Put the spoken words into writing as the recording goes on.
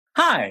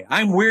Hi,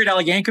 I'm Weird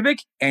Al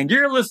Yankovic, and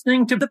you're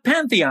listening to the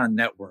Pantheon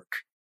Network.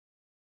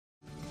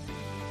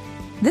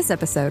 This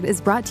episode is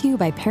brought to you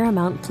by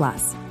Paramount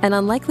Plus. An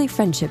unlikely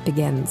friendship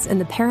begins in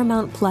the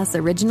Paramount Plus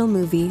original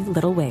movie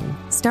Little Wing,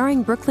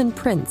 starring Brooklyn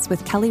Prince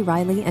with Kelly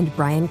Riley and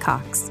Brian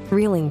Cox.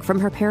 Reeling from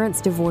her parents'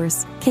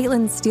 divorce,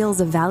 Caitlin steals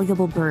a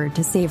valuable bird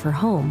to save her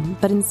home,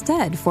 but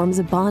instead forms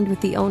a bond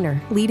with the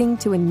owner, leading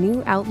to a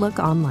new outlook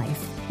on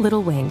life.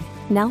 Little Wing,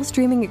 now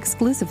streaming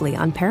exclusively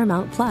on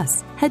Paramount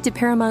Plus. Head to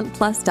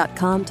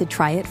ParamountPlus.com to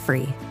try it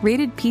free.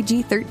 Rated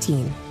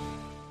PG-13.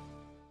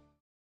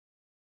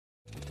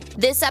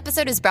 This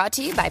episode is brought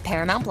to you by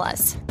Paramount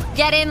Plus.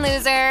 Get in,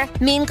 loser!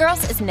 Mean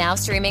Girls is now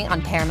streaming on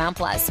Paramount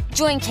Plus.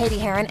 Join Katie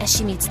Heron as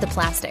she meets the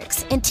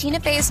plastics in Tina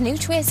Fey's new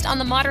twist on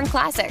the modern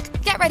classic.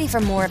 Get ready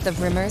for more of the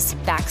rumors,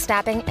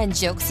 backstabbing, and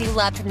jokes you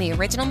loved from the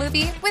original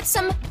movie with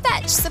some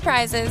fetch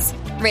surprises.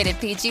 Rated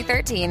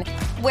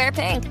PG-13. Wear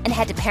pink and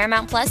head to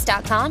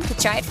ParamountPlus.com to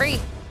try it free.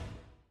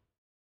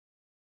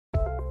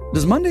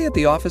 Does Monday at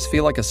the office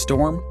feel like a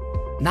storm?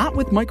 Not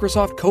with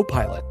Microsoft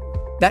Copilot.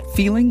 That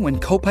feeling when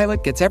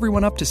Copilot gets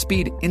everyone up to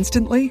speed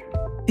instantly?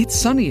 It's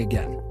sunny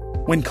again.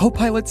 When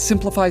Copilot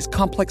simplifies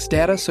complex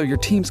data so your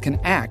teams can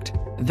act,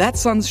 that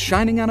sun's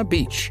shining on a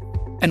beach.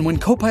 And when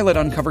Copilot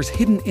uncovers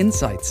hidden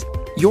insights,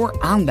 you're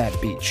on that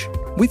beach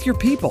with your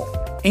people,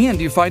 and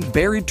you find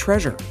buried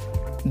treasure.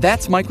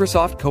 That's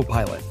Microsoft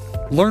Copilot.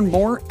 Learn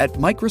more at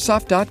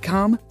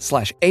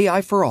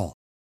Microsoft.com/AI for all.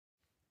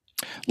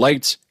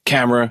 Lights,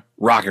 camera,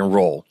 rock and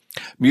roll.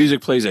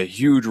 Music plays a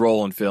huge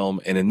role in film,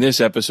 and in this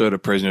episode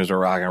of Prisoners of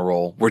Rock and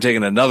Roll, we're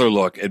taking another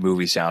look at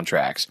movie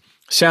soundtracks.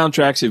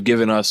 Soundtracks have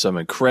given us some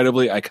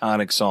incredibly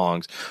iconic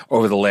songs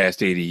over the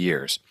last 80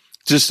 years.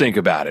 Just think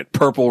about it.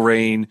 Purple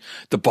Rain,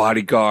 The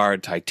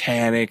Bodyguard,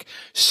 Titanic,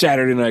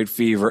 Saturday Night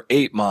Fever,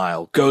 8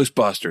 Mile,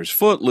 Ghostbusters,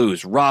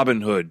 Footloose,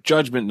 Robin Hood,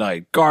 Judgment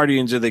Night,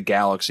 Guardians of the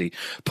Galaxy,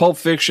 Pulp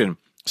Fiction,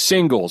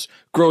 Singles,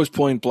 Grosse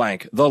Point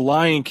Blank, The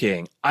Lion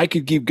King. I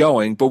could keep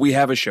going, but we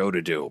have a show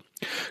to do.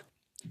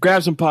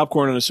 Grab some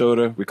popcorn and a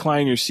soda,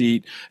 recline your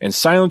seat, and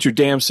silence your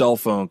damn cell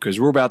phone because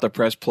we're about to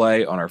press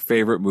play on our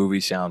favorite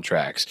movie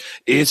soundtracks.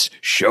 It's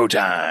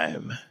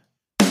showtime.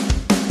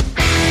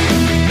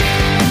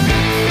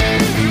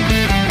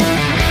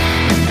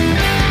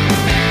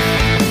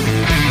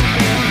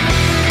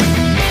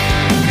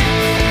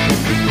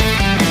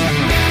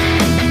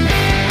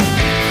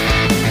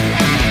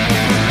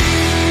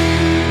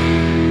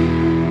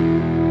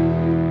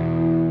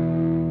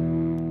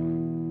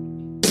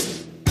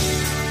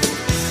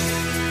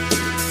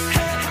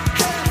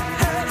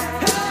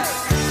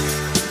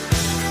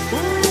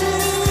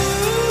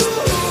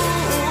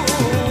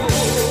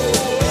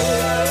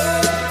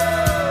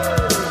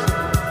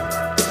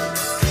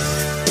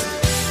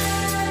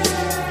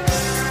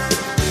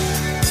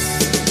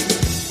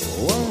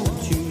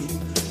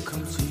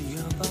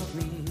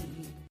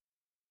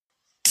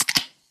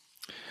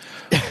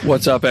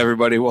 What's up,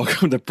 everybody?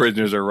 Welcome to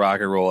Prisoners of Rock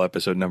and Roll,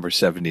 episode number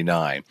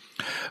 79.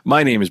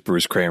 My name is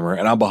Bruce Kramer,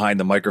 and I'm behind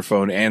the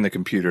microphone and the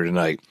computer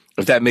tonight.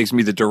 If that makes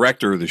me the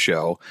director of the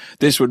show,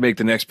 this would make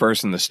the next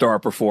person the star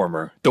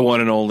performer, the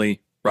one and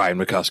only Ryan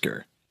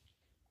McCusker.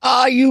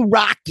 Are you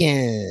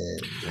rocking?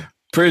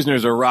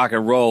 Prisoners of Rock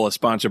and Roll is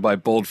sponsored by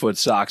Boldfoot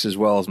Socks as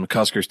well as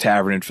McCusker's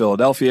Tavern in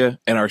Philadelphia,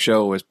 and our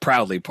show is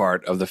proudly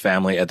part of the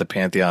Family at the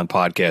Pantheon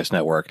Podcast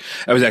Network.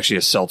 That was actually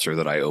a seltzer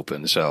that I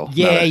opened, so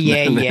yeah.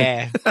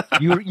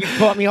 You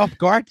caught me off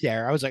guard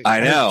there. I was like, I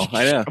know.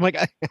 I'm like,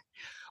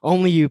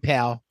 only you,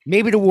 pal.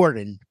 Maybe the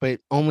warden, but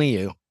only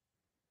you.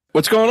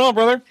 What's going on,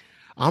 brother?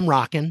 I'm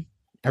rocking.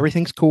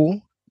 Everything's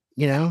cool.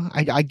 You know,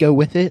 I go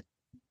with it.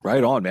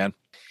 Right on, man.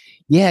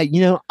 Yeah, you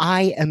know,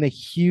 I am a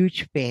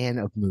huge fan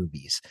of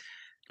movies.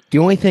 The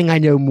only thing I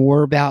know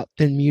more about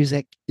than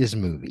music is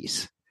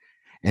movies.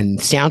 And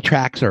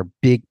soundtracks are a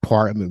big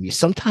part of movies.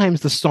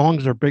 Sometimes the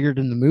songs are bigger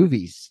than the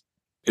movies.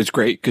 It's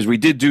great because we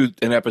did do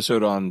an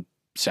episode on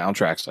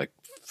soundtracks, like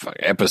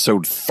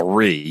episode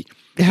 3,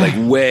 like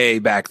way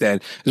back then.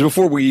 It was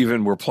before we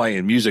even were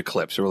playing music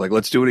clips. So we're like,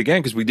 let's do it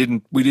again because we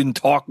didn't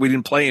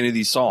play any of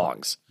these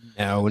songs.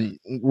 No, and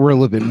we're a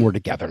little bit more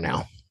together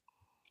now.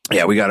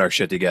 Yeah, we got our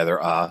shit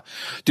together.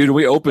 Dude,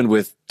 we opened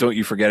with Don't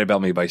You Forget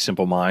About Me by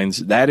Simple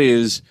Minds. That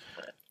is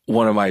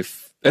one of my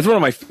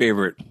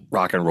favorite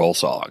rock and roll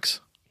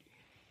songs.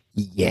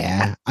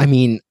 Yeah. I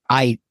mean,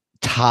 I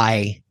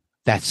tie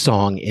that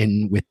song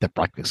in with the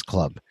Breakfast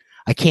Club.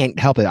 I can't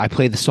help it. I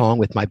play the song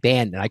with my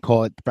band and I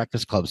call it the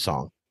Breakfast Club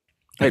song.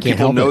 Hey,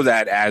 people know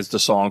that as the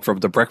song from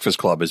the Breakfast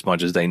Club as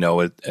much as they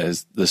know it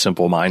as the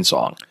Simple Minds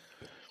song.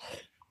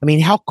 I mean,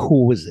 how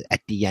cool was it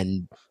at the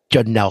end?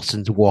 Judd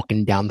Nelson's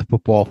walking down the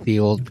football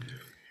field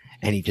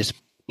and he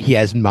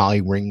has Molly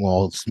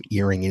Ringwald's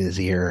earring in his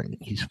ear and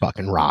he's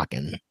fucking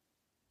rocking,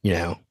 you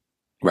know?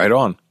 Right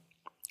on.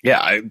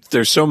 Yeah.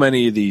 There's so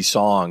many of these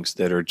songs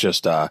that are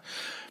just,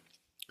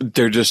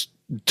 they're just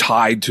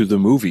tied to the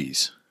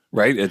movies,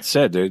 right? It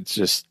said they're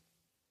just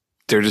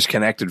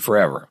connected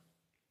forever.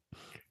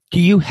 Do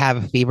you have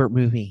a favorite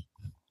movie?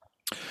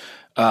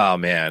 Oh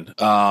man.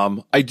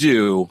 I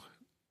do.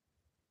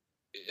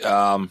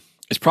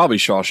 It's probably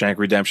Shawshank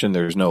Redemption.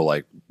 There's no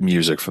like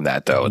music from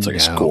that though. It's like a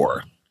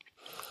score.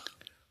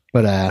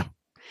 But I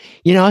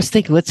was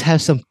thinking, let's have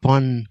some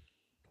fun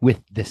with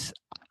this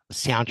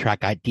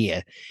soundtrack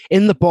idea.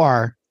 In the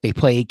bar, they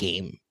play a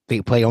game.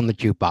 They play on the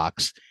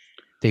jukebox.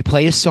 They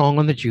play a song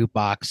on the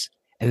jukebox,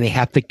 and they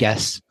have to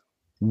guess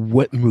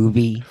what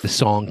movie the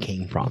song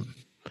came from.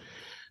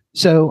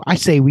 So I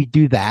say we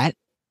do that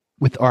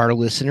with our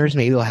listeners.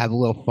 Maybe we'll have a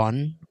little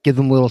fun, give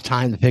them a little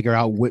time to figure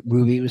out what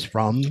movie it was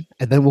from,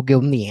 and then we'll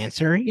give them the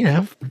answer,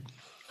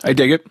 I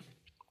dig it.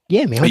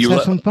 Yeah, man, let's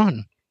have some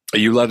fun. Are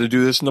you allowed to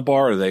do this in the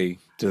bar, or do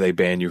they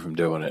ban you from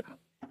doing it?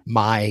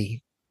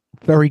 My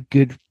very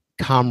good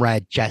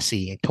comrade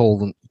Jesse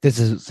told him this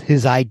is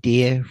his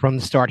idea from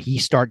the start. He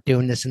started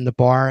doing this in the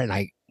bar, and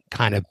I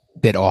kind of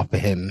bit off of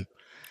him.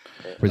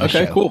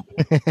 Okay, cool.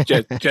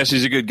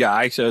 Jesse's a good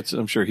guy, so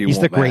I'm sure he's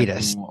the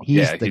greatest.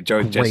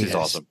 Jesse's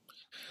awesome.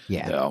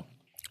 Yeah, so,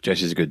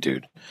 Jesse's a good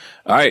dude.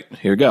 All right,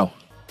 here we go.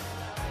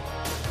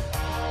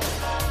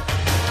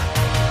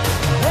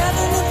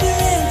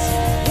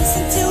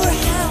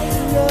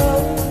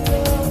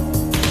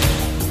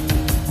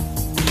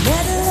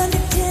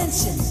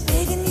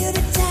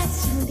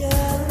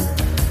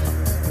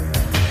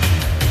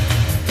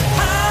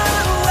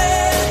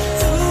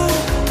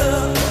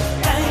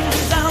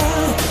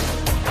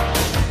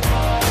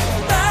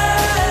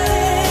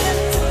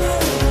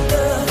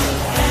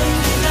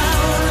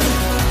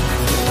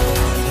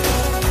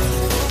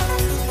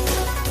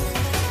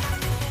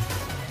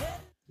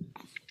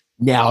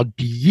 Now,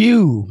 do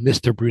you,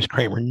 Mr. Bruce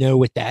Kramer, know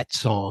what that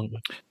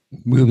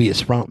movie is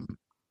from?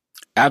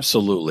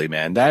 Absolutely,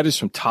 man. That is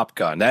from Top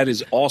Gun. That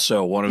is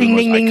also one of the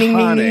most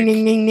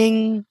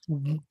iconic.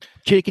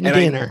 Chicken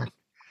dinner.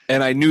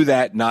 And I knew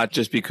that not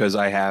just because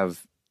I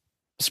have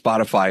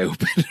Spotify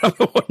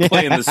open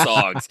playing the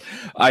songs.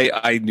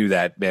 I knew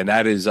that, man.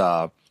 That is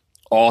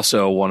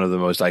also one of the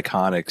most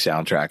iconic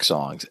soundtrack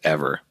songs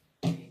ever.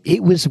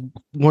 It was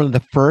one of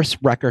the first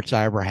records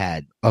I ever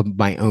had of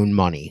my own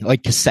money,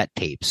 like cassette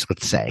tapes,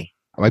 let's say.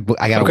 I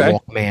got a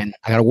Walkman.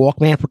 I got a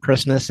Walkman for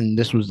Christmas, and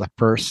this was the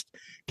first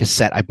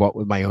cassette I bought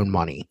with my own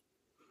money.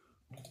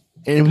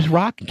 And it was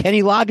rock.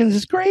 Kenny Loggins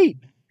is great.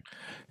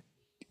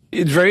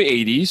 It's very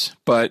 80s,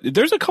 but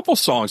there's a couple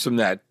songs from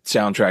that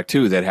soundtrack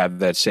too that have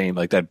that same,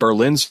 like that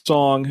Berlin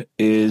song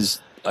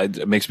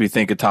it makes me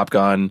think of Top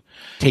Gun.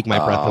 Take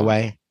My Breath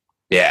Away.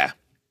 Yeah.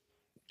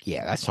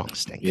 Yeah, that song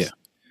stinks. Yeah.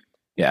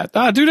 Yeah.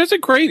 Dude, that's a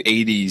great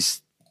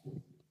 80s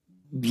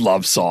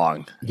love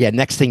song. Yeah.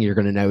 Next thing you're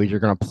going to know is you're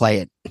going to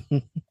play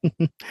it.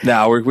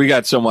 Now we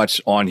got so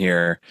much on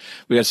here.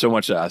 We got so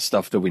much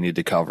stuff that we need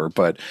to cover,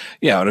 but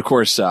and of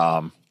course,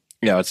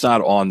 it's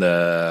not on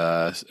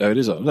the, it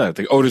is, I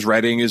think Otis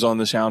Redding is on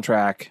the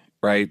soundtrack,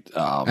 right?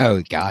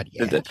 Oh God.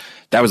 Yeah.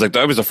 That was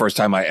the first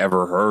time I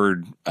ever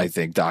heard, I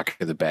think, Dock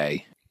of the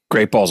Bay.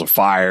 Great Balls of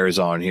Fire is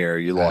on here.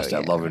 You Lost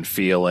That Love and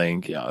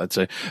Feeling.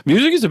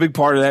 Music is a big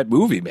part of that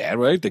movie, man,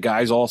 right? The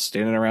guys all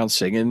standing around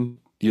singing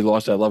You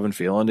Lost That Love and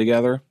Feeling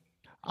together.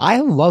 I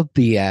love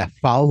the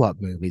follow-up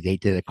movie they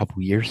did a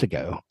couple years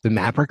ago. The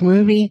Maverick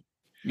movie.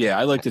 Yeah,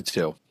 I liked it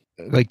too.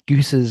 Like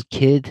Goose's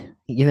Kid.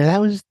 It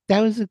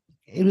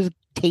was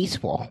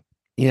tasteful.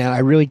 I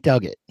really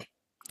dug it.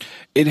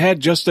 It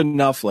had just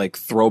enough like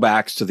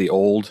throwbacks to the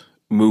old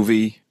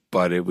movie,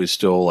 but it was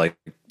still like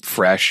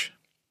fresh.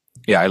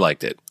 Yeah, I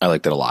liked it. I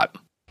liked it a lot.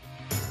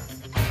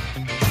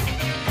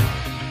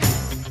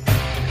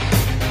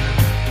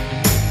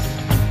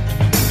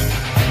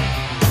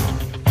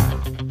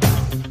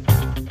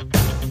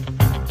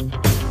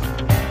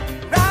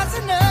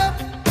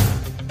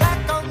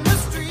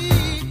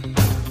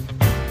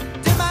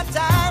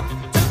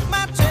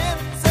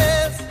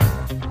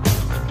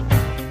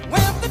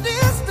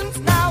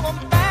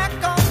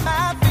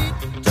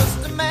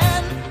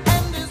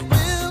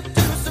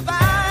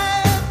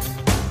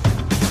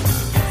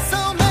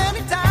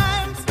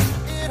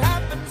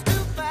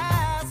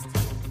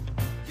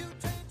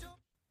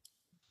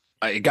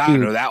 You gotta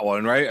know that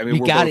one, right? I mean,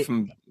 we're both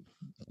from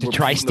the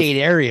tri-state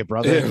area,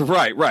 brother.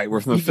 Right. We're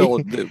from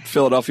the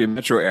Philadelphia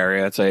metro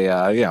area. It's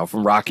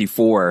from Rocky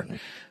IV,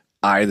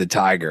 Eye of the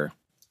Tiger.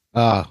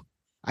 I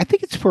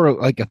think it's for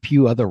like a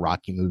few other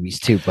Rocky movies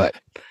too, but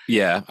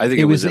yeah, I think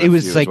it was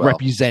like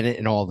represented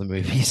in all the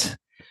movies.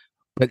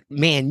 But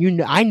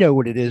man, I know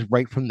what it is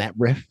right from that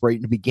riff right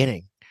in the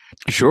beginning.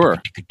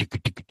 Sure.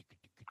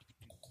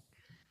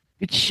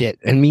 Good shit.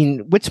 I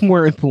mean, what's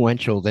more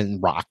influential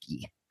than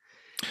Rocky?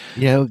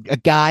 A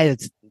guy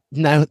that's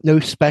no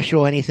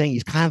special anything.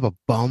 He's kind of a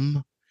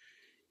bum,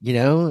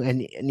 and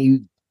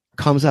he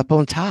comes up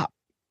on top.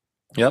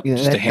 Yep,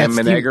 just a ham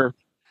and egger.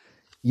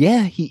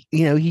 Yeah,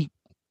 he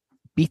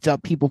beats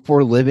up people for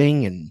a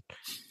living, and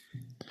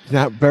he's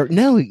not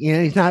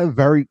he's not a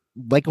very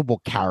likable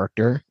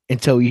character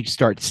until you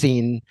start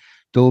seeing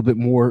a little bit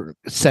more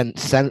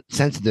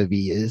sensitive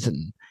he is,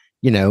 and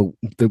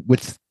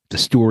with the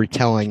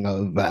storytelling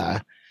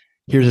of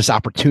here's this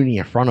opportunity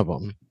in front of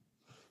him.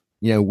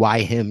 Why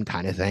him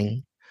kind of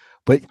thing.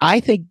 But I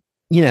think,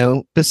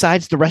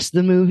 besides the rest of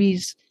the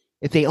movies,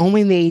 if they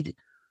only made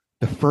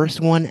the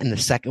first one and the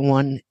second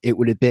one, it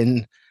would have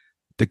been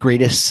the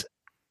greatest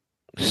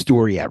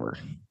story ever.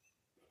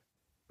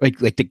 Like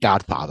The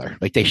Godfather.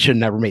 Like they should have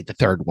never made the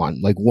third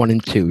one. Like 1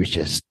 and 2 is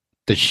just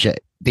the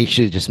shit. They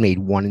should have just made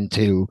 1 and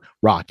 2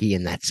 Rocky,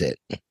 and that's it.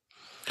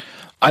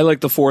 I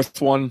like the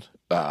fourth one.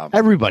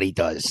 Everybody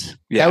does.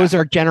 Yeah. That was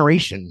our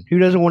generation. Who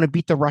doesn't want to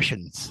beat the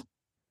Russians?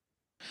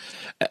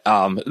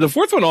 The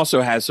fourth one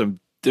also has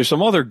there's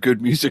some other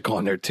good music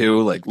on there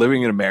too, like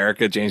Living in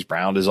America. James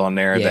Brown is on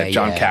there. Yeah, that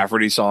John yeah.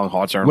 Cafferty song,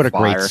 Hearts Are on What a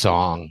Fire. great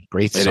song.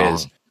 Great It song.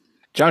 is.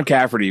 John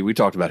Cafferty, we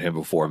talked about him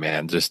before,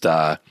 man. Just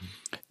that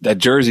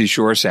Jersey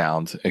Shore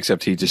sound,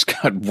 except he just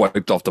got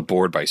wiped off the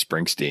board by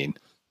Springsteen.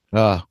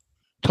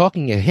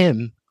 Talking of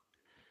him,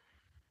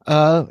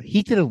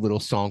 he did a little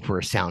song for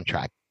a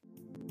soundtrack.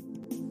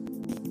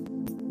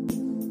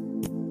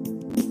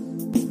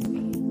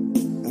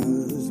 I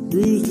was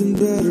bruised and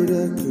battered,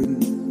 I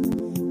couldn't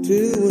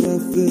tell what I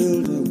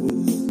felt. I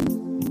was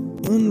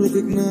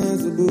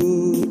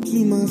unrecognizable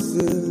to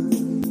myself.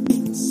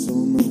 I saw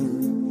my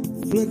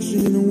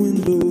reflection in a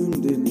window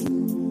and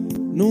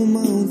didn't know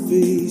my own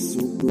face.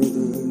 Oh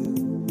brother,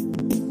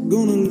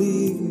 gonna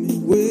leave me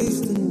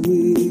wasting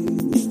away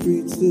in the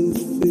streets of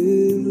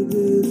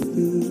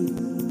Philadelphia.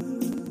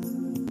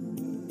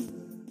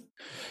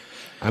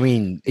 I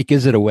mean, it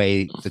gives it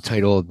away, the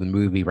title of the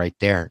movie right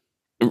there.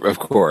 Of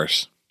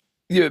course.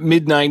 Yeah,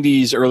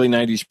 mid-90s, early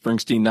 90s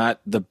Springsteen,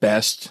 not the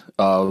best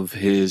of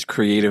his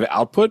creative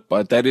output,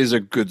 but that is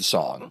a good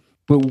song.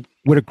 But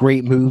what a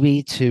great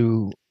movie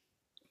to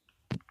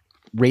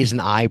raise an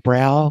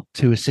eyebrow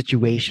to a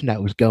situation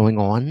that was going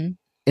on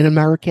in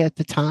America at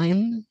the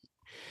time.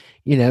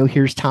 You know,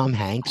 here's Tom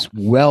Hanks,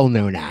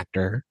 well-known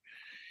actor.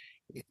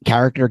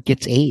 Character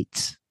gets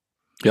AIDS.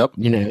 Yep.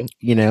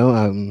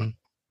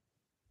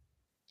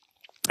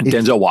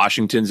 Denzel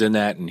Washington's in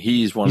that, and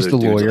he's one He's of the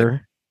the dudes, lawyer.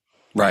 like,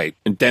 right.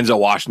 And Denzel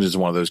Washington is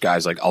one of those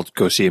guys, like, I'll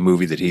go see a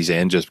movie that he's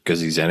in just because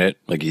he's in it.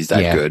 Like, he's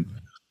that good.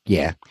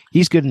 Yeah,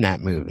 he's good in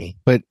that movie.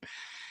 But,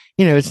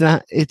 it's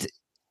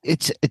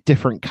a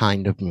different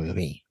kind of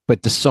movie.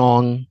 But the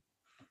song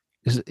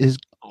is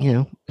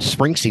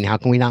Springsteen. How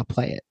can we not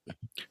play it?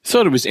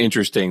 Thought it was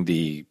interesting.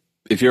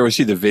 If you ever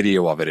see the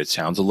video of it, it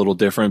sounds a little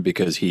different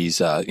because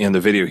he's in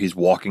the video, he's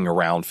walking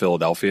around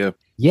Philadelphia.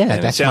 Yeah,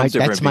 and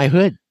that's my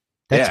hood.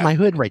 That's my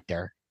hood right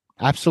there.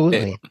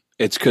 Absolutely.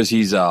 It's because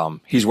he's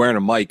wearing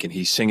a mic and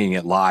he's singing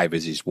it live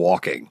as he's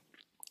walking.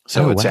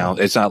 So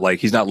it's not like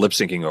he's not lip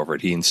syncing over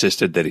it. He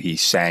insisted that he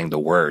sang the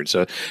words.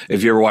 So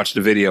if you ever watch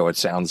the video, it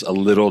sounds a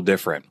little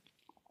different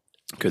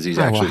because he's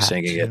actually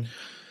singing it.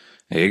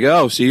 There you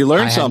go. So you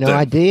learned something. I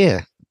had no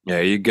idea.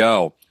 There you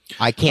go.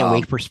 I can't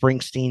wait for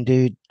Springsteen,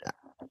 dude.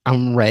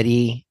 I'm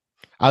ready.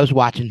 I was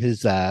watching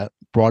his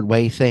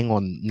Broadway thing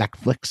on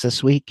Netflix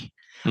this week.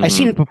 Mm-hmm. I've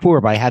seen it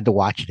before, but I had to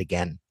watch it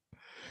again.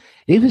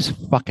 It was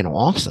fucking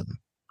awesome.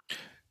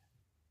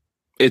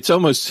 It's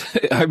almost,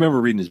 I remember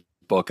reading his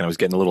book and I was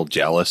getting a little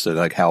jealous of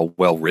like how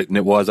well written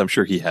it was. I'm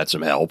sure he had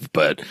some help,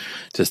 but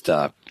just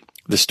the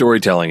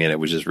storytelling in it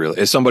was just really,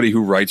 as somebody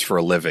who writes for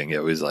a living,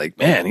 it was like,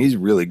 man, he's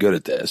really good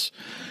at this.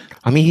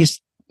 I mean,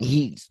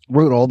 he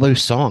wrote all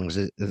those songs.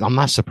 I'm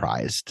not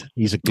surprised.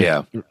 He's a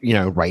good,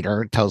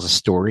 writer, tells a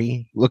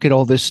story. Look at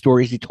all those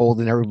stories he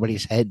told in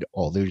everybody's head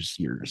all those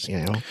years,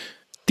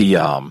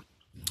 The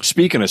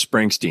speaking of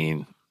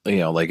Springsteen,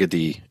 like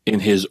in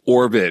his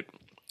orbit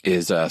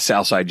is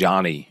Southside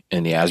Johnny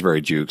in the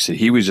Asbury Jukes. And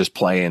he was just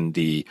playing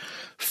the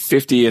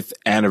 50th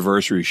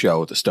anniversary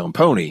show at the Stone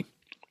Pony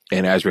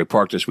in Asbury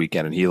Park this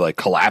weekend, and he like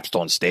collapsed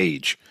on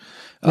stage.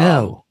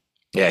 No.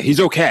 Yeah, he's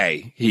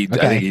okay. I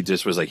think he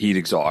just was like heat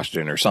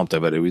exhaustion or something,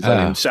 but it was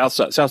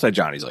Southside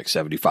Johnny's like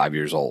 75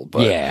 years old.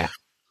 But yeah.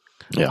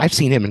 I've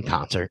seen him in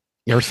concert.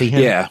 You ever see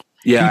him? Yeah,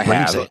 I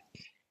have.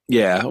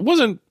 Yeah, it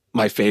wasn't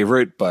my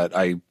favorite, but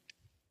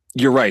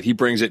you're right. He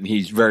brings it, and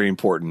he's very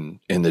important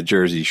in the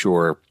Jersey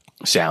Shore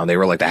sound. They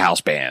were like the house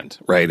band,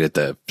 right, at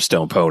the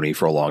Stone Pony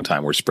for a long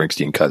time, where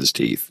Springsteen cut his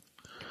teeth.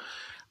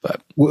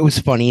 But what was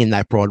funny in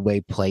that Broadway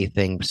play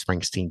thing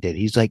Springsteen did,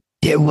 he's like,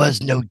 there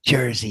was no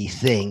Jersey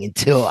thing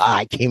until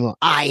I came on.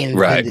 I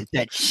invented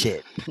that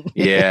shit.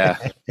 Yeah.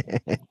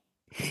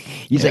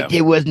 He's like,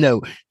 there was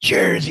no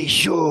Jersey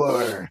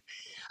Shore.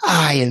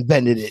 I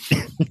invented it.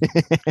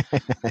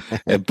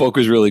 That book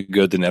was really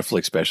good. The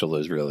Netflix special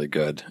is really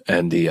good.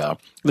 And the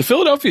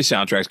Philadelphia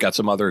soundtrack's got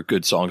some other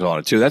good songs on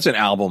it too. That's an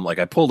album. Like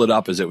I pulled it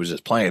up as it was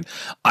just playing.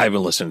 I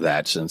haven't listened to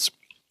that since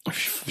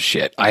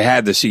I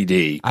had the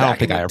CD. I don't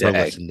think I ever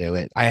listened to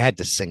it. I had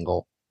the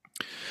single.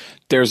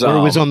 It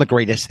was on the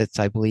greatest hits,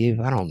 I believe.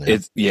 I don't know.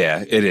 It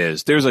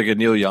is. There's like a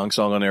Neil Young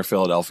song on there.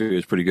 Philadelphia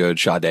was pretty good.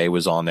 Sade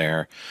was on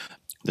there.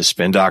 The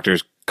Spin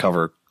Doctors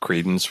cover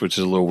Creedence, which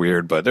is a little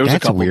weird, but there was a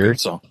couple weird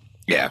songs.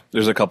 Yeah,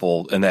 there's a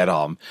couple, and that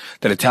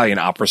Italian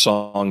opera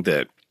song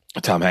that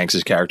Tom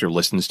Hanks' character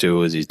listens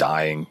to as he's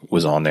dying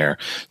was on there.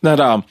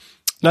 Not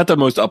the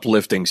most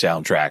uplifting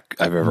soundtrack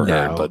I've ever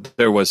heard, but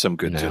there was some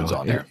good tunes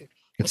on there.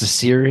 It's a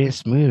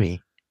serious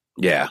movie.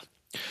 Yeah.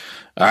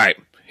 All right,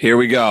 here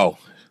we go.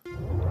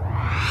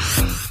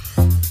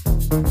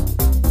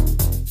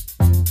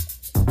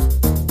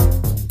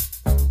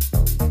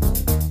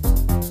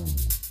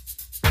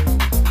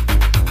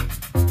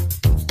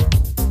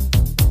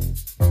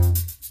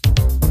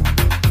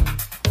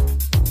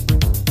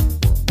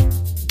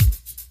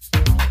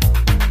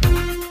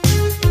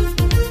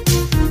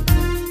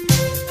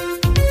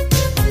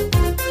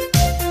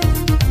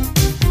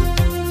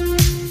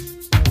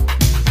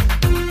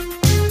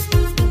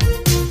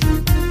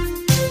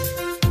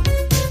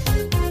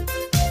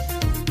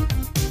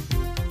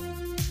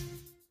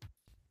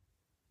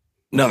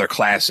 another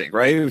classic,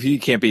 right? If you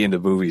can't be into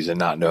movies and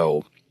not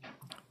know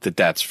that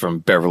that's from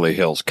Beverly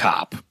Hills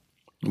Cop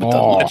with the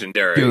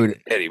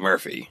legendary Eddie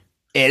Murphy.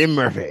 Eddie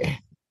Murphy.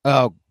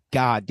 Oh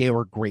God, they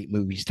were great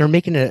movies. They're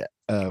making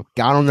I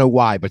don't know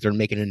why, but they're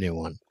making a new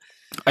one.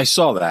 I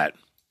saw that.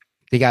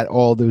 They got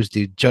all those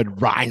dudes,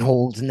 Judd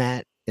Reinhold in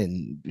that,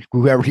 and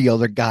whoever the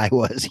other guy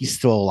was, he's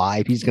still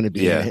alive. He's going to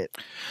be in it.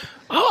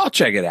 I'll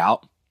check it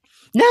out.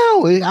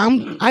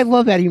 No, I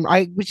love Eddie.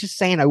 I was just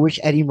saying, I wish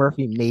Eddie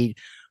Murphy made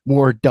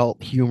more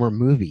adult humor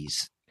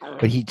movies,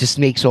 but he just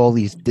makes all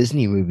these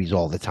Disney movies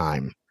all the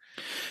time.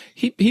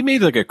 He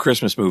made like a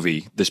Christmas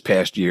movie this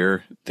past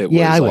year.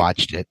 I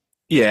watched it.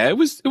 Yeah, it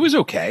was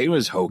okay. It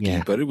was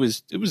hokey, but it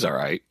was all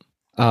right.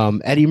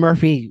 Eddie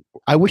Murphy,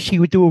 I wish he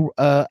would do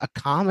a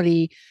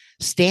comedy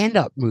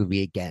stand-up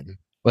movie again,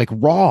 like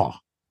Raw.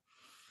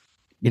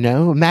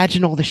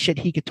 Imagine all the shit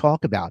he could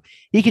talk about.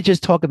 He could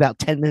just talk about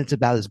 10 minutes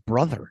about his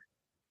brother.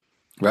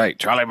 Right,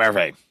 Charlie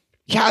Murphy.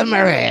 Charlie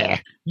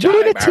Murphy.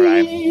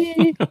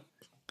 Murphy.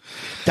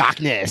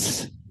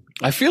 Darkness.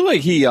 I feel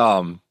like he,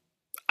 I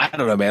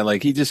don't know, man.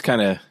 Like he just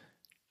kind of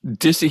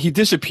he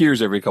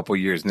disappears every couple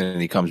of years, and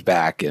then he comes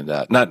back. And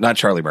not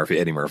Charlie Murphy,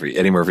 Eddie Murphy.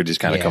 Eddie Murphy just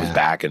kind of comes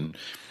back and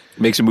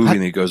makes a movie, and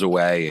then he goes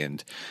away.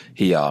 And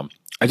he, I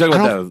talk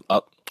about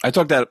that. I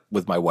talk that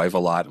with my wife a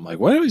lot. I'm like,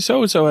 why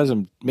so and so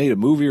hasn't made a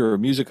movie or a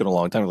music in a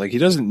long time? Like he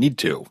doesn't need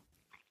to.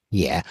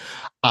 Yeah,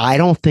 I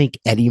don't think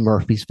Eddie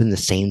Murphy's been the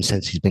same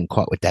since he's been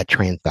caught with that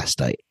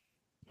transvestite.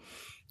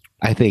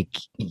 I think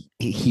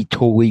he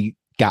totally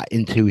got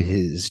into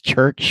his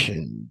church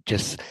and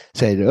just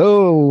said,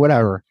 "Oh,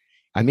 whatever,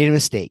 I made a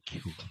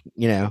mistake,"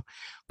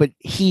 But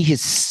he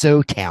is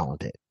so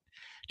talented.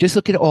 Just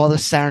look at all the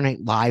Saturday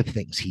Night Live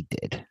things he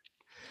did.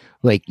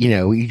 Like,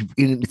 he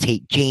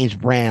imitate James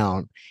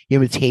Brown, he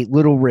imitate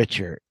Little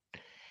Richard,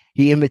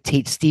 he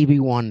imitates Stevie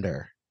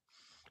Wonder.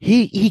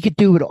 He could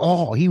do it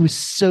all. He was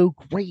so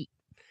great.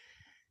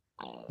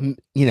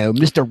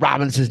 Mr.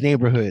 Robinson's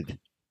Neighborhood.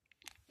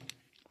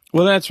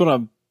 Well, that's what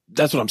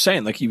I'm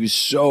saying. Like he was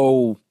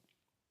so,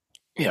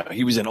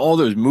 he was in all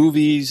those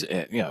movies,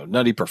 and,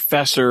 Nutty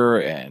Professor,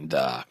 and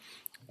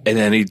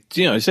then he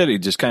said he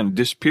just kind of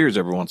disappears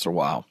every once in a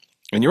while.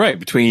 And you're right,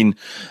 between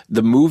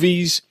the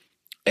movies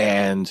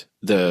and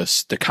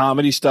the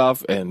comedy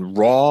stuff and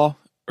Raw,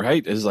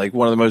 right, is like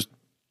one of the most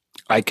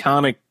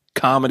iconic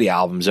comedy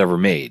albums ever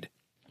made.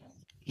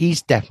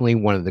 He's definitely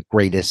one of the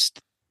greatest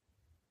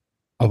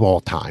of all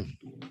time.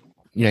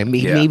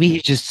 Maybe he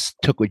just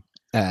took what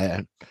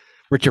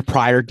Richard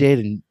Pryor did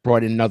and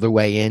brought another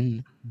way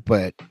in,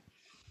 but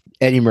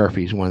Eddie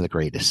Murphy is one of the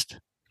greatest.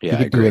 Yeah,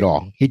 he can do it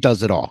all. He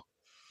does it all.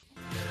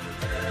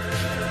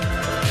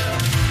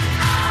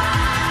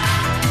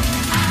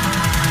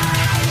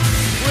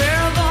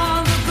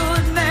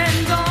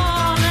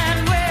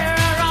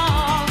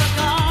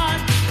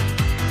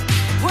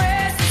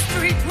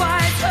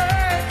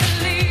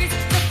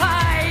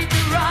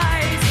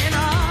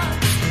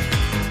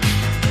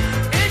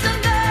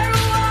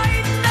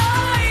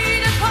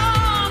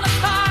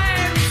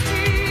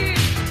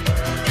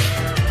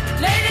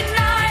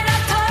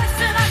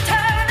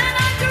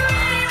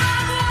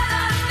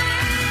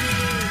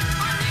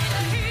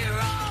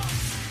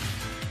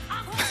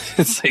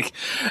 It's like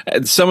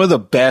some of the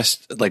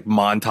best like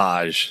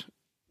montage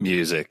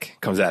music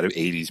comes out of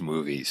 80s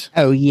movies.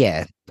 Oh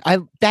yeah.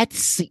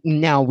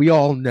 Now we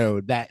all know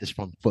that is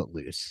from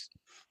Footloose.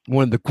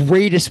 One of the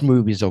greatest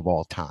movies of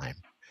all time.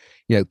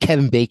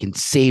 Kevin Bacon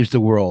saves the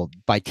world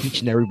by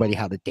teaching everybody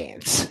how to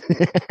dance.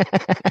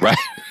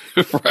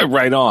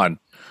 Right on.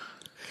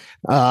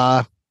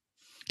 That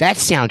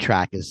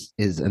soundtrack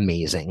is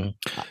amazing.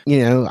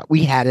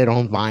 We had it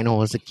on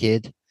vinyl as a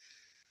kid.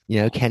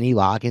 Kenny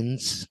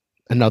Loggins.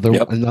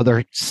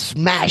 Another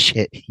smash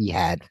hit he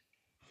had.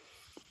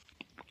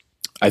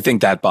 I think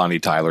that Bonnie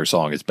Tyler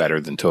song is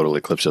better than Total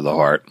Eclipse of the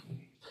Heart.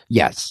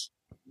 Yes.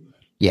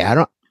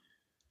 Yeah,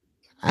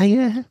 I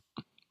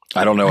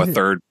don't know a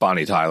third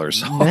Bonnie Tyler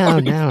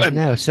song.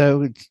 No.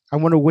 So I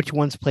wonder which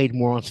one's played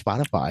more on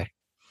Spotify.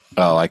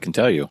 Oh, I can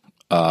tell you.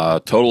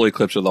 Total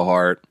Eclipse of the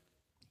Heart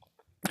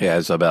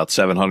has about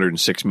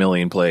 706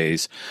 million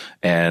plays,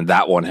 and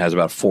that one has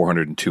about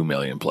 402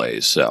 million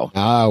plays. So.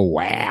 Oh,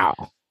 wow.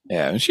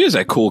 Yeah, she has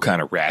that cool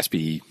kind of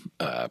raspy,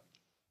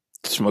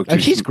 smoke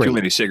too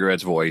many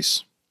cigarettes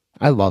voice.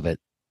 I love it.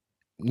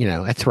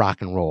 That's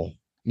rock and roll.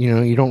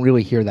 You don't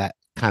really hear that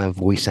kind of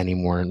voice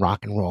anymore in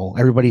rock and roll.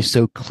 Everybody's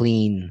so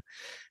clean.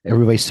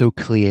 Everybody's so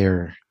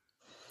clear.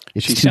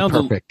 She sounds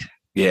perfect.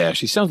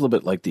 She sounds a little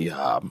bit like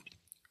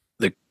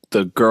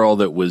the girl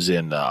that was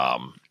in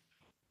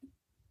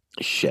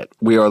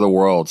We Are the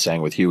World,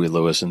 sang with Huey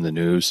Lewis in the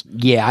News.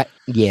 Yeah.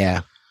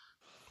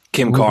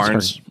 Kim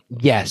Carnes.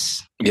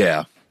 Yes.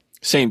 Yeah.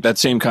 That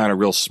same kind of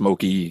real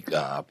smoky,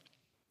 the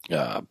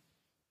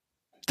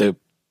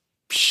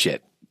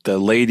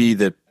lady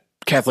that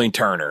Kathleen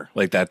Turner,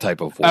 like that type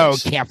of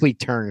voice. Oh, Kathleen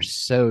Turner's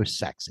so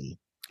sexy.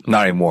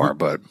 Not anymore,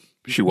 but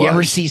she was. You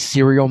ever see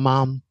Serial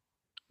Mom?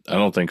 I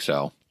don't think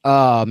so.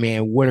 Oh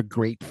man, what a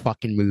great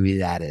fucking movie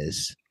that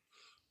is.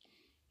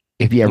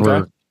 If you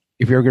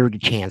If you ever get a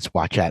chance,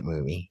 watch that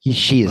movie.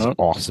 She is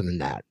awesome in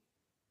that.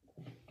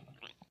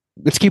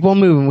 Let's keep on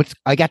moving.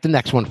 I got the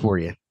next one for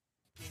you.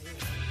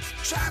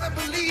 Try to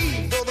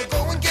believe, though the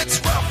going gets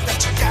rough,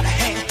 that you gotta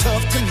hang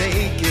tough to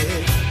make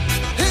it.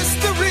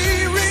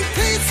 History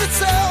repeats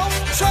itself.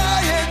 Try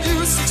and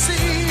you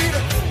succeed.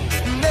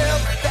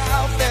 Never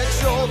doubt that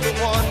you're the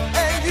one,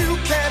 and you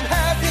can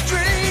have your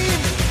dream.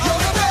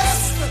 You're the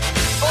best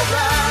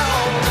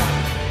around.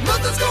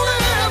 Nothing's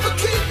gonna ever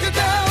keep you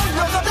down.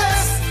 You're the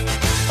best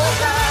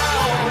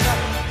around,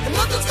 and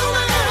nothing's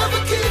gonna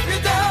ever keep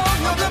you down.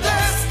 You're the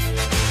best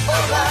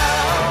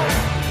around.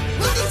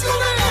 Nothing's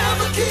gonna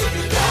ever keep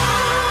you down.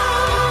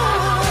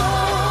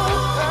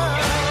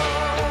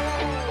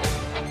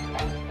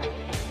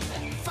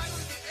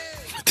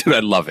 Dude, I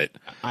love it.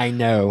 I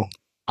know.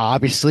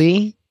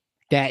 Obviously,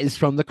 that is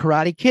from the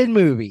Karate Kid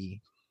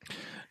movie.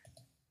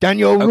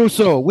 Daniel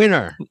Russo,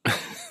 winner.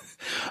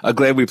 I'm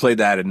glad we played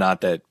that and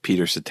not that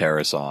Peter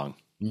Cetera song.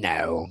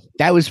 No,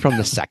 that was from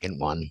the second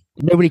one.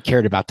 Nobody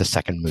cared about the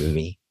second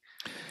movie.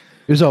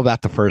 It was all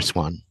about the first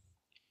one.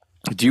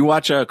 Do you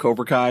watch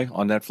Cobra Kai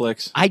on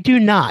Netflix? I do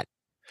not.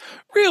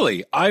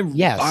 Really?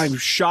 Yes. I'm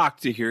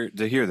shocked to hear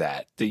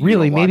that. You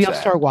Really? don't watch Maybe I'll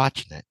that. start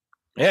watching it.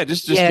 Yeah,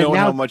 just knowing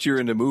how much you're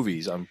into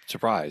movies, I'm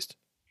surprised.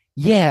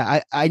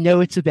 Yeah, I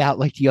know it's about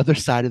like the other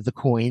side of the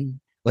coin,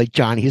 like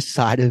Johnny's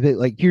side of it.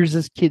 Like, here's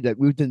this kid that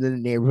moved into the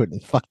neighborhood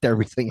and fucked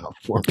everything up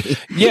for me.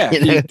 Yeah,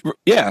 You know?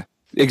 yeah,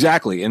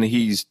 exactly. And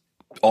he's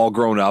all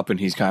grown up, and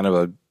he's kind of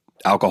a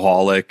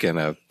alcoholic and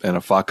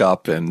a fuck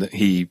up, and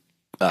he,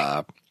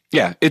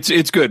 yeah,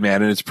 it's good,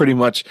 man. And it's pretty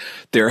much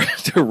they're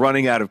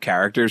running out of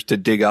characters to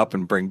dig up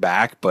and bring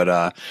back. But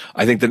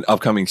I think the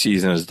upcoming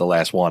season is the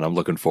last one. I'm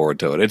looking forward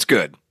to it. It's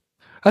good.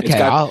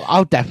 Okay,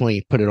 I'll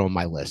definitely put it on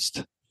my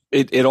list.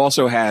 It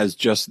also has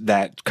just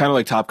that kind of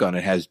like Top Gun.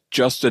 It has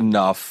just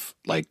enough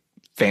like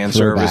fan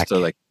service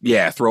to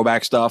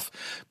throwback stuff,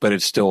 but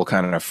it's still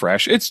kind of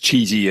fresh. It's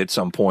cheesy at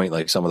some point,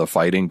 like some of the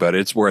fighting, but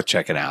it's worth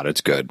checking out.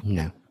 It's good.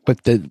 Yeah,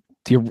 but the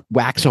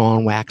wax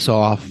on, wax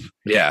off.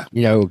 Yeah,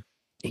 you know,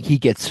 he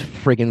gets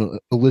friggin'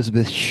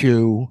 Elizabeth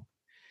Shue.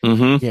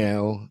 Mm-hmm. You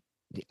know,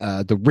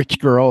 the rich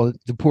girl.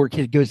 The poor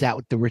kid goes out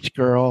with the rich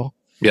girl.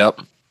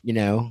 Yep. You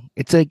know,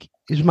 it's like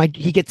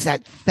he gets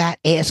that fat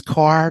ass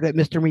car that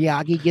Mr.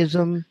 Miyagi gives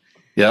him.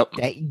 Yep.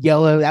 That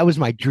yellow. That was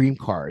my dream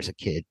car as a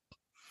kid.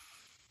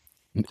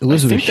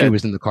 Elizabeth Shue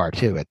was in the car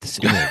too at the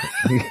same.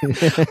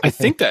 I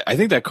think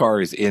that car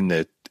is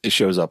it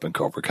shows up in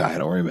Cobra Kai. I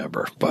don't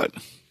remember, but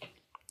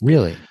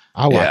really,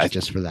 I'll watch it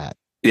just for that.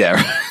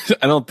 Yeah,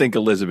 I don't think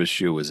Elizabeth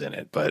Shue was in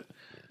it, but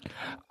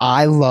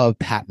I love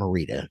Pat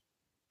Morita.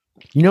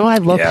 You know, I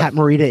love Pat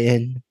Morita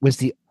in was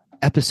the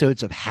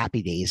episodes of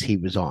Happy Days he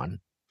was on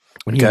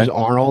when he was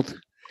Arnold.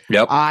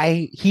 Yep.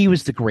 He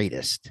was the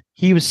greatest.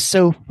 He was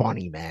so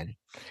funny, man.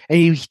 And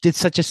he did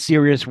such a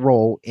serious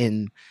role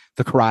in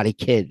The Karate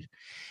Kid.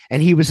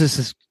 And he was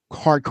this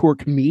hardcore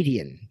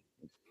comedian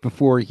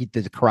before he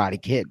did The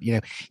Karate Kid. You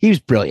know, he was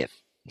brilliant.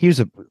 He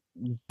was a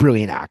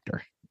brilliant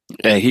actor.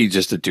 And he's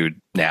just a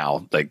dude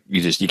now. Like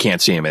you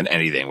can't see him in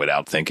anything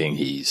without thinking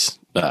he's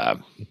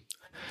Mr.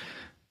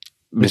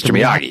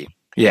 Miyagi.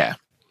 Yeah.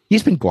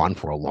 He's been gone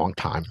for a long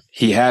time.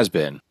 He has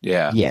been.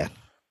 Yeah. Yeah.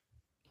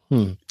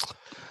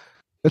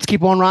 Let's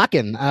keep on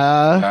rocking.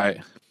 All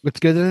right. Let's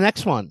go to the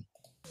next one.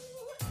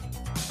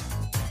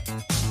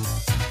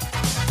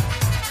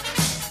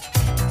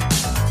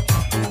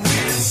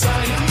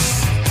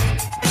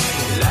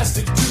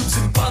 Elastic tubes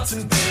and pots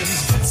and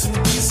pans, bits and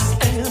pieces,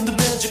 and the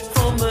magic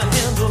from the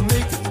handle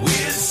make it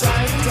weird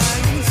science.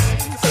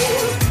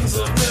 Things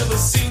I've never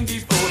seen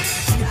before.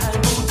 Behind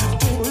bolted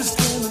doors,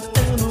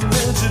 and an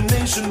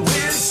imagination.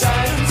 Weird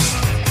science.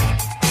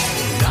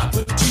 Not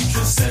what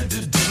teachers said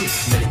to do.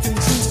 Making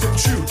dreams come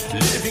true.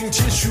 Living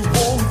tissue,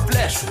 warm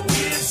flesh.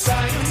 Weird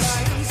science.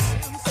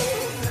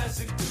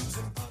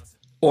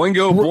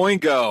 Oingo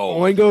Boingo.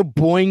 Oingo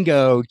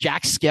Boingo.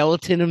 Jack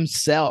Skeleton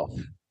himself.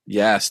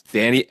 Yes,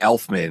 Danny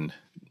Elfman.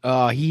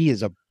 Oh, he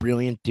is a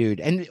brilliant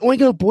dude. And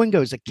Oingo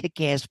Boingo is a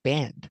kick-ass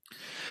band.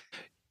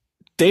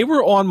 They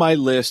were on my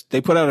list. They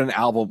put out an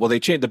album. Well,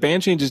 the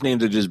band changed its name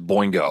to just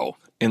Boingo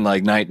in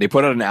they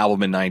put out an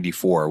album in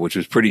 '94, which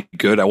was pretty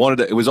good.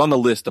 It was on the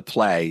list to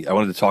play. I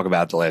wanted to talk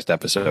about it the last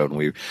episode,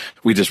 and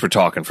we just were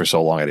talking for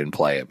so long I didn't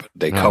play it. But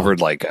they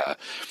covered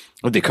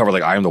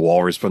I Am the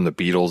Walrus from the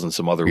Beatles and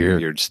some other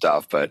weird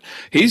stuff. But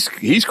he's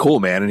cool,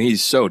 man, and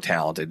he's so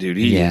talented, dude.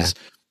 He is.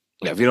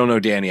 If you don't know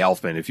Danny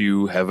Elfman, if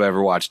you have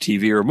ever watched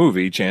TV or a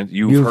movie,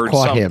 you've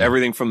heard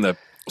everything from the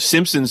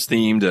Simpsons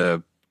theme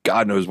to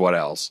God knows what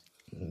else.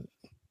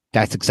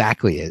 That's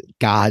exactly it.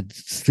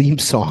 God's theme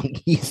song.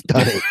 He's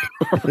done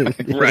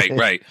it.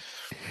 Right.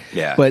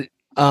 Yeah. But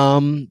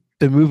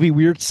the movie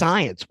Weird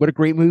Science, what a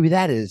great movie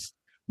that is.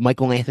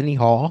 Michael Anthony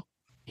Hall.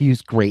 He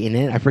was great in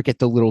it. I forget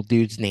the little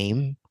dude's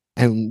name.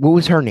 And what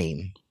was her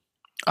name?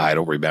 I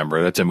don't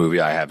remember. That's a movie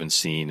I haven't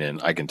seen,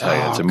 and I can tell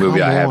you it's a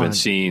movie I haven't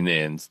seen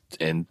in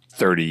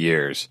 30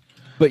 years.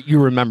 But you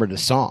remember the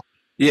song.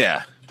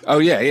 Yeah. Oh,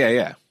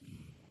 yeah.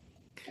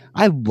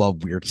 I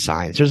love Weird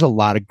Science. There's a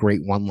lot of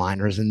great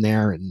one-liners in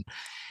there, and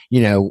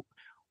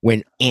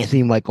when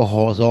Anthony Michael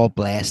Hall's all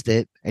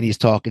blasted and he's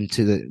talking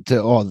to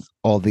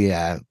all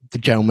the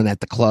gentlemen at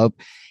the club,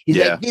 he's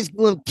like, "This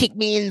will kick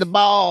me in the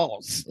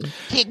balls,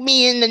 kick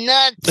me in the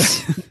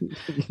nuts."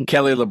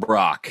 Kelly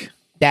LeBrock.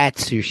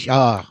 That's who.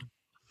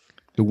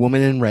 The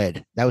Woman in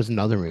Red. That was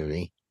another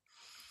movie.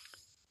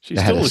 She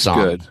still looks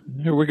good.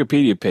 Her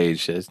Wikipedia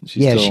page says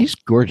she's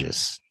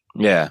gorgeous.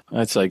 Yeah,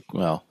 that's like,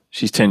 well,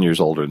 she's 10 years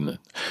older than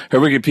her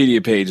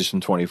Wikipedia page is from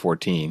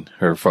 2014.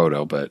 Her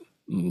photo, but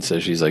it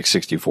says she's like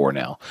 64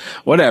 now.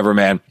 Whatever,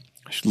 man.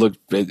 She looked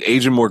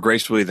aging more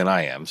gracefully than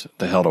I am. So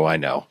the hell do I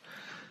know?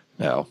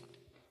 No.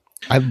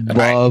 I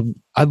love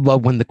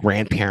when the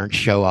grandparents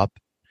show up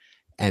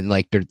and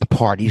like the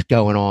party's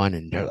going on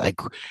and they're like,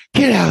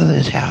 "Get out of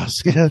this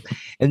house,"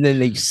 and then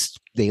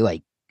they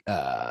like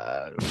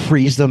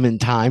freeze them in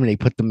time and they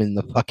put them in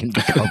the fucking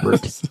cupboard.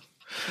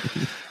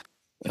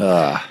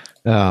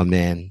 Oh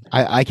man,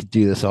 I could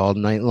do this all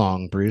night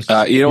long, Bruce.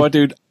 You know what,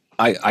 dude?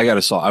 I got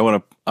a song. I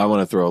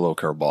want to throw a little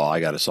curveball. I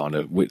got a song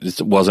that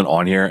it wasn't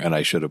on here, and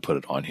I should have put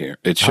it on here.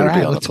 It should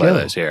be on the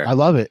playlist here. I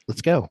love it.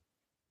 Let's go.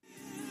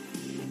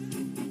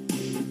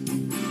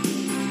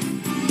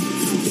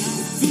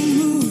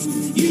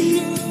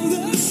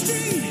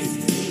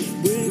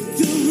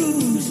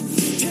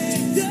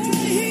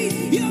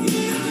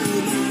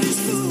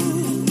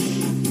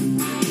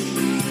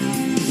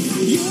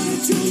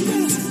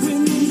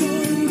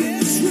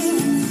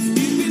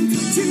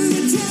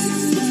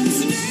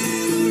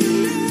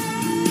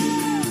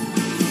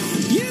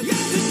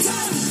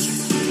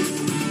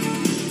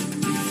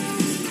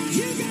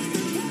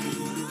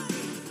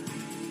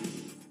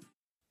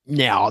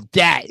 Now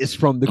that is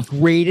from the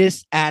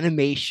greatest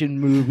animation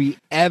movie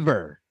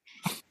ever.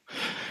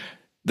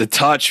 The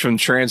Touch from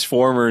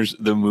Transformers,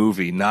 the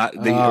movie, not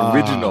the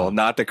original,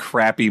 not the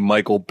crappy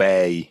Michael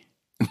Bay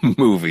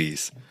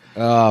movies.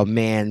 Oh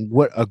man,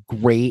 what a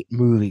great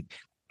movie.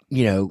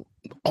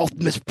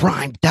 Optimus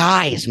Prime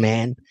dies,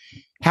 man.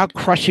 How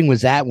crushing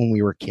was that when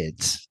we were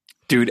kids?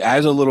 Dude,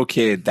 as a little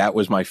kid, that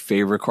was my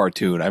favorite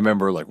cartoon. I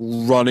remember like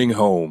running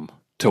home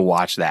to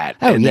watch that.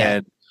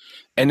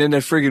 And then the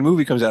friggin'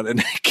 movie comes out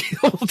and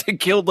they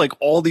killed like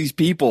all these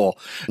people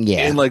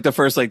in like the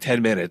first like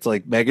 10 minutes.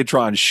 Like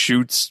Megatron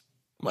shoots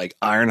like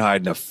Ironhide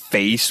in the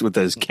face with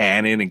his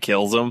cannon and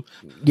kills him.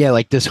 Yeah,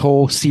 like this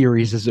whole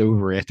series is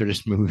over after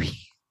this movie.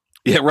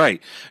 Yeah,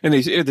 right. And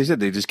they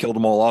said they just killed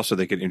them all off so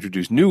they could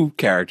introduce new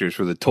characters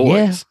for the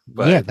toys.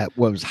 That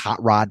was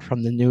Hot Rod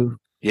from the new.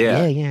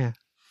 Yeah.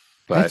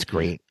 But, that's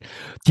great.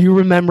 Do you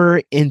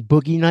remember in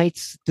Boogie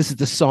Nights? This is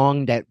the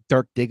song that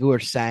Dirk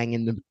Diggler sang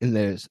in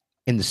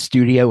the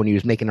studio when he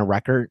was making a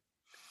record.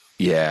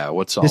 Yeah,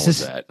 what song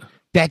was that?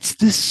 That's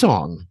this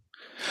song.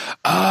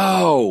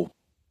 Oh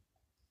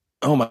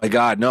my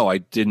God! No, I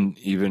didn't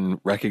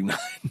even recognize.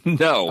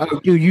 No,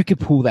 dude, you could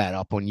pull that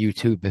up on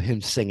YouTube of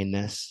him singing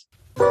this.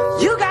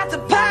 You got the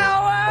power.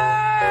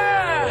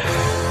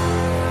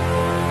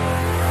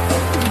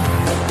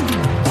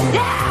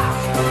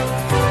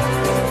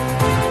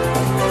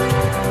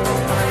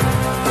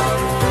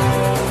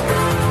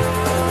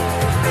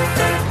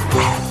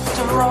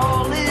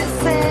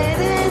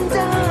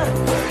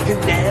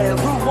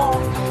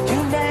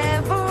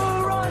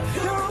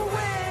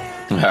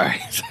 All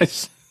right.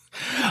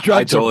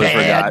 I totally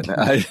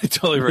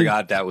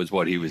forgot that was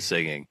what he was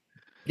singing.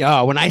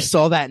 Yeah, when I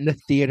saw that in the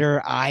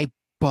theater, I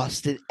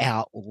busted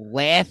out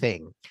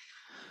laughing.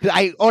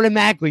 I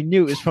automatically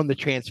knew it was from the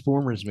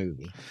Transformers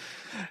movie.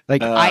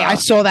 Like I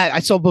saw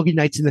Boogie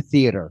Nights in the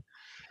theater,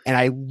 and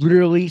I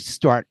literally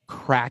start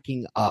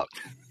cracking up.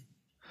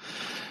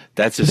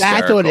 That's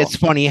hysterical. I thought it's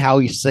funny how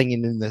he's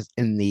singing in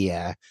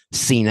the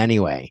scene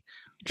anyway,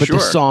 but the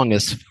song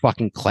is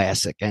fucking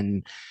classic,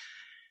 and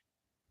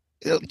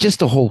just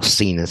the whole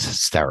scene is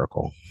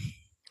hysterical.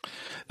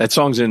 That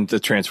song's in the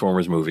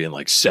Transformers movie in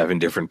like 7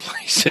 different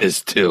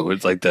places too.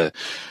 It's like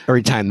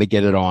every time they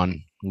get it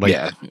on, like,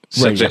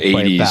 such an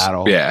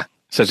 80s,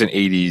 such an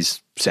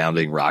 80s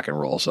sounding rock and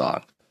roll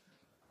song.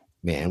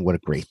 Man, what a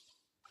great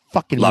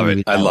fucking love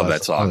movie it! I love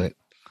that song.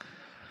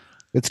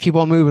 Let's keep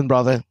on moving,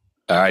 brother.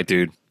 All right,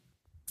 dude.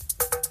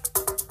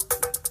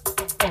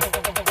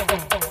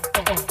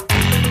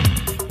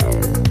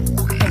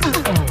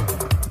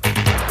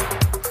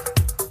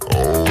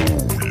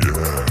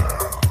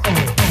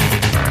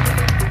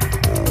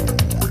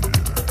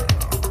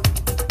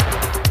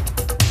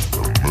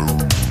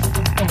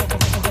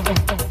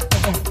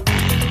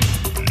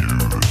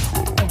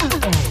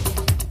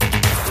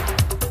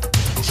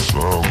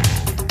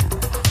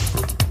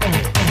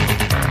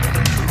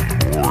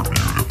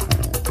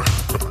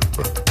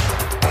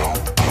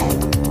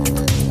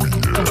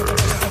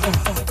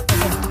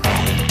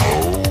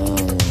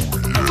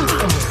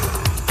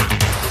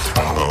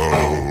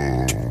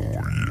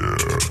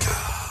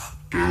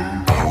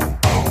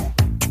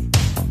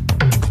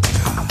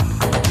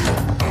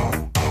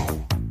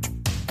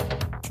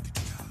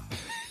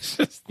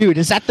 Dude,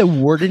 is that the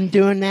Warden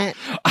doing that?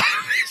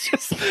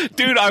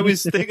 Dude, I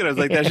was thinking, I was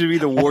like, that should be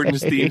the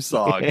Warden's theme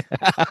song.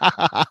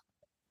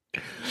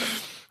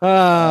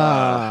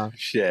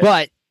 Shit.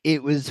 But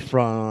it was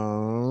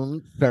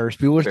from Ferris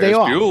Bueller's Day Ferris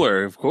Off.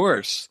 Bueller, of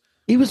course.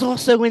 He was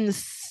also in The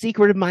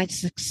Secret of My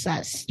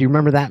Success. Do you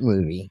remember that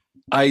movie?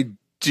 I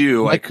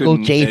do. Michael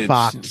J. it's-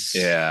 Fox.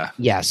 Yeah.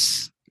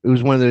 Yes. It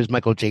was one of those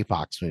Michael J.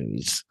 Fox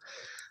movies.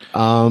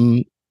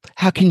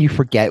 How can you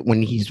forget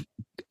when he's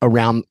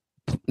around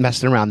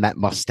messing around that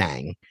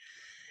Mustang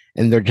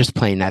and they're just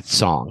playing that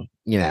song?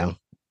 You know,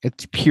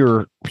 it's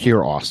pure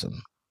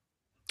awesome.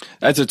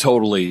 That's a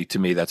totally, to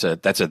me, that's a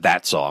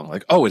that song.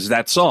 Like, oh, it's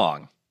that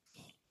song.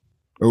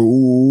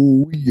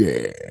 Oh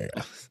yeah.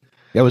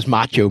 That was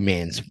Macho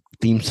Man's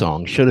theme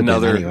song. Should have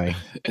been anyway.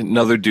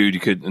 Another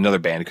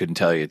band couldn't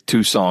tell you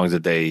 2 songs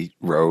that they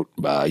wrote,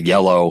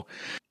 Yellow,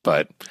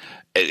 but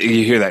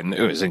you hear that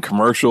it was in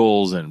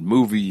commercials and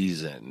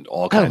movies and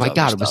all kinds of Oh my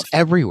God, stuff. it was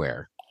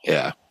everywhere.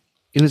 Yeah.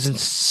 It was in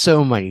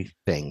so many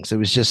things. It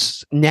was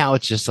just, now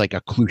it's just like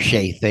a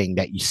cliche thing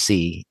that you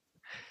see.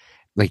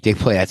 Like they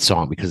play that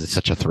song because it's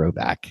such a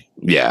throwback.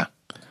 Yeah.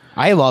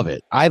 I love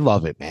it. I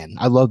love it, man.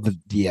 I love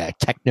the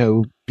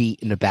techno beat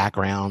in the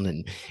background.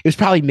 And it was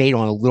probably made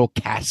on a little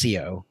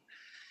Casio,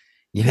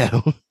 you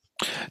know?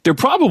 They're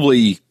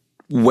probably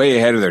way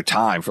ahead of their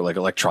time for like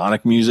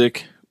electronic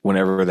music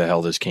whenever the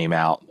hell this came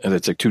out. And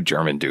it's like 2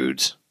 German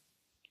dudes.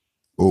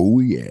 Oh,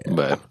 yeah.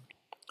 But it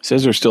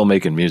says they're still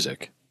making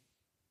music.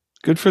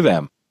 Good for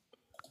them.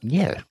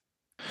 Yeah.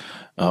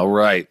 All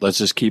right. Let's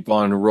just keep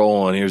on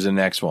rolling. Here's the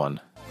next one.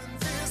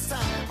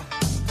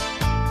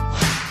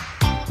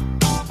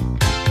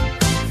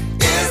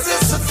 Is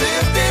this the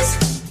 50s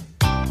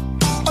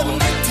or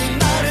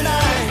 1999?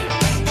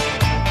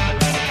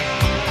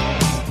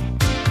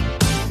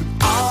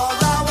 All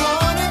I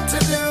wanted to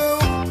do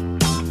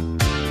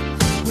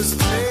was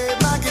play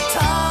my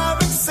guitar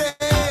and sing.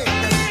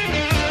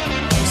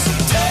 So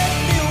take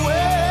me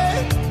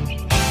away,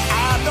 I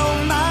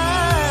don't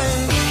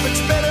mind, but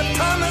you better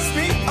promise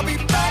me I'll be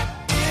back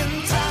in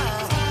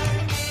time.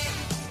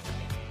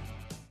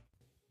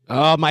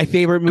 Oh, my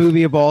favorite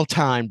movie of all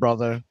time,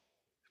 brother.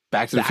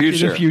 Back to the Back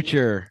Future. to the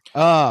Future.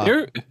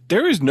 Oh,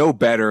 There is no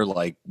better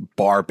like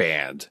bar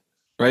band,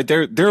 right?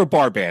 They're a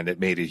bar band that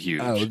made it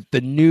huge. oh,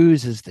 the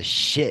News is the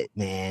shit,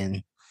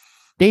 man.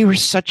 They were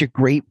such a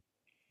great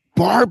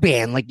bar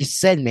band, like you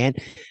said, man.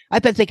 I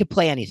bet they could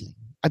play anything.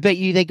 I bet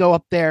you they go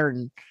up there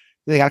and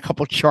they got a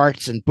couple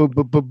charts and boom,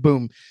 boom, boom,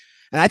 boom.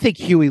 And I think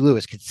Huey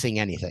Lewis could sing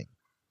anything.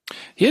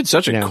 He had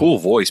such a Yeah. cool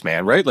voice,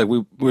 man. Right? Like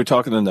we were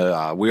talking in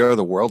the We Are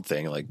the World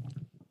thing, like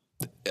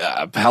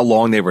how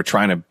long they were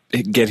trying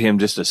to get him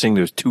just to sing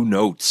those 2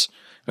 notes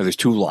or there's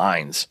 2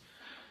 lines.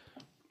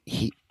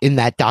 He, in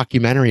that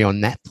documentary on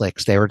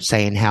Netflix, they were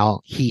saying how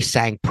he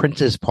sang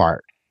Prince's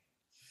part.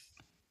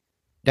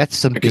 That's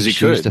some Because big he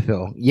shoes could. to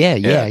fill. Yeah.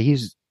 Yeah. He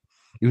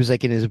was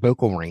like in his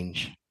vocal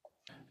range.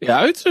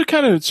 Yeah, it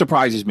kind of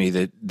surprises me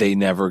that they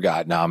never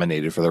got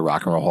nominated for the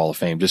Rock and Roll Hall of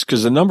Fame just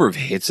because the number of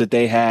hits that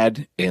they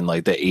had in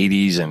like the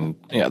 80s and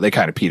they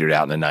kind of petered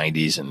out in the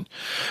 90s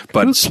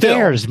but Who still,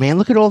 cares, man?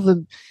 Look at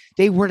all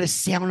they were the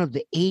sound of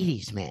the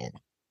 80s, man.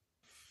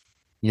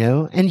 You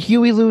know, and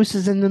Huey Lewis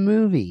is in the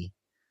movie.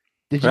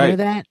 Did you know Right.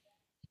 that?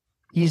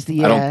 He's I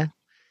the don't-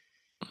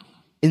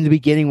 in the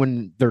beginning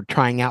when they're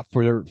trying out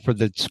for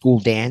the school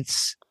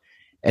dance,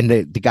 and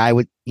the guy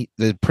with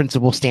the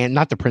principal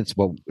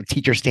the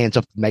teacher stands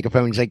up the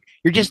megaphone. He's like,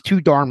 "You're just too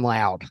darn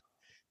loud."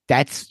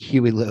 That's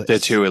Huey Lewis.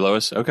 That's Huey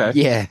Lewis. Okay,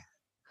 Yeah,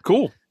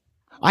 cool.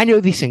 I know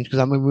these things because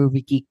I'm a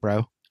movie geek,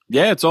 bro.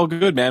 Yeah, it's all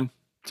good, man.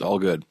 It's all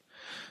good.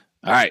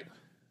 All right,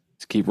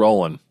 let's keep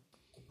rolling.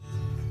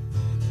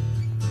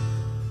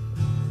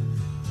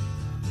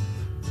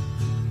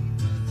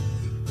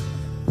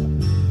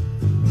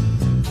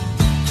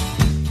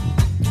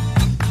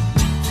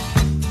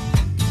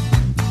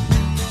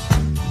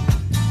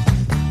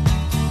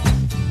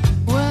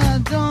 Well, I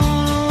don't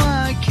know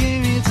why I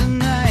came here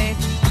tonight.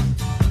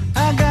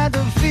 I got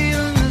the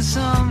feeling that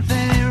something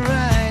ain't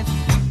right.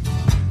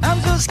 I'm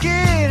so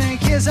scared in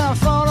case I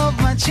fall off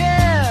my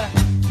chair.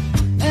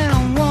 And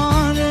I'm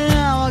wondering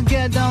how I'll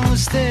get down the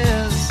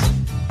stairs.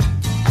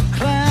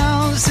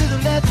 Clowns to the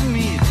left of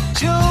me,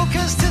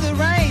 jokers to the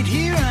right.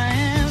 Here I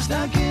am,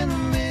 stuck in the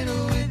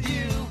middle with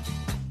you.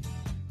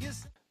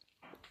 Yes.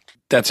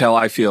 That's how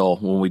I feel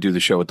when we do the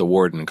show with the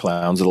Warden.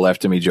 Clowns to the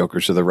left of me,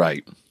 jokers to the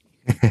right.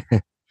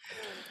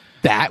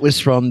 That was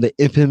from the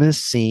infamous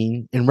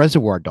scene in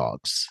Reservoir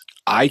Dogs.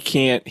 I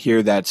can't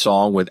hear that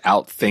song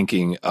without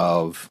thinking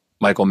of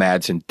Michael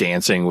Madsen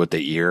dancing with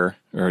the ear.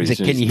 Or He's like,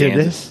 "Can you hear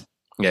dancing- this?"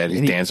 Yeah, he's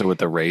And he- dancing with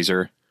the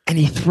razor. And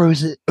he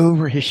throws it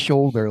over his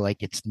shoulder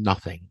like it's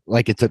nothing,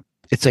 like it's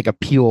like a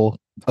peel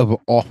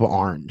off an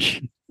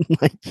orange,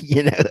 like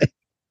you know.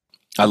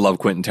 I love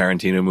Quentin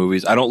Tarantino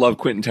movies. I don't love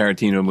Quentin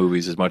Tarantino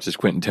movies as much as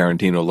Quentin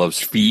Tarantino loves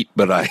feet,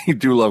 but I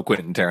do love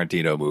Quentin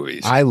Tarantino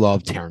movies. I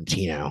love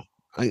Tarantino,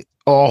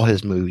 all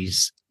his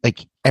movies,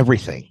 like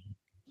everything.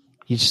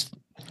 He's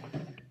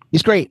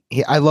great.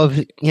 I love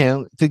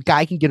the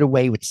guy can get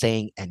away with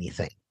saying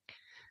anything.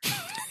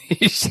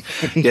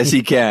 Yes,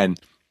 he can.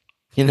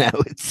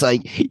 It's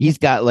like he's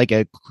got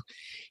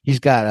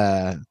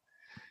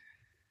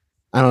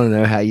I don't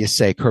know how you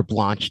say carte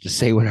blanche to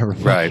say whatever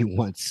fuck Right. he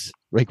wants,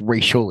 like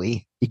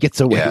racially. He gets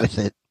away Yeah. with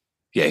it.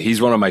 Yeah,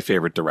 he's one of my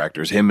favorite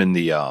directors. Him and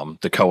the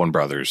Coen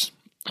brothers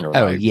are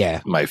Oh,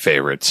 yeah. my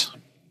favorites.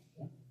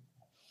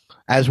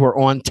 As we're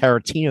on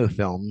Tarantino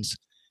films,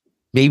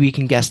 maybe you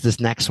can guess this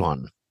next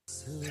one.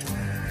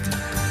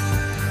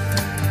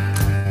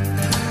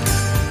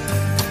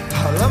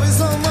 I love you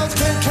so much,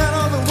 can't count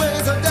all the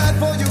ways I died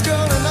for you,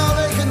 girl, and all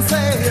they can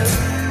say is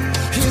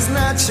he's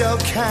not your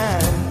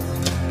kind.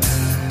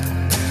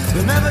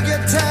 They never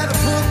get tired of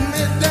putting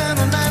it down,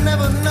 and I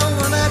never know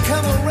when I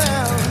come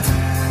around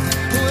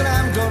what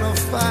I'm gonna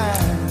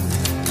find.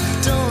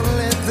 Don't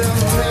let them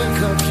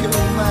make up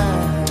your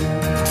mind.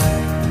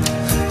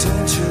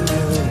 Don't you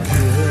look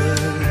good?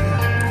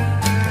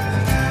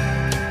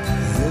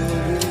 You'll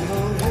be a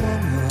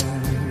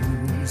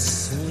woman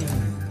soon.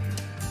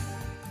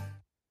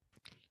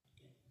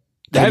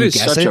 That you is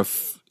guess such it? a.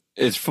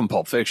 It's from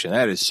Pulp Fiction.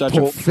 That is such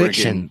Pulp a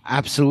Fiction,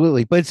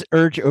 absolutely. But it's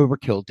Urge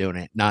Overkill doing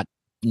it, not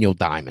Neil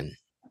Diamond.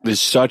 It's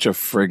such a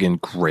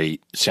friggin'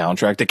 great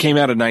soundtrack that came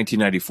out in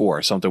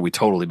 1994. Something we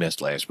totally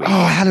missed last week.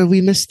 Oh, how did we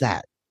miss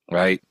that?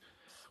 Right?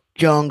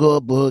 Jungle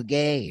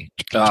Boogie.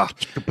 Ah,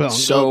 Jungle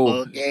so-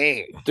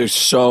 Boogie. There's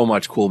so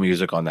much cool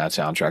music on that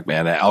soundtrack,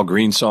 man. The Al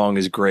Green song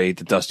is great.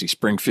 The Dusty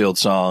Springfield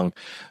song.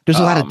 There's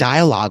a lot of Um,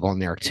 dialogue on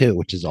there too,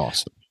 which is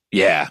awesome.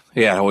 Yeah.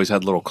 Yeah. It always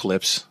had little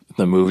clips in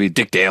the movie.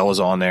 Dick Dale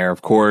was on there,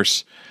 of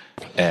course.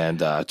 And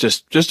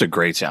just a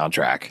great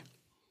soundtrack.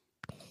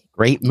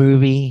 Great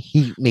movie.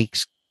 He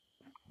makes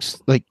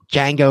like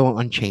Django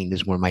Unchained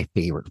is one of my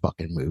favorite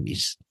fucking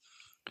movies.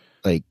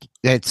 Like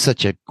that's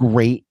such a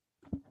great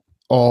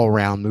all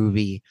around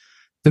movie.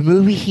 The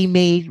movie he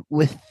made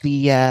with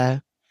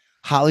the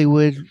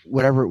Hollywood,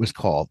 whatever it was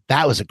called,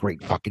 that was a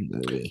great fucking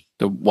movie.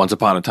 The Once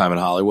Upon a Time in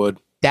Hollywood.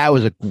 That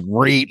was a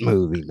great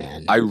movie,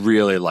 man. I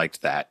really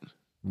liked that.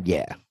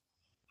 Yeah.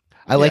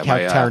 I like how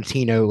my,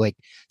 Tarantino like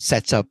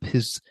sets up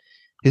his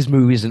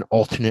movies in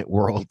alternate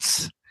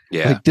worlds.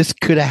 Yeah. Like this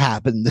could have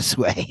happened this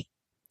way.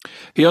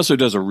 He also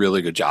does a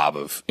really good job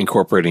of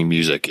incorporating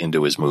music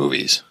into his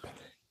movies.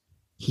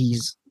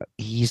 He's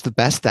the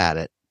best at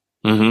it,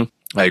 Mm-hmm.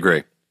 I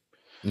agree.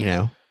 you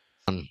know.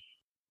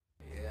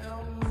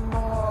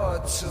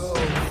 Immortal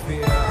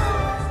fear,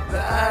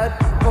 that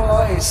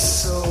voice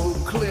so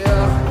clear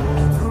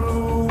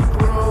through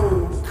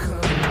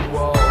broken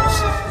walls,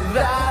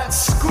 that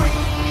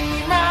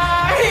scream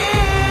I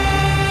hear.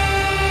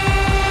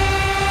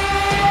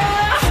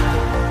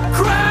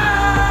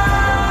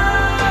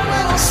 Cry,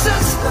 little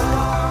sister.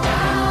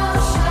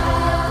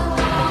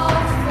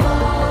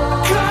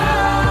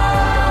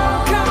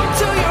 Come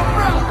to your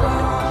brother.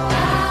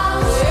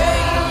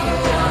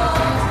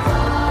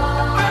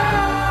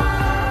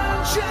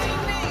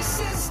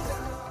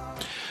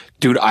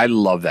 Dude, I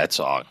love that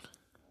song.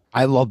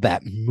 I love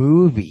that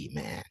movie,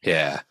 man.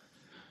 Yeah.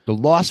 The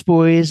Lost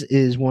Boys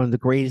is one of the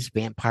greatest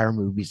vampire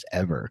movies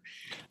ever.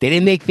 They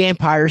didn't make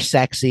vampires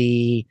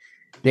sexy.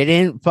 They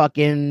didn't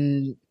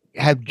fucking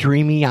have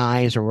dreamy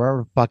eyes or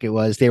whatever the fuck it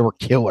was. They were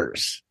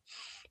killers,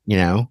 you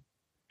know?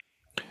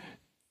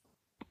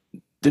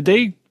 Did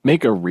they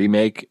make a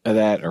remake of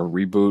that or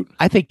reboot?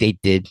 I think they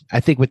did.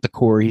 I think with the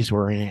Coreys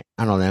were in it.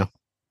 I don't know.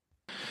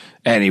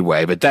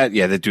 Anyway, but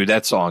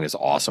that song is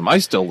awesome. I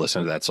still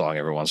listen to that song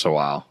every once in a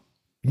while.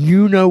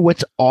 You know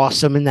what's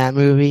awesome in that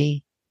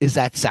movie is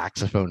that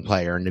saxophone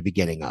player in the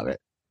beginning of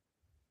it.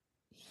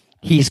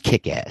 He's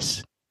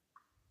kick-ass.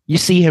 You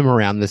see him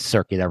around the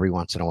circuit every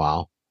once in a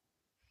while.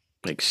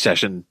 Like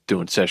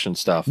doing session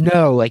stuff.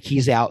 No, like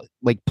he's out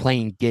like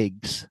playing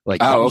gigs.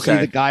 Like Oh, you see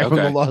okay. the guy from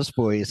the Okay. Lost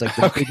Boys, like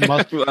the big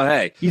muscle. Well,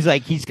 hey,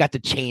 He's got the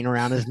chain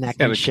around his neck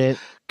Gotta and shit.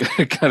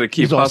 gotta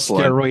keep He's all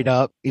hustling. steroid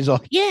up. He's all,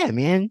 yeah,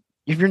 man.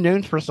 If you're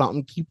known for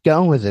something, keep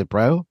going with it,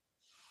 bro.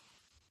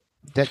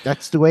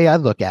 That's the way I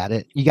look at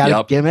it. You got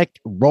Yep. a gimmick,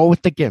 roll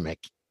with the gimmick.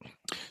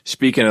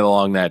 Speaking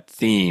along that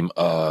theme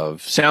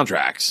of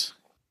soundtracks,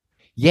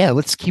 Yeah,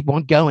 let's keep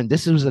on going.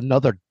 This was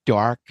another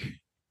dark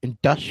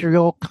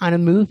industrial kind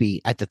of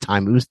movie at the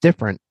time. It was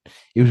different.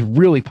 It was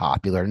really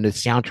popular, and the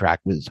soundtrack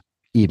was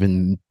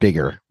even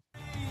bigger.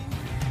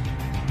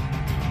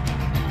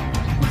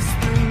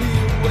 Whispering me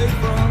away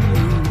from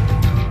you.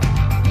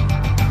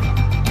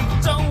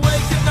 Don't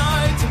wake at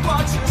night to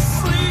watch you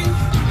sleep.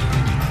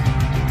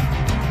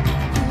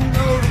 You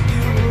know that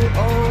you will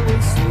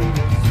always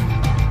lose.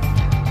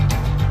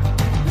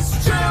 It's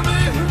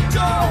Jeremy who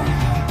don't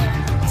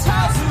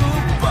tells you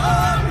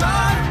but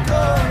my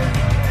God.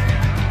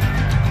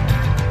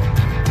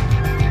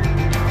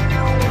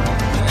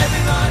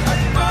 Every night I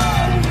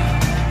burn,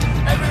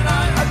 every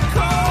night I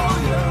call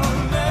your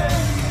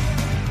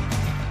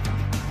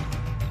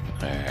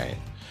name. all right.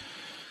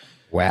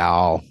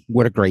 Wow,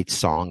 what a great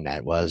song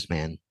that was,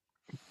 man.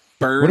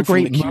 Bird What a from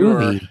great the Cure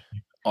movie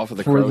off of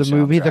the for Crow the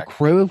movie, The soundtrack.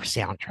 Crow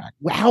soundtrack.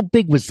 How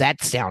big was that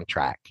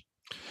soundtrack?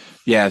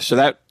 Yeah, so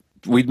that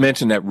we'd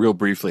mentioned that real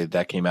briefly.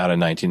 That came out in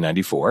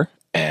 1994,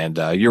 and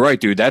you're right,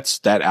 dude.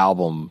 That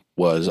album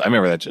was. I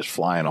remember that just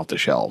flying off the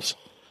shelves.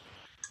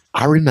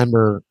 I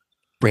remember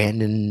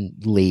Brandon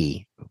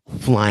Lee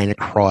flying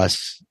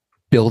across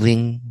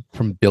building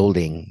from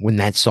building when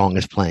that song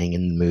is playing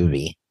in the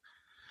movie.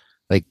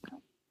 Like,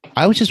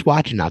 I was just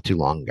watching not too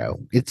long ago.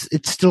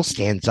 It still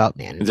stands up,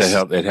 man.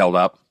 It held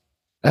up?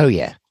 Oh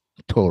yeah,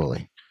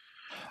 totally.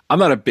 I'm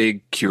not a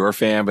big Cure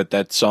fan, but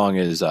that song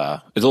is it's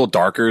a little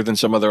darker than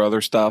some of their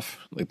other stuff.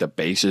 Like the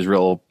bass is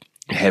real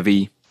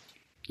heavy.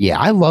 Yeah,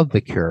 I love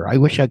The Cure. I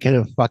wish I could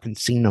have fucking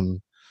seen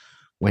them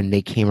when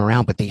they came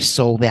around, but they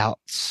sold out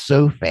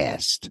so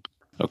fast.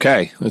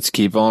 Okay, let's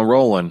keep on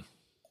rolling.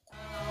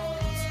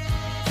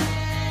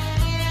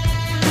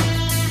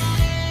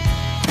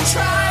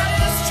 Try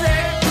this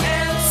trick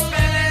and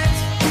spin it.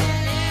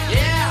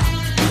 Yeah.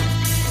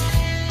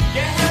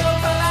 Your head will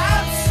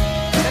collapse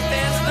if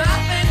there's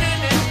nothing in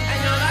it, and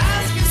you'll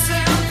ask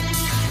yourself,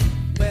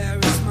 where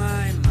is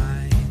my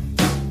mind?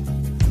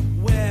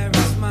 Where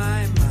is my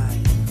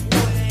mind?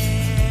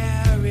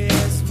 Where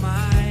is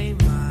my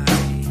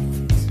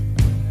mind?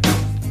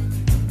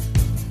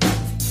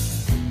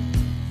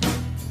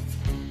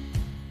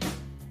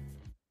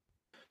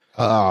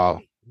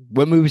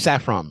 What movie is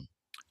that from?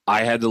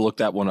 I had to look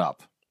that one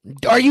up.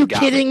 Are you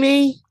kidding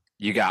me?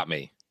 You got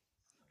me.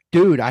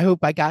 Dude, I hope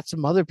I got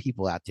some other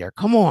people out there.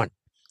 Come on.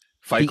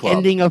 Fight Club. The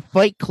ending of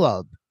Fight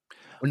Club.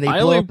 When they I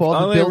blow only- up all I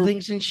the only-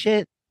 buildings and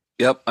shit.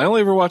 Yep, I only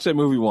ever watched that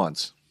movie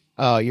once.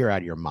 Oh, you're out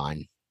of your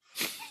mind.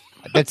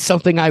 That's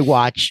something I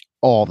watch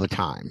all the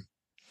time.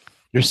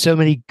 There's so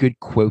many good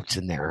quotes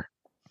in there.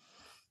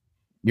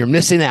 You're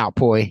missing out,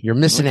 boy. You're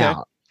missing Okay.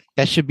 out.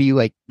 That should be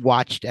like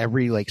watched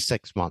every like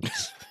 6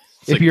 months.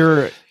 It's like-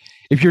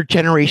 if you're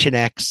Generation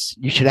X,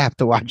 you should have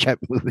to watch that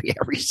movie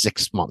every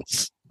 6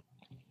 months.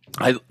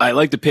 I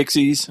like the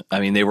Pixies. I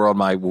mean, they were on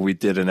my. When we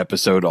did an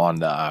episode on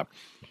Rock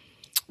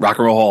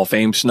and Roll Hall of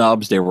Fame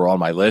snubs, they were on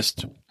my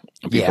list.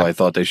 People Yeah. I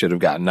thought they should have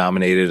gotten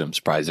nominated. I'm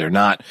surprised they're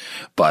not.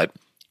 But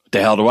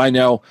the hell do I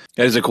know?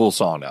 That is a cool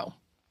song, though.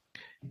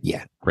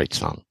 Yeah, great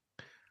song.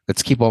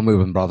 Let's keep on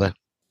moving, brother.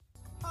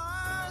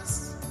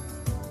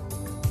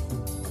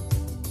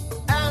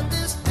 And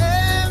this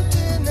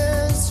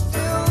emptiness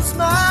fills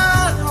my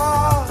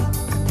heart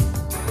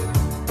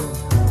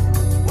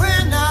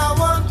when I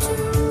want to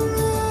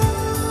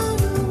run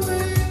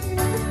away.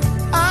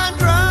 I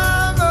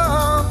drive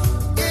off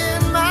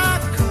in my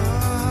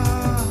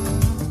car,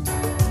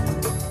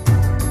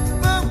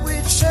 but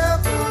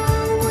whichever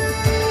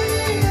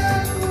way I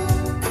go,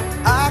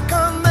 I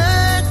come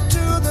back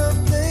to the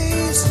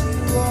place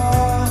you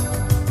are.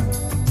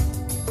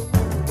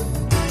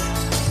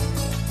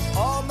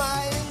 All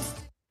my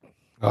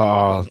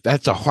Oh,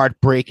 that's a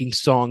heartbreaking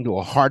song to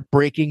a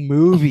heartbreaking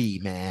movie,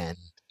 man.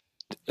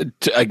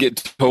 I get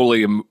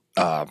totally.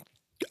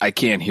 I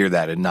can't hear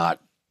that and not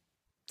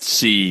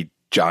see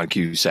John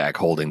Cusack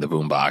holding the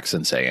boombox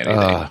and say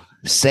anything.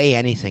 Say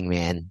anything,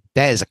 man.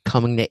 That is a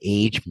coming to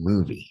age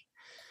movie.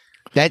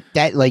 That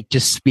like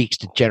just speaks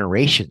to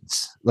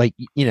generations. Like,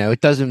 you know,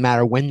 it doesn't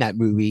matter when that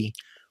movie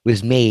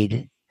was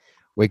made,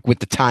 like with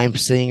the time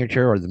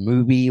signature or the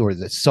movie or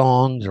the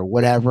songs or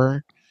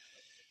whatever.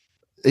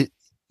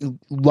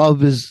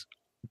 Love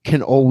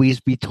can always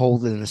be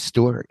told in a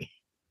story,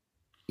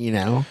 you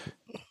know.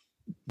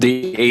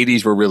 The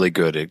 80s were really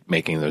good at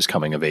making those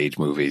coming of age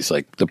movies,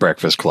 like The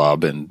Breakfast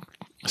Club and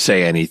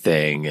Say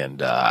Anything, and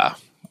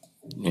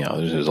you know,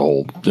 there's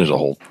a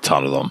whole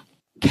ton of them.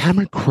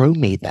 Cameron Crowe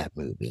made that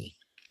movie,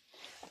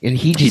 and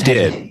he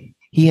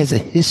has a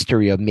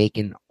history of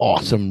making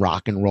awesome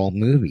rock and roll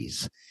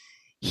movies.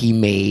 He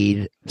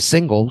made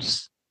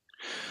Singles.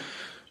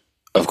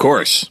 Of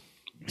course.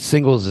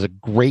 Singles is a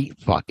great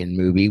fucking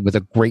movie with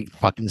a great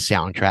fucking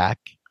soundtrack.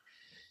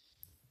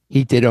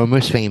 He did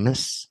Almost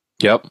Famous.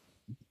 Yep.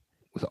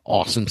 With an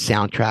awesome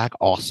soundtrack,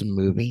 awesome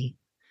movie.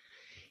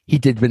 He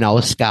did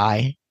Vanilla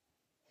Sky.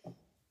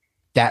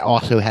 That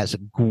also has a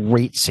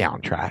great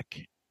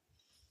soundtrack.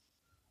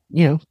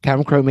 You know,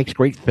 Cameron Crowe makes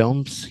great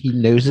films. He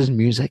knows his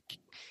music.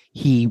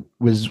 He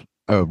was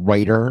a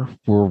writer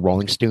for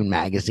Rolling Stone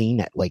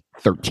magazine at like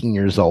 13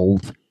 years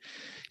old.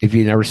 If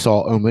you never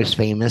saw Almost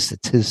Famous,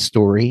 it's his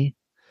story.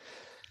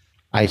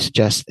 I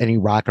suggest any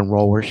rock and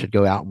roller should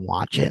go out and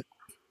watch it.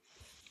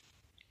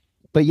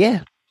 But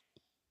yeah,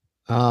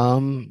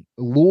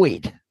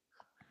 Lloyd,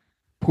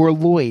 poor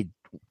Lloyd,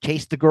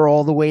 chased the girl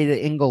all the way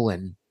to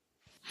England.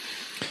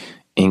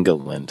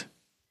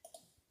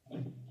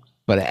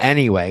 But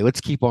anyway,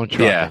 let's keep on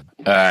trucking. Yeah.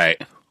 All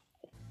right.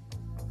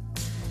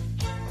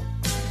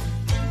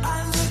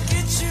 I look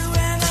at you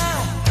and I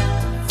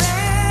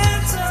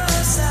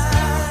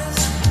fantasize.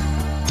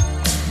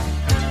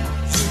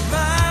 You're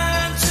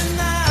mine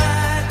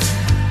tonight.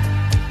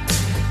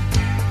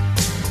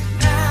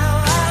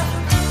 Now I've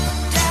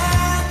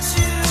got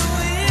you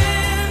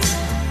in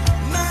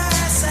my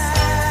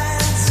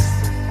sights.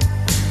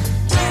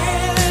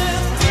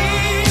 With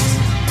these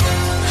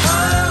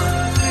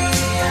hungry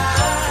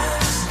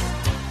eyes.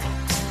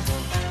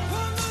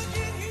 Well, look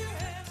at you.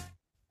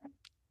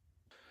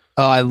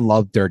 Oh, I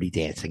love Dirty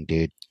Dancing,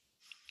 dude.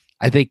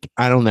 I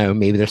don't know,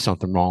 maybe there's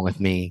something wrong with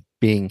me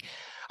being,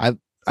 I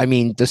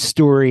mean, the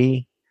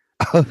story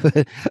of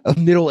a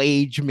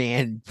middle-aged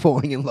man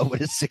falling in love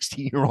with a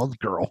 16-year-old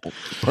girl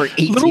or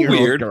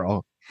 18-year-old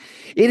girl.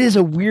 It is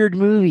a weird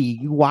movie.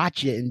 You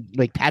watch it and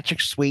like Patrick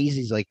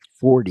Swayze's like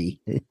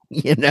 40,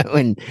 you know,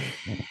 and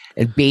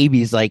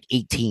Baby's like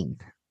 18.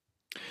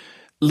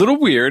 Little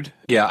weird.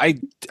 Yeah,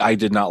 I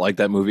did not like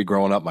that movie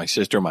growing up. My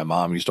sister and my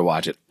mom used to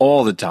watch it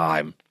all the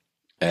time.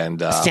 And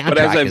but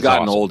as I've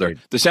gotten older,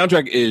 the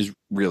soundtrack is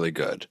really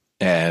good.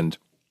 And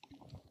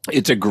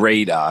it's a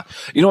great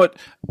you know what?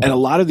 And a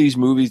lot of these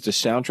movies, the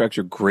soundtracks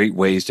are great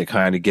ways to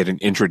kind of get an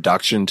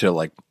introduction to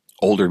like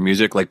older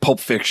music. Like Pulp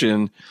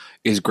Fiction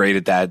is great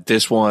at that.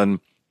 This one,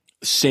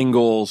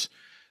 Singles,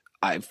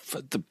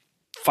 the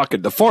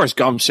Forrest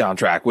Gump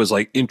soundtrack was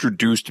like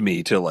introduced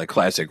me to like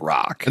classic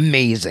rock.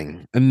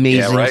 Amazing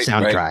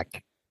soundtrack.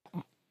 Right.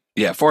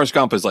 Yeah, Forrest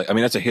Gump is like, I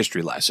mean, that's a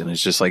history lesson.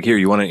 It's just like, here,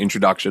 you want an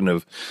introduction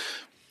of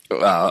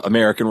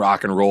American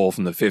rock and roll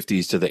from the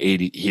 50s to the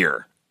 80s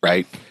here,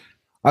 right?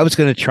 I was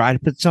going to try to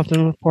put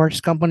something with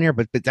Forrest Gump on here,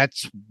 but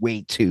that's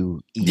way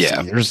too easy.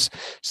 Yeah.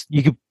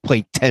 You could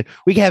play 10.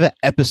 We could have an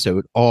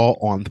episode all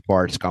on the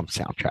Forrest Gump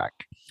soundtrack.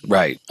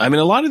 Right. I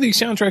mean, a lot of these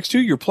soundtracks too,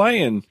 you're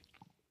playing.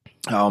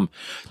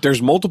 There's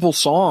multiple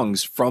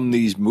songs from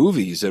these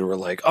movies that were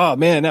like, oh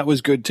man, that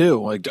was good too.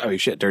 Like, I mean,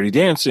 shit, Dirty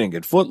Dancing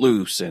and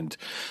Footloose, and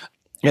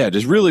yeah,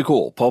 just really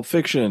cool. Pulp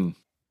Fiction.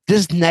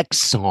 This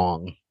next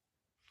song,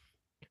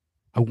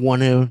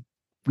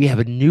 we have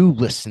a new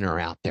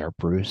listener out there,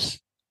 Bruce.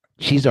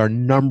 She's our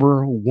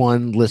number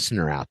one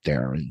listener out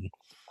there, and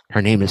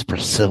her name is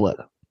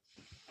Priscilla.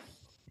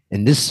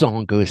 And this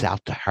song goes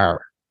out to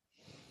her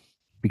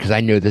because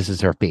I know this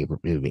is her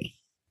favorite movie.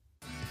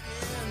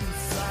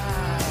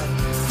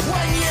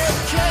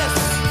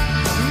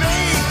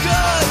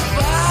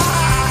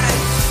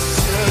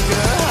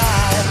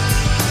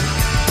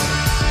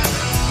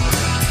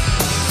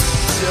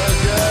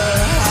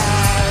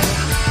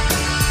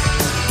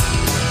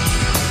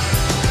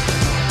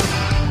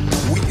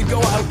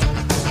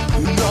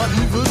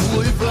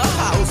 Leave the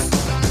house. A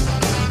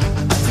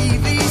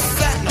TV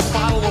set and a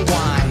bottle of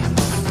wine.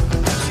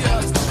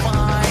 Just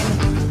fine.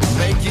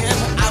 Making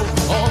out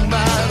on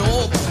that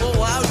old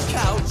pull-out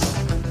couch.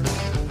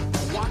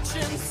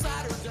 Watching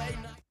Saturday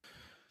night.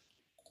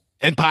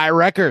 Empire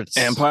Records.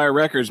 Empire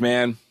Records,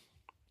 man.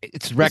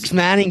 It's Rex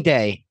Manning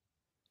Day.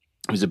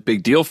 It was a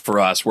big deal for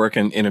us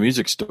working in a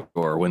music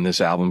store when this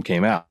album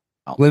came out.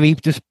 Let me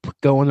just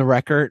go on the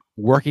record.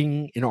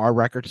 Working in our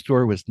record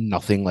store was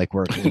nothing like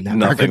working in that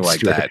nothing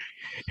like store. that.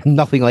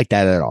 Nothing like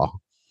that at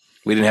all.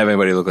 We didn't have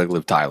anybody look like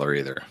Liv Tyler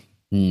either.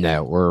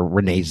 No, or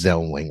Renee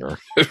Zellweger.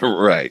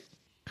 Right.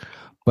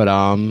 But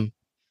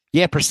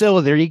yeah,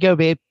 Priscilla, there you go,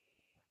 babe.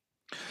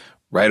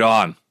 Right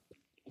on.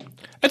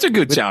 That's a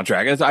good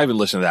soundtrack. I haven't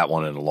listened to that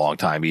one in a long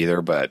time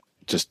either, but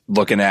just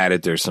looking at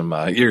it, there's some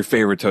your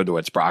favorite Toad the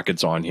Wet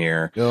Sprockets on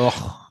here.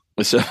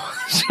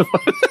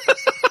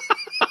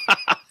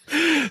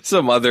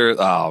 Some other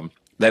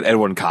that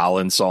Edwin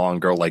Collins song,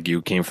 Girl Like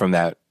You, came from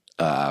that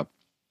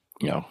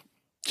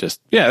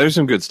there's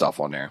some good stuff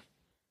on there.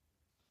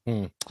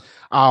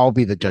 I'll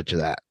be the judge of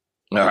that.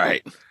 All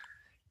right.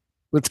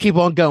 Let's keep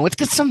on going. Let's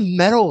get some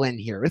metal in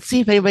here. Let's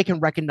see if anybody can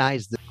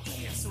recognize this.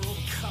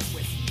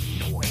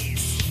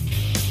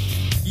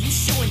 You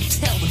show and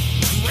tell the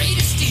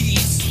greatest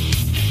ease.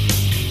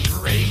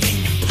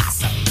 Craving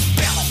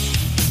possibility.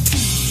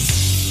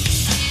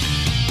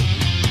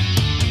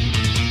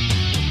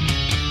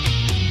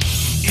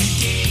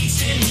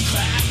 Engage in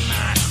climb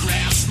my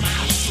grasp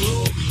my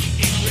throat.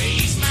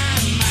 Erase my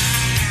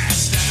mind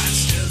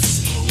starts to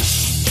slow.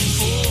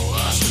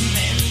 Enforce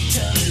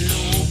mental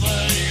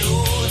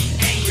overload.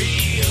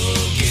 Angry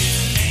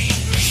again.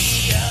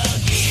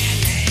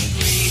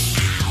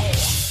 Ow.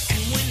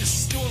 And when the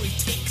story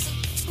takes a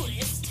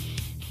twist.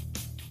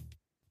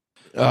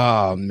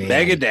 Oh man,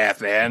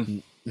 Megadeth,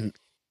 man.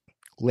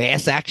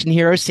 Last Action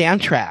Hero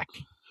soundtrack.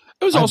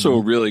 It was also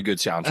a really good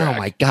soundtrack. Oh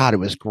my god, it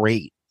was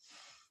great.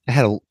 I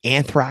had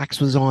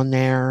Anthrax was on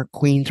there.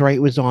 Queensryche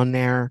was on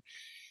there.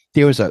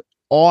 There was an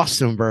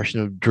awesome version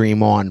of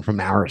Dream On from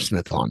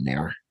Aerosmith on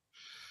there.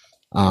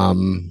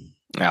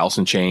 Alice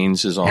in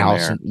Chains is on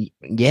there.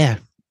 Yeah.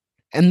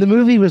 And the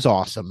movie was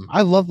awesome.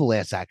 I love The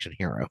Last Action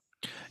Hero.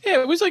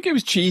 Yeah, it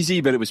was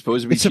cheesy, but it was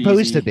supposed to be It's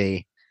supposed to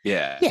be.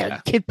 Yeah.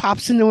 Kid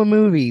pops into a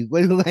movie.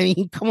 I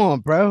mean, come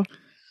on, bro.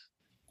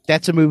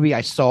 That's a movie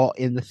I saw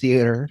in the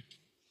theater,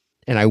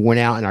 and I went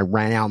out and I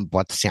ran out and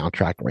bought the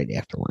soundtrack right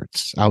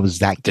afterwards. I was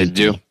that geeky. Did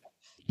you?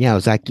 Yeah, I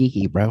was that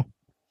geeky, bro.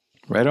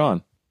 Right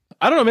on.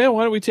 I don't know, man.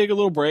 Why don't we take a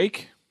little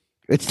break?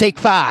 Let's take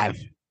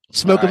 5.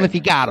 Smoke them if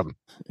you got them.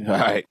 All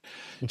right.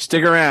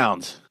 Stick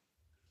around.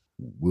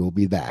 We'll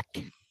be back.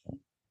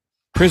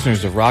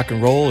 Prisoners of Rock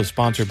and Roll is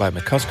sponsored by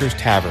McCusker's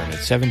Tavern at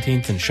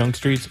 17th and Shunk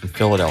Streets in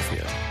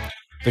Philadelphia.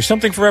 There's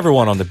something for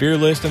everyone on the beer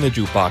list and the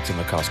jukebox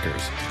at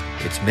McCusker's.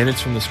 It's minutes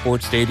from the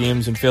sports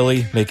stadiums in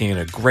Philly, making it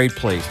a great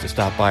place to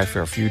stop by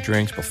for a few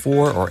drinks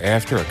before or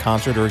after a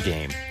concert or a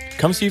game.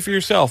 Come see for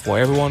yourself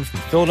why everyone from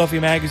Philadelphia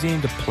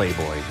Magazine to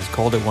Playboy has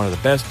called it one of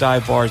the best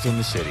dive bars in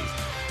the city.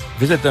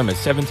 Visit them at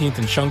 17th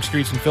and Shunk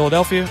Streets in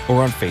Philadelphia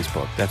or on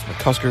Facebook. That's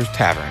McCusker's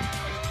Tavern.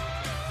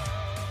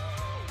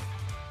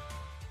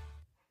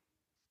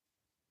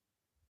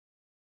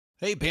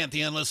 Hey,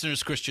 Pantheon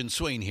listeners, Christian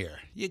Swain here.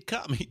 You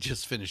caught me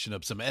just finishing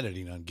up some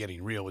editing on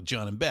Getting Real with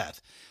John and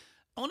Beth.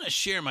 I want to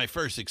share my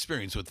first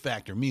experience with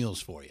Factor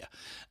Meals for you.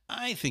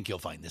 I think you'll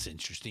find this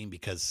interesting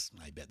because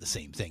I bet the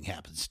same thing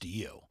happens to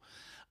you.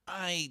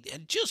 I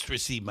had just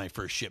received my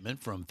first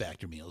shipment from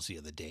Factor Meals the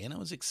other day, and I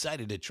was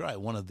excited to try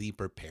one of the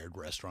prepared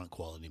restaurant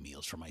quality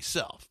meals for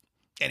myself.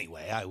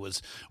 Anyway, I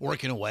was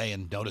working away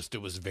and noticed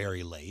it was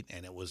very late,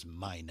 and it was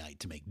my night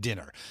to make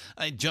dinner.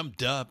 I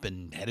jumped up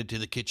and headed to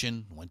the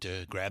kitchen, went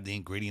to grab the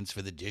ingredients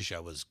for the dish I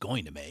was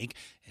going to make,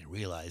 and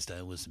realized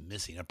I was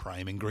missing a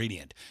prime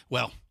ingredient.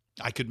 Well,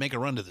 I could make a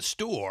run to the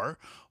store,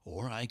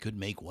 or I could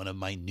make one of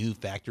my new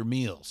Factor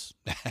meals.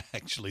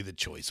 Actually, the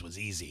choice was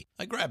easy.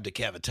 I grabbed a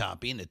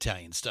cavatappi, an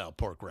Italian-style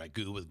pork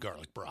ragu with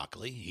garlic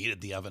broccoli,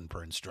 heated the oven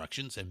per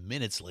instructions, and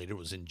minutes later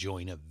was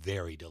enjoying a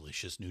very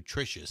delicious,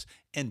 nutritious,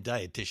 and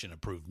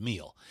dietitian-approved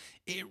meal.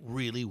 It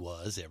really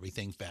was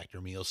everything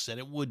Factor Meals said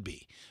it would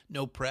be.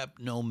 No prep,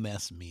 no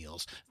mess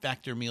meals.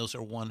 Factor Meals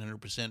are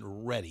 100%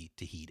 ready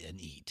to heat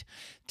and eat.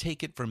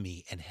 Take it from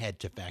me and head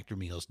to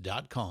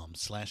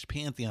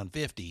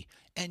factormeals.com/Pantheon50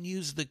 and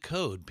use the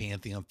code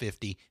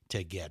Pantheon50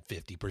 to get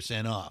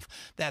 50% off.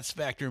 That's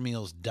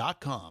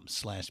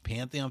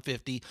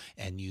factormeals.com/Pantheon50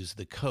 and use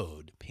the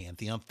code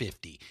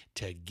Pantheon50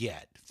 to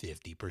get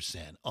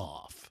 50%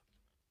 off.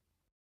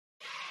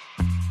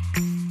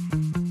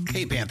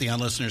 Hey, Pantheon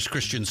listeners,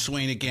 Christian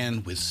Swain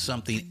again with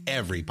something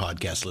every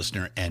podcast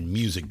listener and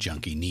music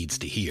junkie needs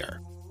to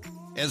hear.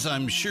 As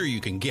I'm sure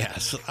you can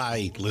guess,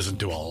 I listen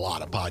to a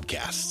lot of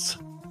podcasts.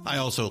 I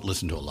also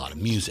listen to a lot of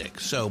music,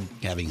 so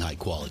having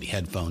high-quality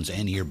headphones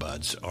and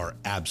earbuds are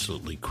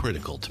absolutely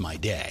critical to my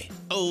day.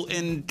 Oh,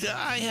 and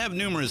I have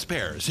numerous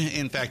pairs.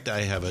 In fact,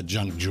 I have a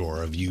junk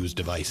drawer of used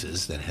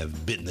devices that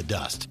have bitten the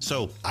dust,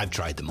 so I've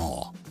tried them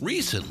all.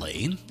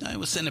 Recently, I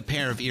was sent a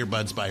pair of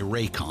earbuds by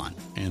Raycon,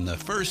 and the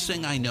first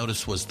thing I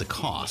noticed was the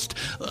cost.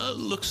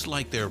 Looks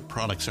like their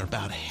products are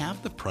about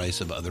half the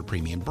price of other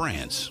premium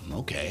brands.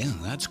 Okay,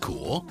 that's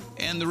cool.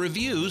 And the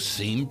reviews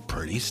seem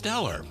pretty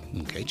stellar.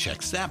 Okay,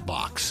 checks that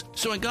box.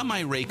 So I got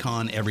my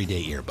Raycon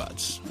Everyday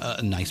Earbuds.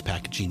 A nice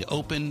packaging to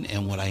open,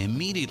 and what I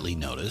immediately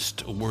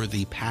noticed were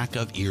the pack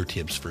of ear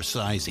tips for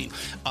sizing.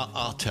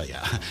 I'll tell you,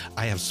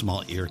 I have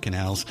small ear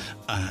canals.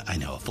 I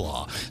know, a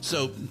flaw.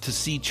 So to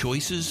see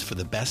choices for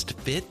the best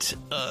fit,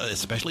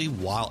 especially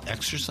while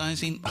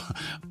exercising,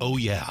 oh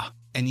yeah.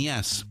 And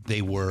yes,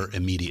 they were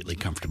immediately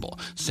comfortable.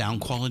 Sound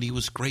quality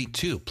was great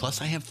too.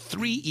 Plus, I have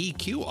 3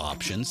 EQ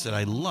options that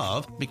I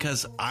love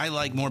because I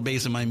like more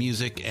bass in my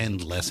music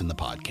and less in the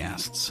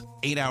podcasts.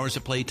 8 hours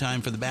of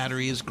playtime for the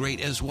battery is great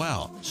as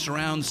well.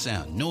 Surround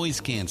sound, noise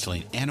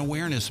canceling, and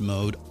awareness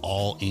mode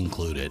all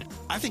included.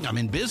 I think I'm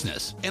in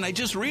business, and I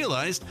just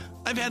realized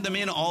I've had them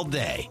in all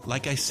day.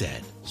 Like I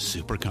said,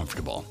 super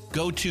comfortable.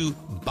 Go to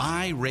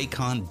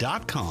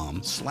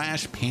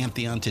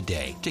buyraycon.com/Pantheon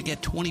today to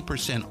get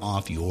 20%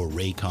 off your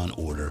Raycon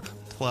order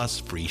plus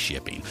free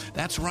shipping.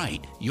 That's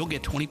right. You'll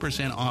get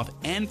 20% off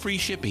and free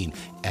shipping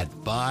at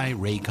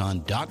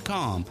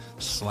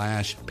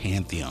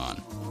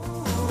buyraycon.com/Pantheon.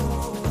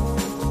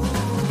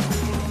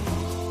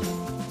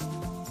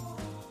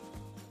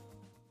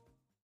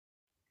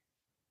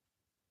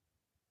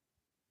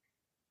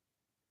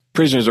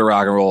 Prisoners of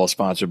Rock and Roll is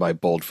sponsored by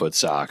Boldfoot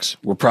Socks.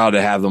 We're proud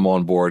to have them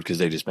on board because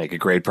they just make a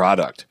great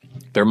product.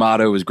 Their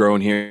motto is grown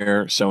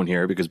here, sewn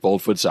here, because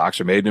Boldfoot Socks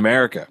are made in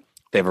America.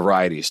 They have a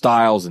variety of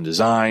styles and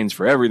designs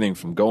for everything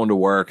from going to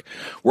work,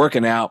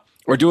 working out,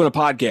 or doing a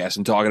podcast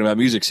and talking about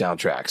music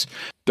soundtracks.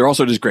 They're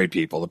also just great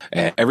people.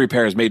 And every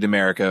pair is made in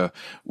America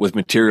with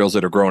materials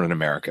that are grown in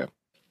America.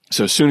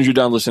 So as soon as you're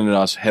done listening to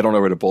us, head on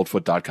over to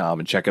boldfoot.com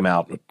and check them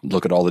out.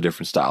 Look at all the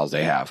different styles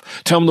they have.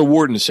 Tell them the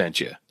Warden sent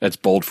you. That's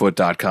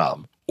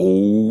boldfoot.com.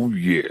 Oh,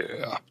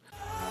 yeah.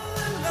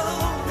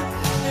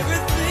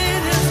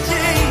 Everything has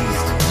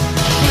changed.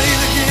 Play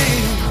the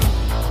game.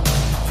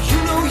 You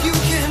know you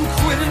can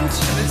quit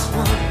until it's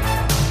won.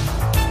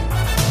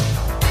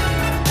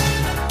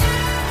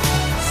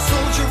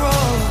 Soldier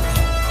on.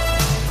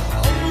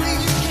 Only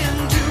you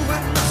can do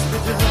what must be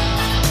done.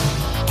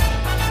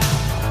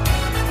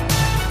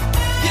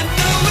 You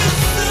know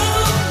it's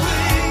some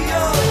way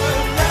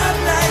you're not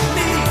like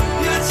me.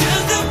 You're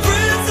just a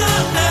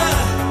prisoner,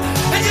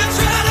 and you're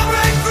trying to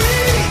break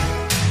free.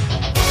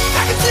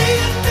 I can see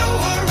a new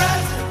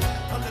horizon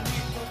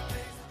underneath the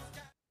blazing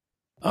sky.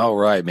 All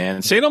right,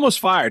 man. St. Elmo's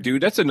Fire,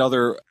 dude. That's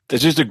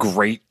just a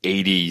great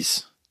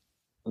 80s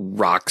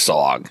rock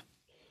song.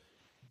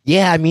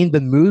 Yeah, I mean,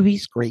 the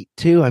movie's great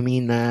too. I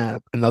mean,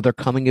 another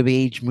coming of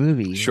age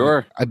movie.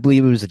 Sure. I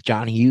believe it was a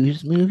John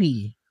Hughes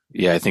movie.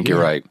 Yeah, I think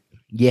you're right.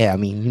 Yeah, I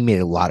mean, he made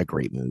a lot of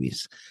great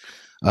movies.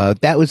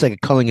 That was like a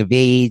coming of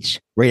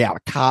age, right out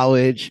of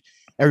college.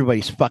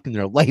 Everybody's fucking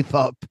their life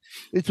up.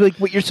 It's like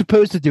what you're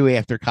supposed to do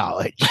after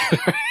college.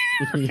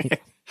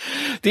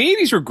 The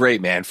 80s were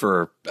great, man,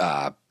 for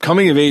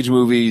coming of age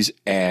movies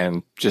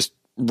and just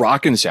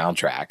rocking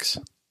soundtracks.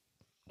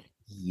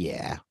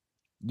 Yeah.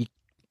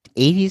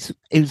 80s,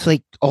 it was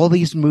like all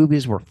these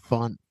movies were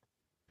fun.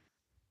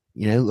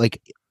 You know, like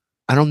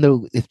I don't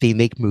know if they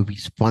make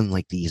movies fun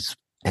like these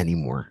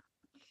anymore.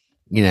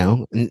 You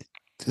know, and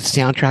the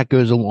soundtrack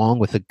goes along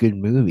with a good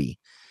movie.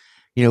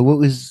 You know,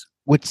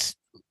 what's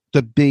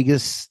the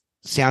biggest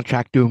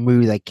soundtrack to a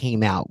movie that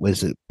came out?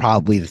 Was it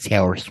probably the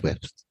Taylor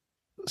Swift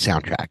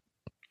soundtrack?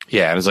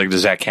 Yeah, and it's like,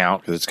 does that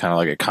count? Because it's kind of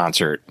like a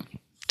concert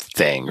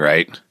thing,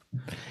 right?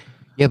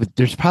 Yeah, but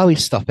there's probably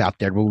stuff out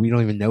there where we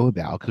don't even know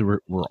about because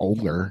we're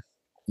older.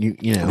 You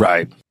know,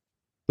 right?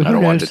 But I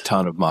don't knows? watch a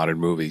ton of modern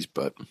movies,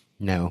 but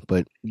No,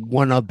 but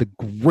one of the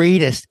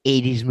greatest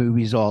 80s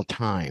movies all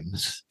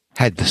times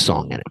had the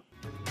song in it.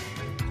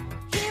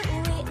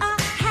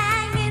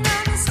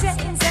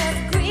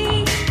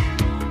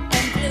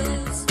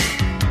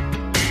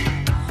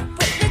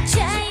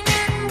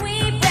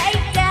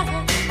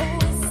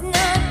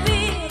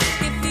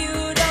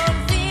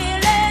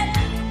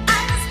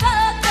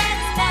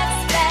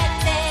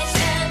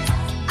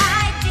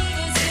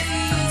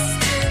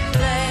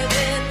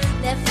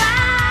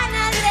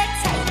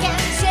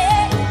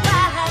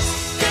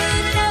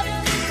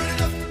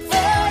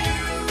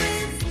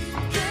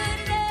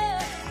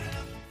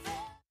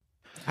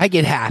 I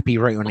get happy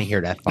right when I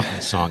hear that fucking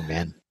song,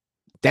 man.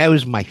 That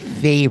was my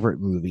favorite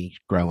movie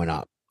growing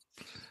up.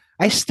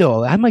 I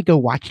might go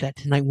watch that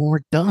tonight when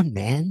we're done,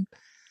 man.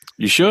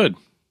 You should.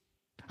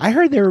 I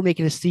heard they were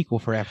making a sequel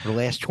for that for the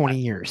last 20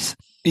 years.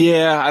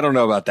 Yeah, I don't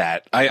know about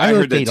that. I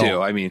heard that too.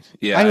 I mean,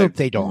 yeah. I hope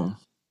they don't.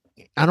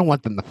 I don't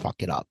want them to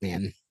fuck it up,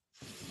 man.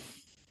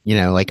 You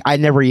know, like I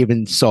never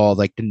even saw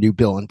like the new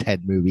Bill and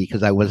Ted movie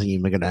because I wasn't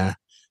even gonna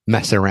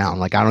mess around.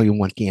 Like I don't even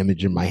want the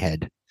image in my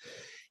head.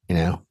 You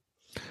know.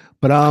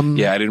 But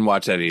yeah, I didn't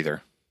watch that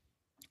either.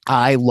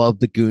 I love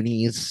the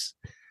Goonies,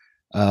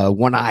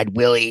 One-Eyed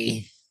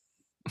Willie,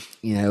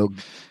 you know,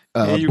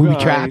 Hey, you booby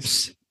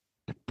guys.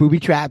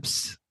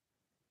 traps,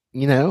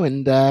 you know,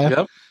 and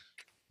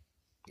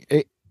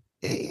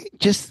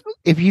just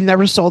if you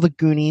never saw the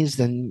Goonies,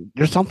 then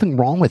there's something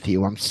wrong with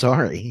you. I'm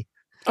sorry.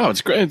 Oh,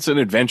 it's great. It's an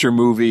adventure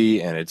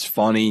movie and it's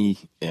funny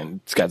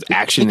and it's got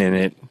action in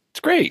it. It's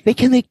great. They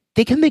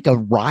can make a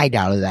ride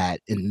out of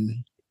that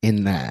in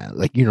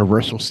like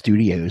Universal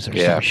Studios or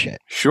some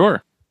shit.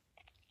 Sure.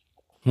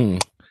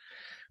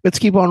 Let's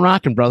keep on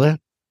rocking, brother.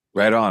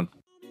 Right on.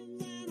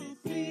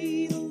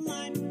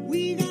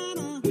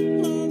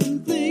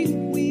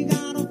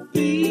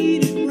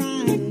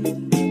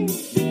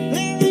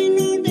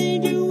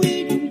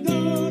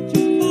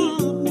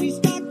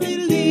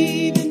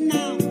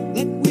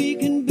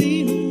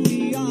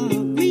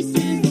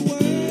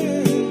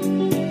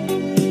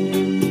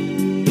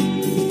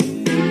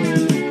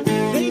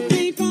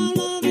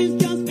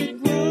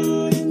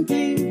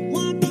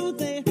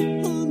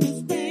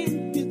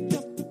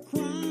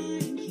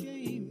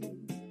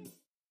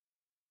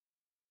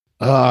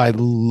 Oh, I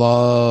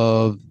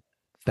love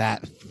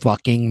that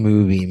fucking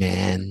movie,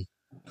 man.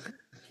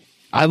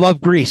 I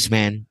love Grease,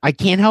 man. I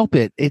can't help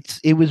it.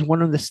 It was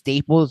one of the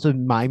staples of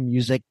my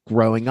music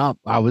growing up.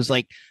 I was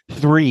like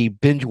 3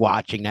 binge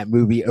watching that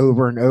movie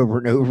over and over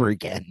and over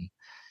again.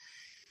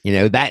 You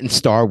know, that and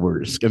Star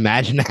Wars.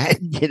 Imagine that,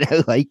 you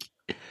know, like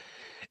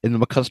in the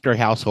McCusker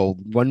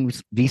household, one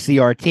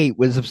VCR tape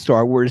was of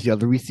Star Wars, the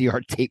other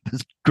VCR tape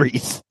was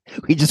Grease.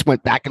 We just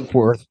went back and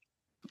forth.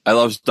 I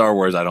love Star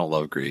Wars. I don't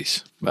love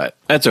Grease, but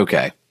that's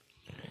okay.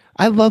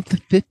 I love the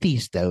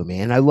 50s, though,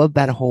 man. I love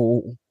that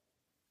whole,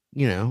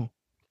 you know,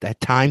 that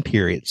time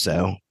period.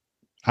 So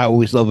I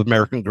always love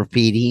American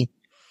Graffiti.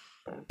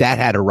 That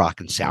had a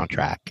rockin'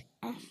 soundtrack.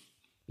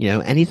 You know,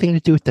 anything to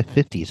do with the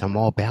 50s, I'm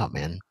all about,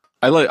 man.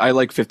 I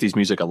like 50s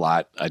music a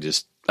lot. I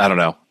don't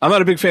know. I'm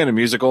not a big fan of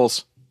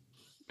musicals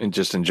and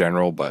just in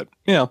general, but,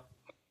 you know,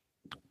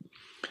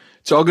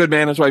 it's all good,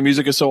 man. That's why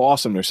music is so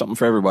awesome. There's something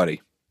for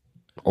everybody.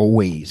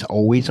 Always,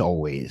 always,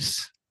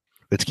 always.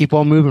 Let's keep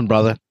on moving,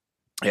 brother.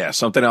 Yeah,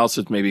 something else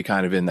that's maybe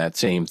kind of in that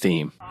same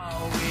theme.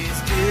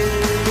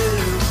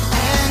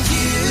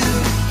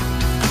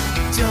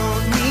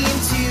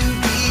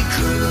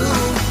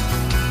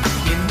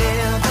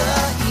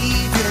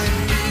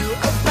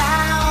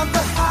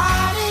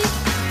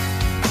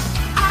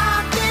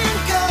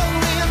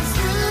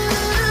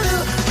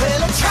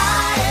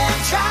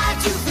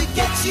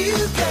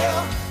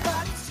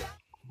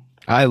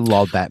 I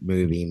love that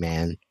movie,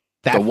 man.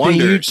 That The thing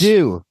Wonders. you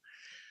do.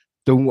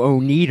 The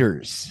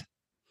Oneaters.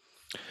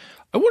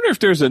 I wonder if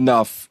there's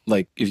enough,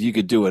 like, if you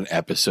could do an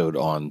episode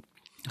on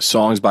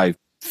songs by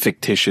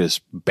fictitious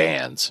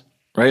bands,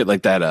 right?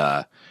 Like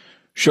that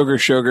Sugar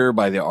Sugar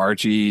by the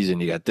Archies,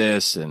 and you got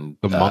this, and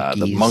The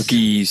the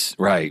Monkees,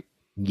 right?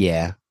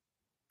 Yeah.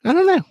 I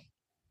don't know.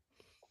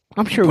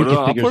 I'm sure Put we it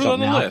can on- figure put it on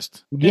something the out.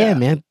 list. Yeah, Yeah.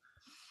 man.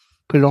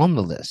 Put it on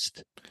the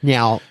list.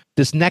 Now,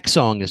 this next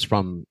song is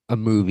from a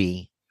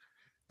movie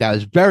that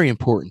was very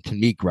important to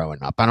me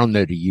growing up. I don't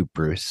know to you,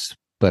 Bruce,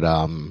 but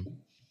I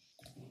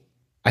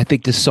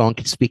think this song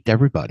can speak to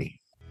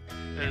everybody.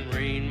 And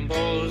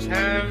rainbows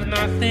have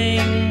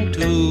nothing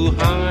to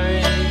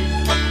hide.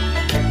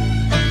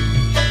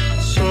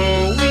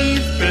 So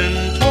we've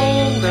been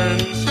told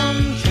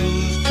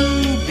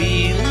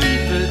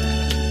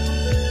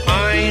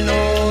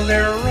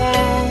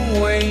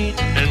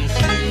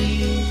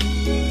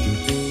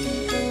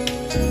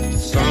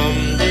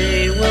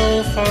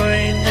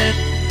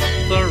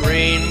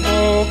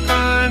rainbow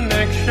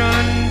connection,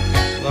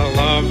 the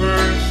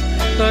lovers,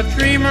 the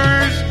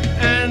dreamers,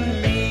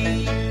 and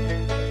me.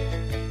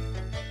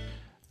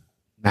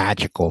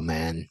 Magical,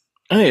 man.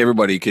 I think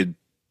everybody could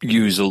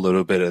use a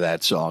little bit of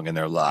that song in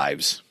their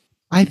lives.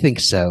 I think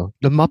so.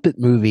 The Muppet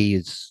movie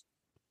is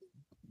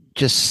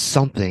just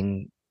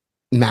something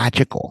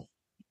magical.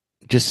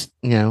 Just,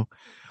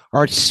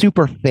 our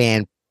super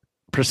fan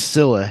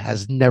Priscilla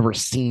has never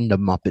seen the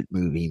Muppet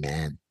movie,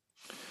 man.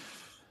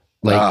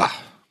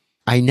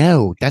 I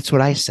know, that's what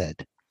I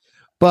said.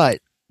 But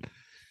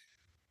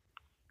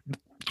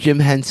Jim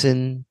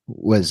Henson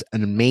was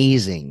an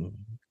amazing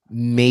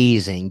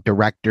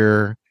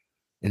director,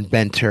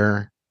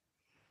 inventor,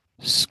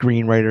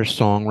 screenwriter,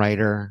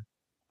 songwriter.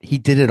 He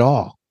did it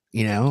all,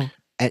 and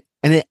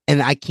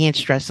I can't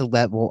stress the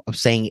level of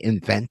saying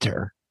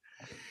inventor.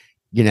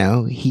 He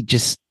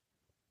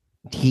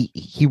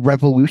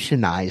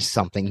revolutionized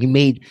something. He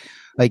made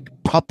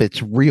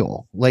puppets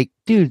real.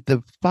 Dude,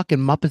 the fucking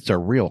Muppets are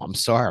real. I'm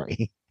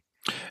sorry.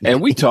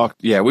 And we've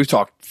talked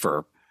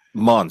for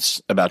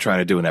months about trying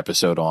to do an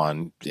episode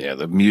on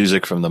the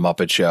music from the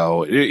Muppet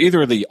Show,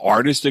 either the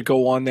artists that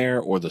go on there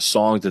or the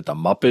songs that the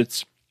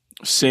Muppets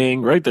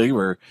sing. Right? They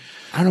were.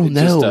 I don't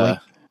know.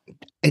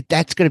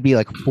 That's going to be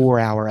like a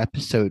 4-hour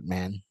episode,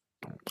 man.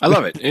 I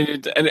love it.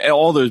 And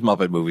all those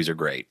Muppet movies are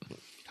great.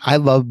 I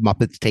love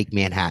Muppets Take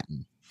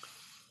Manhattan.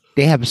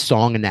 They have a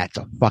song and that's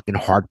a fucking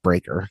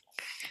heartbreaker.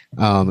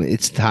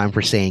 It's time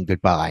for saying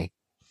goodbye.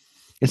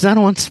 It's not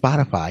on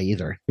Spotify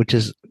either, which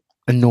is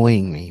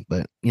annoying me,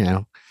 but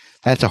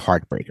that's a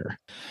heartbreaker.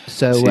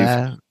 So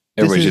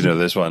everybody should know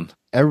this one.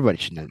 Everybody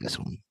should know this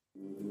one.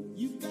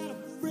 You got a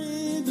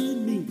friend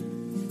in me.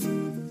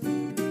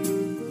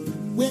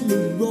 When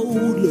the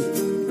road looks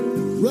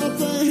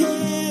rough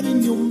ahead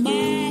and you're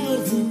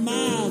miles and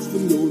miles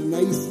from your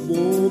nice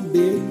warm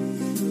bed,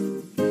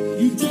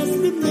 you just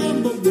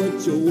remember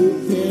what your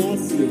old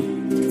past said.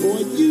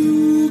 Boy,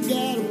 you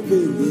got a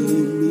friend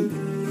in me.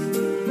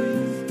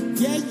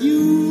 Yeah,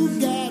 you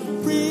got a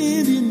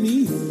friend in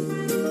me.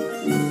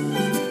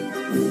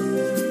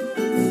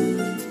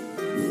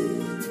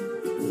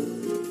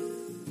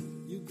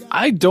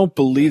 I don't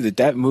believe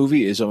that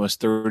movie is almost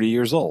 30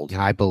 years old.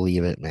 I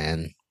believe it,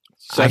 man.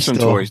 So that's some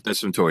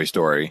Toy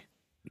Story.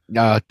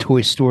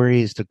 Toy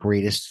Story is the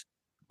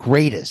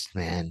greatest,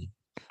 man.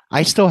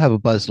 I still have a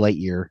Buzz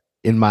Lightyear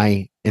in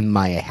my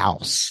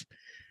house.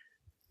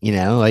 You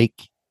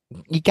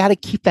got to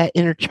keep that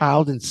inner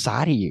child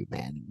inside of you,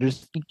 man.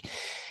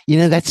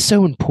 That's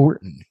so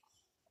important.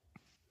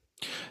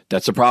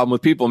 That's the problem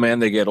with people, man.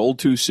 They get old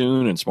too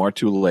soon and smart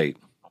too late.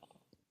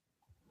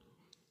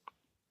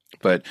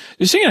 But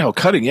you're seeing how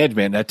cutting edge,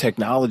 man, that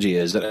technology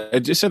is. I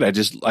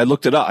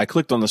looked it up. I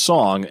clicked on the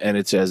song and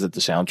it says that the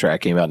soundtrack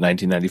came out in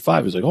 1995.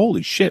 I was like,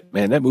 holy shit,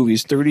 man, that movie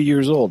is 30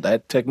 years old.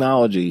 That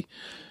technology,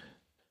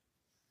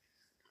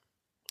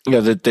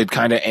 that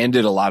kind of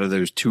ended a lot of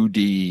those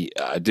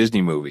 2D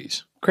Disney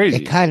movies.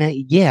 Crazy. It kind of,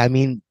 yeah. I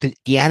mean,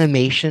 the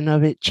animation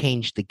of it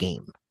changed the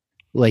game.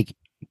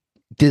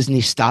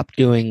 Disney stopped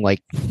doing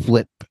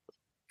flip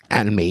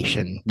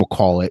animation, we'll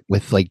call it,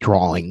 with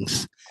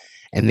drawings.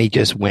 And they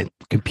just went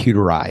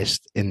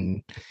computerized.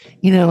 And,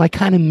 I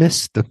kind of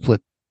miss the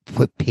flip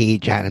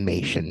page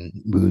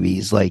animation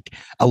movies like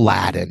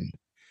Aladdin,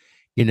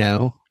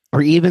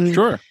 or even,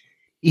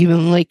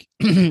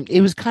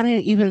 it was kind of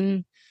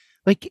even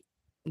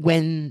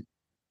when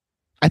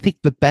I think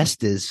the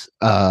best is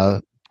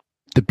The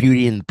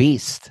Beauty and the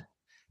Beast.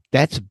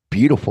 That's a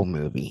beautiful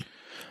movie.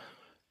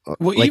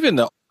 Well, even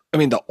the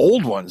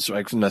old ones,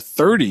 from the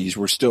 30s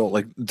were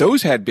still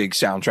those had big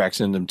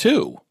soundtracks in them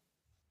too.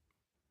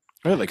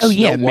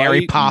 Right,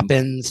 Mary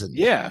Poppins.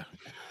 Yeah,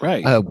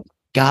 right. Oh,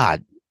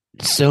 God,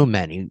 so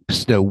many.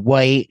 Snow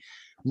White,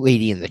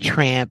 Lady and the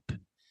Tramp,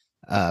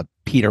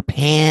 Peter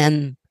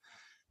Pan,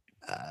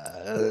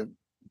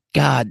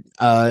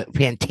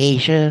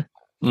 Fantasia.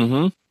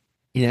 Mm-hmm.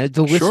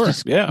 The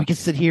list we can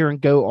sit here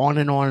and go on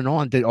and on and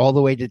on, all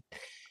the way to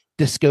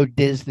Disco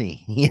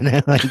Disney,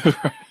 All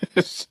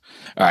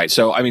right,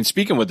 so,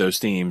 speaking with those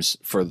themes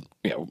for,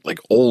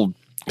 old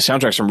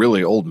soundtracks from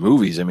really old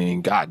movies.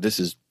 God, this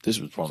was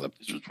one of the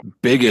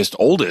biggest,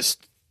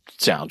 oldest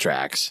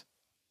soundtracks.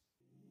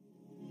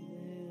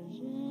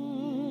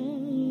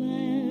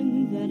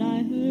 That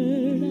I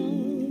heard of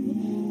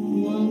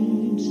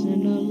once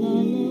in a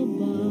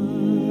lullaby.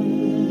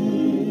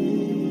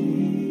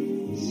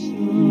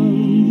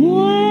 Somewhere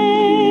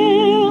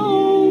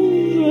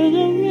over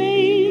the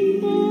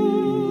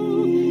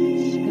rainbow,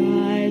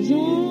 skies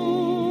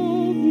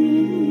are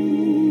blue,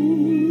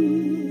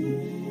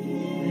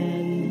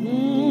 and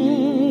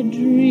the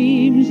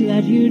dreams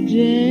that you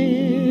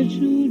dare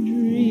to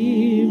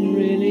dream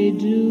really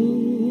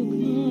do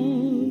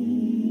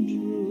come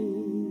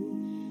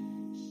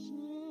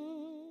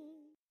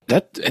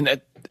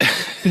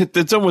true.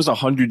 That's almost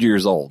 100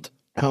 years old.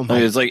 Oh my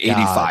it's like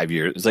 85 God.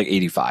 years. It's like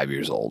 85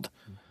 years old.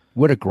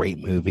 What a great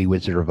movie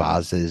Wizard of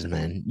Oz is,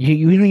 man.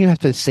 You don't even have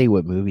to say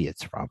what movie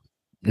it's from.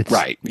 It's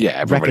right. Yeah,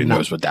 everybody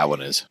knows what that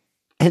one is.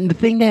 And the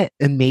thing that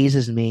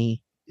amazes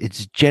me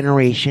it's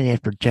generation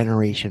after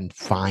generation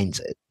finds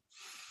it.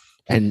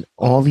 And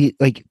all the,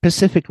 like,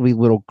 specifically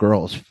little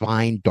girls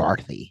find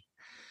Dorothy,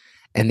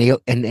 and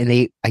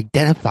they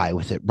identify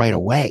with it right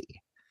away.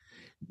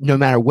 No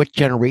matter what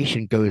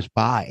generation goes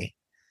by,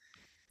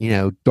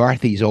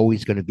 Dorothy's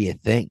always going to be a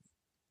thing.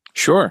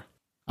 Sure.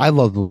 I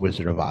love the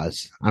Wizard of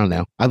Oz. I don't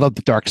know. I love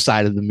the Dark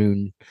Side of the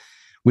Moon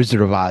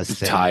Wizard of Oz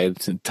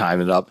thing.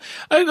 Time it up.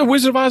 The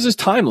Wizard of Oz is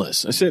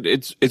timeless. I said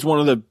it's one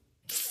of the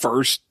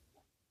first.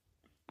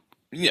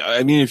 Yeah,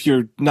 I mean, if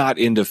you're not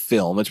into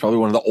film, it's probably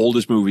one of the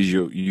oldest movies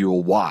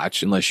you'll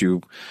watch, unless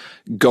you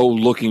go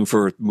looking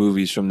for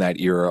movies from that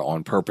era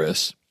on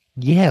purpose.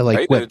 Yeah, like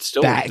right? what It's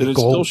still, that it's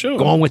still showing.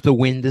 Gone with the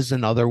Wind is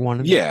another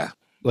one. Yeah,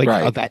 like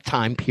right. of that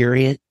time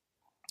period.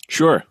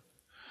 Sure.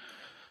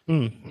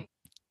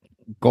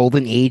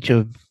 Golden age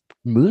of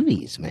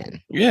movies,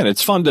 man. Yeah, and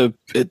it's fun to.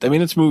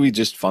 It's movie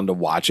just fun to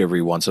watch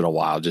every once in a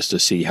while, just to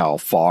see how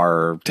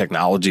far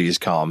technology has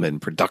come in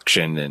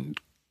production and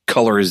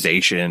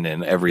colorization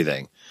and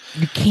everything.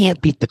 You can't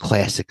beat the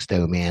classics,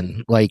 though,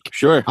 man. Like,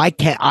 sure, I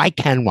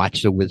can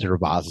watch The Wizard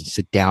of Oz and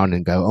sit down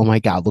and go, "Oh my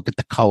god, look at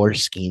the color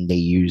scheme they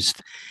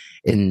used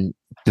in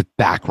the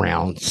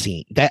background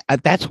scene."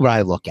 That's what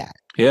I look at.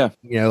 Yeah,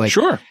 like,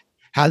 sure.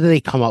 How do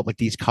they come up with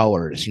these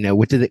colors?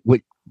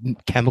 What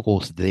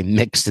chemicals did they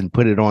mix and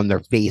put it on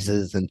their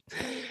faces and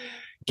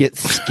get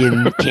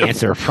skin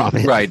cancer from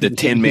it? Right, the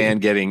Tin Man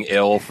getting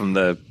ill from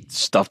the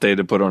stuff they had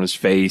to put on his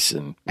face,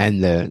 and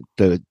the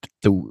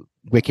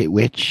Wicked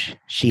Witch,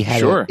 she had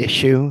sure. an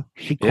issue.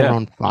 She caught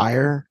on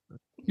fire.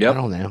 Yep. I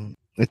don't know.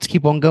 Let's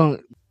keep on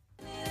going.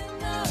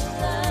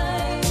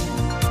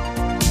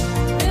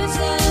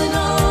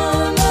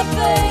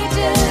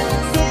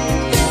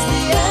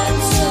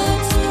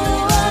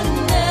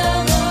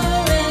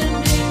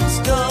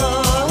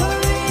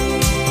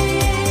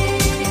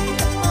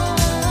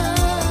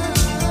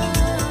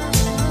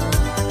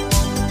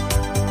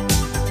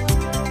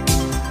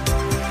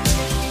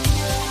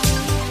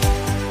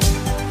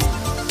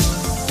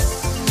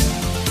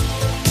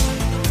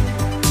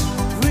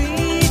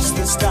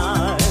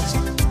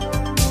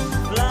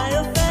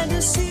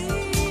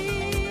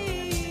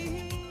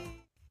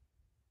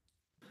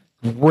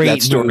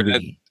 Great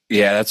movie.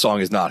 That song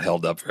is not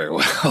held up very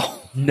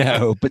well.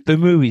 No, but the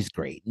movie's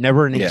great.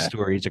 Never Ending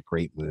Story is a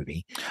great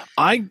movie.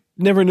 I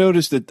never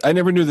noticed that. I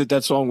never knew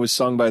that song was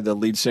sung by the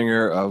lead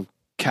singer of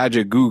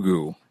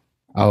Kajagoogoo.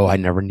 Oh, I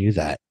never knew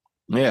that.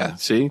 Yeah,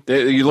 see,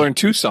 you learned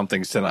two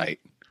somethings tonight.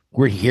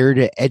 We're here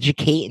to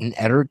educate and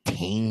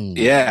entertain.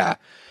 Yeah,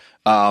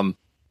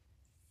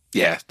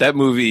 that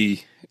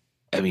movie.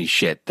 I mean,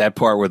 shit, that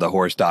part where the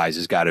horse dies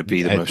has got to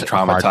be the most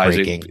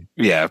traumatizing.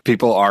 Yeah,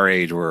 people our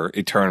age were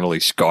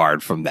eternally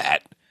scarred from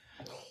that.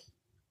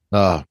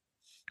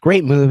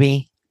 Great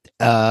movie.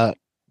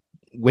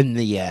 When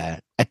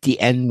at the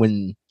end,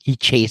 when he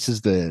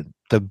chases the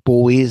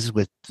boys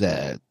with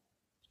the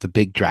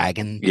big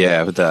dragon.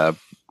 Yeah, with the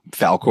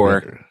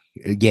Falcor.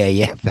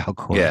 Yeah,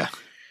 Falcor. Yeah.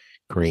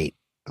 Great.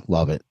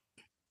 Love it.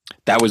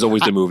 That was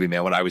always the movie,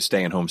 man. When I was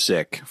staying home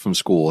sick from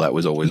school, that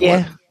was always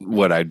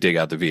what I'd dig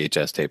out the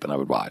VHS tape and I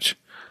would watch.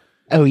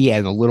 Oh, yeah.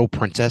 And the Little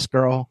Princess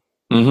Girl.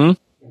 Mm-hmm.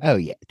 Oh,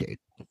 yeah, dude.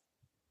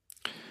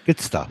 Good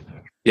stuff.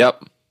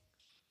 Yep.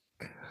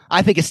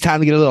 I think it's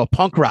time to get a little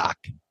punk rock.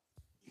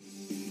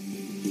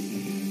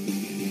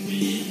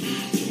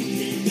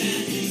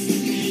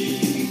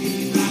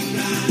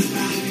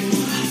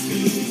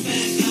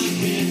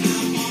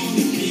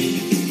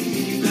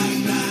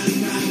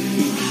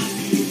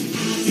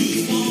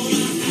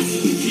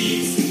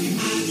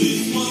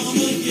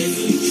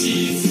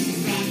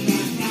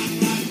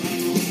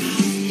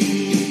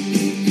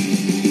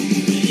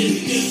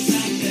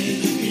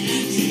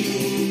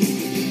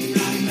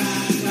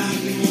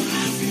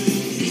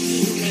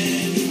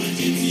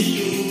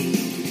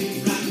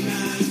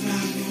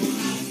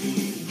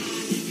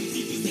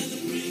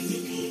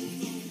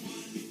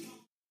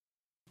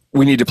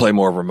 We need to play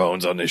more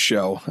Ramones on this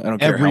show. I don't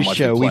care Every how much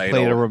show we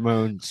play the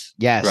Ramones.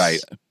 Yes. Right.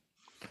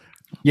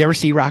 You ever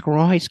see Rock and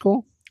Roll High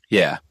School?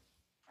 Yeah.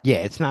 Yeah,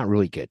 it's not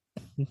really good.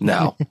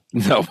 No,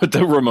 but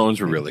the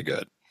Ramones were really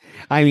good.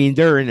 I mean,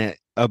 they're in it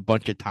a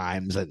bunch of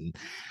times, and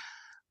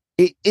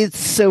it's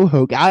so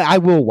hokey. I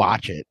will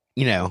watch it,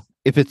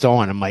 if it's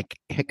on. I'm like,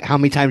 heck, how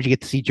many times you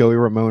get to see Joey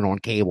Ramone on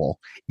cable?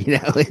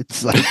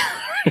 It's like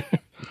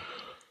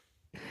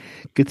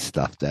good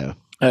stuff, though.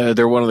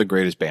 They're one of the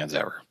greatest bands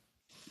ever.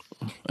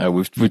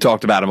 We've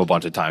talked about them a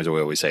bunch of times, and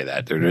we always say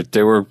that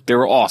they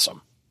were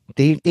awesome.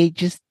 They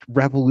just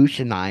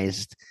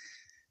revolutionized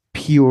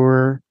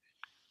pure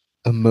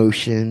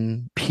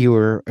emotion,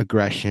 pure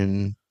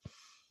aggression,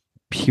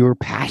 pure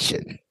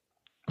passion.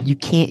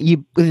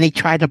 When they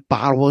try to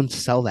bottle and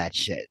sell that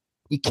shit,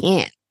 you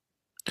can't.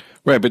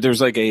 Right, but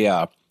there's like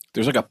a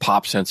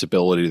pop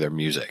sensibility to their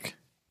music.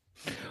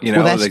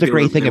 Well, that's the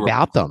great thing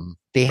about them.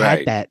 They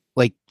had that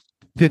like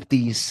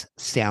 50s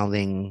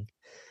sounding,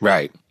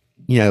 right?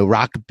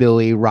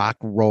 Rockabilly, rock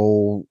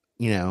roll.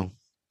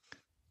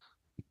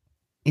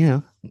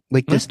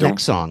 Like this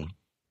next song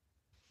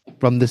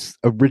from this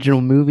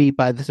original movie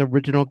by this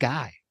original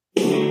guy.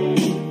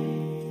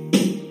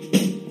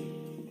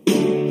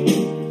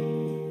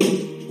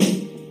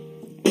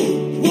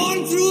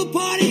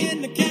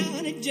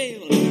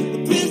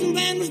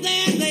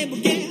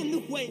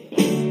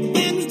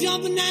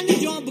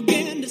 drum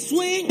began to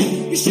swing.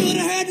 You should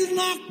have heard this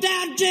knocked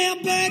out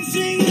jailbird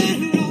sing.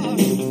 Let it rock.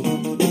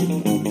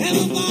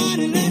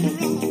 Everybody let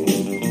it rock.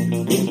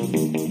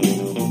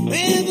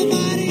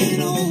 Everybody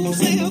in old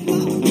cell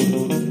block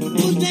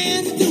was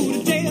dancing to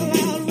the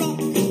jailhouse rock.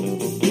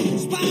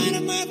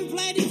 Spider Murphy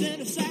played his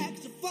tenor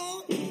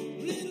saxophone.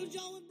 Little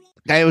Joe and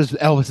That was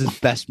Elvis's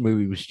best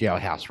movie, was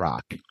Jailhouse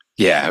Rock.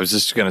 Yeah, I was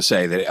just going to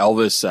say that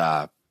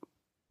Elvis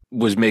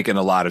was making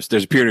a lot of.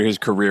 There's a period of his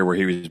career where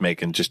he was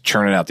just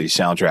churning out these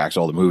soundtracks,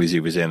 all the movies he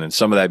was in, and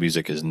some of that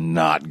music is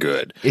not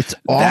good. It's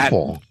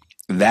awful.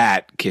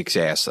 That kicks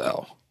ass,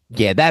 though.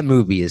 Yeah, that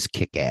movie is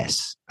kick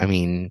ass. I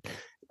mean,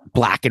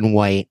 black and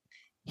white.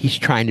 He's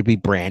trying to be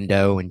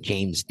Brando and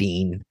James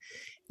Dean.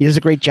 He does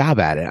a great job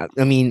at it.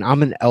 I mean,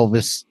 I'm an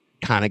Elvis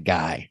kind of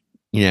guy.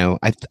 You know,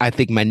 I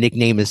think my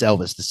nickname is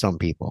Elvis to some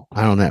people.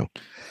 I don't know.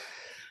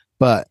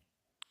 But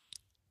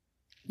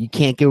you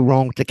can't go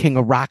wrong with the king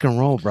of rock and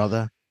roll,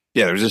 brother.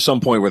 Yeah, there was just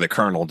some point where the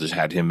Colonel just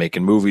had him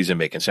making movies and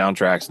making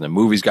soundtracks, and the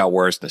movies got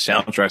worse, and the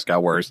soundtracks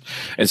got worse,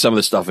 and some of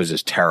the stuff is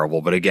just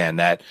terrible. But again,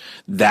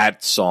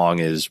 that song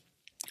is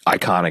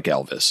iconic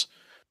Elvis.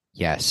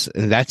 Yes,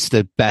 and that's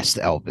the best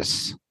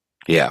Elvis.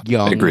 Yeah,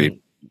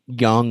 agreed.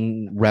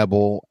 Young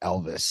rebel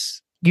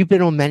Elvis. You've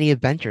been on many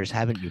adventures,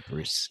 haven't you,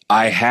 Bruce?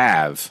 I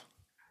have.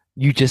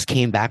 You just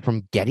came back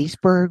from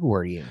Gettysburg,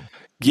 were you?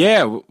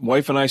 Yeah,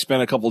 wife and I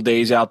spent a couple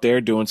days out there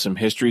doing some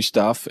history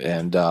stuff,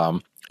 and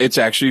it's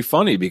actually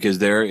funny because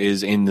there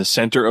is, in the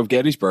center of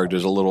Gettysburg,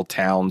 there's a little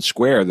town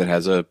square that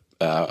has a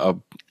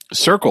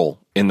circle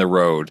in the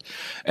road,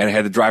 and I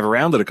had to drive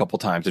around it a couple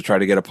times to try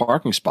to get a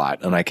parking spot.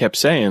 And I kept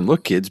saying,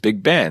 "Look, kids,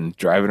 Big Ben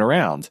driving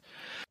around."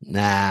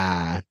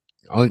 Nah,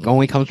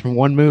 only comes from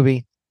one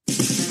movie.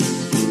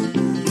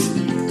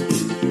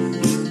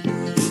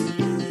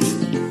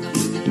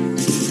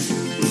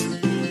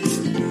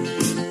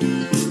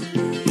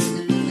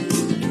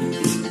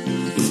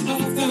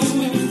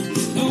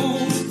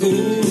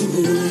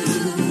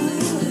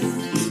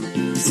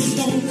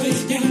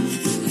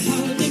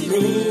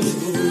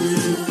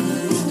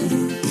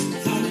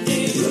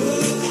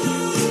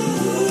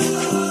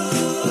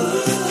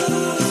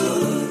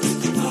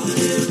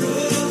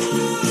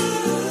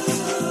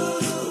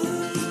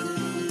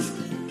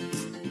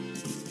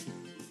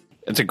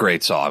 It's a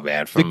great song,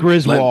 man. The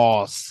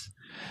Griswolds.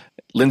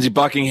 Lindsey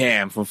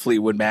Buckingham from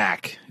Fleetwood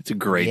Mac. It's a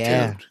great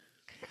tune.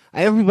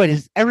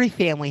 Every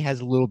family has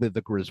a little bit of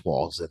the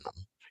Griswolds in them,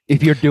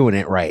 if you're doing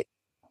it right.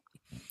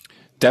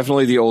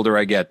 Definitely the older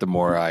I get, the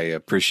more I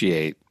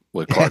appreciate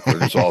what Clark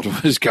Griswold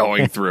was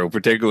going through,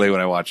 particularly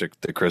when I watch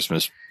the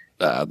Christmas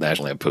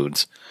National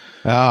Lampoons.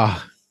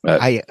 I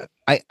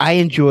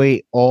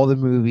enjoy all the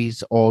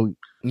movies,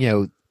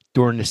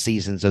 during the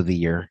seasons of the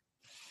year.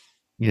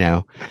 You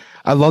know,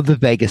 I love the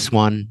Vegas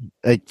one.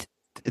 It's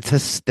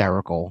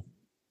hysterical.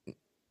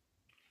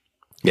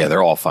 Yeah,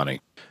 they're all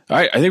funny. All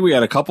right, I think we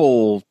got a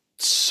couple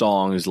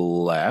songs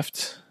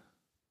left.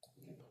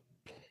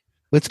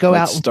 Let's go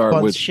out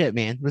and with shit,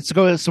 man. Let's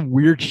go with some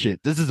weird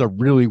shit. This is a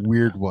really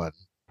weird one.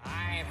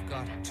 I've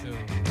got to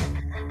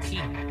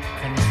keep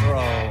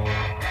control.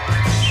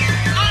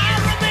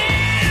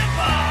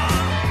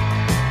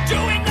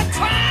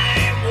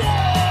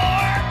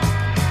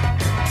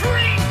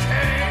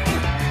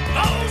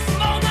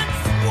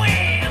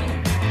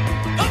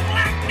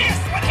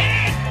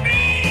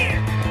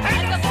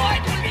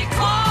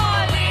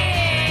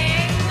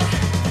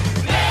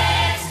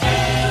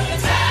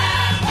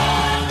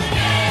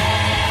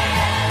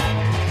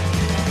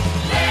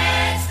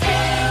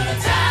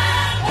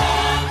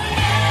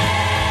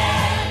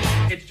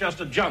 Just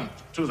a jump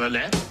to the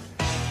left.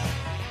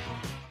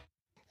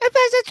 If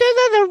it's a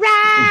to the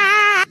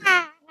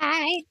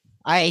right.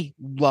 I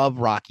love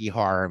Rocky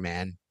Horror,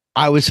 man.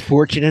 I was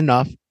fortunate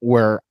enough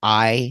where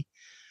in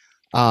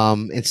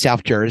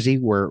South Jersey,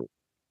 where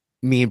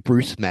me and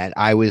Bruce met.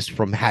 I was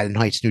from Haddon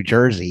Heights, New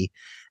Jersey,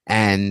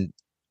 and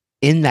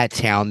in that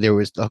town there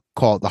was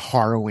called the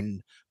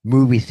Harrowin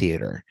Movie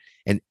Theater,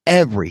 and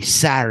every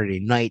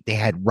Saturday night they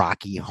had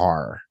Rocky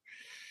Horror.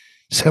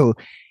 So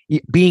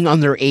being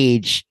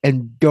underage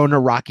and going to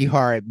Rocky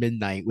Horror at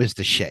midnight was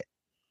the shit.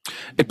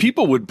 And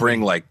people would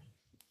bring like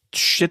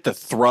shit to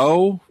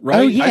throw, right?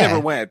 Oh, yeah. I never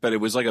went, but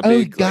it was like a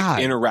big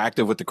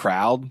interactive with the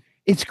crowd.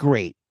 It's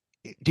great.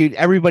 Dude,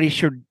 everybody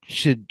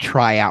should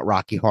try out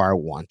Rocky Horror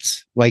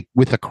once, like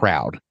with a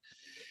crowd.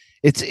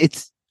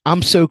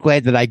 I'm so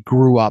glad that I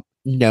grew up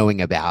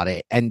knowing about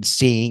it and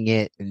seeing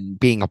it and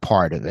being a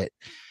part of it,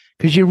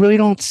 because you really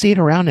don't see it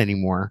around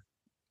anymore.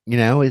 You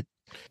know,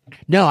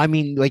 no, I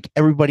mean, like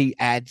everybody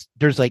adds,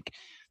 there's like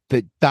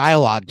the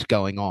dialogue's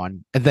going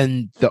on, and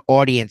then the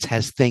audience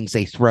has things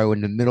they throw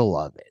in the middle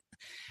of it.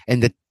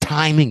 And the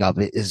timing of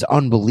it is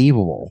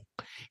unbelievable.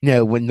 You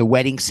know, when the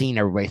wedding scene,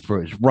 everybody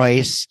throws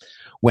rice.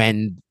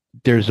 When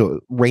there's a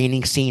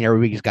raining scene,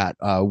 everybody's got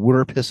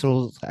water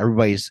pistols.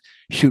 Everybody's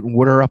shooting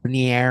water up in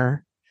the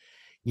air.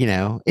 You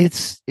know,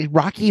 it's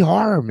Rocky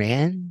Horror,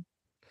 man.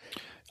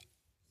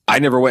 I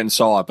never went and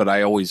saw it, but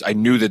I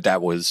knew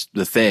that was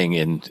the thing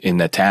in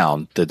the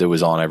town, that it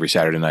was on every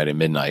Saturday night at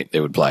midnight. They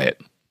would play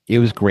it. It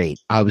was great.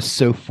 I was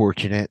so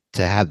fortunate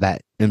to have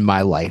that in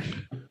my life.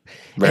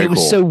 Very and it was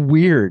cool. so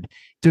weird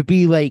to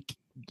be like,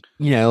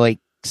 like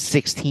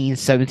 16,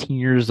 17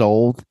 years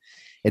old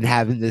and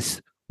having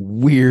this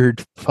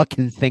weird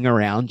fucking thing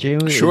around you.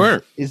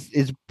 Sure.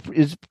 Is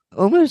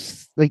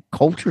almost like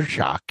culture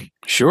shock.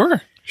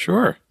 Sure.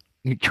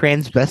 You're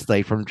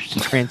transvestite from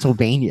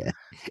Transylvania.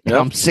 And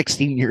Yep. I'm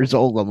 16 years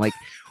old. I'm like,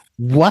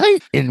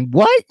 what? And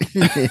what?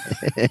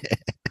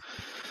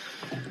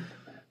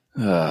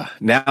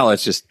 Now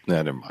let's just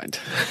never mind.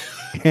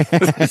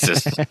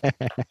 It's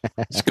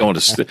going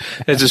to.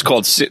 It's just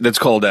called. That's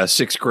called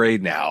sixth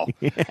grade now.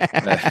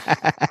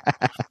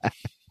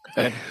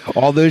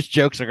 All those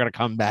jokes are going to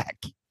come back.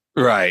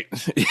 Right.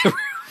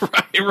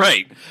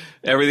 right.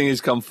 Everything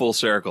has come full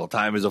circle.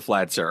 Time is a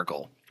flat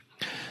circle.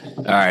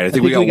 All right. I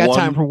think we got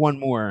time for one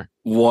more.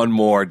 One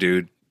more,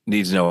 dude.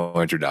 Needs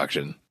no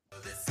introduction.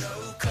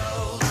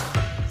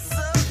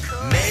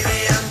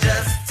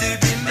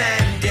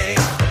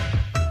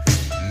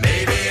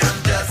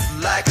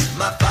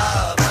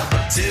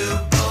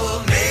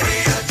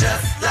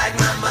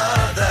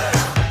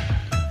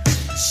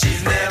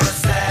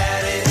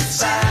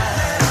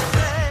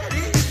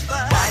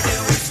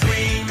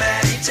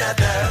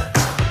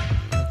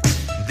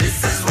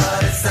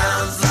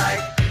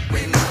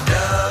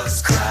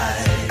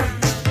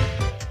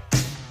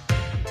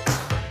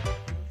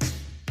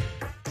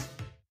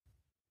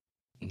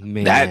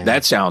 Man.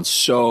 That sounds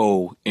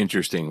so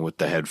interesting with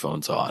the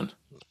headphones on.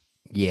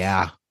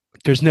 Yeah.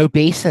 There's no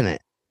bass in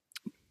it.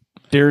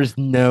 There's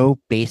no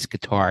bass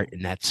guitar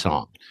in that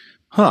song.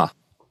 Huh.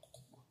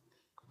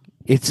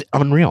 It's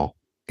unreal.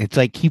 It's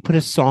like he put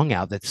a song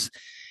out that's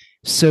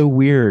so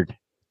weird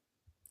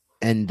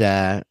and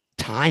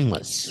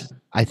timeless,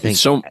 I think.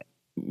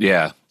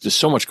 Just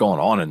so much going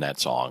on in that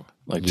song.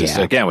 Like just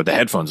again with the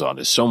headphones on,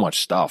 there's so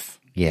much stuff.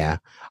 Yeah.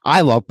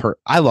 I love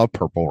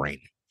Purple Rain.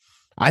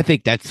 I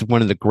think that's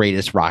one of the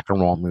greatest rock and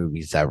roll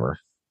movies ever.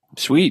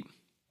 Sweet.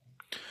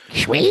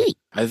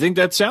 I think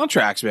that's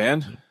soundtracks,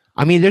 man.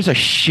 I mean, there's a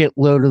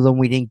shitload of them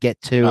we didn't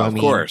get to. Of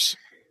course.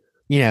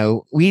 We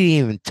didn't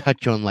even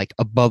touch on like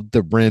Above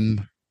the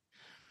Rim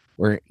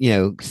or,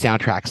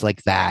 soundtracks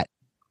like that.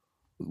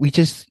 We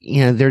just,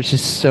 there's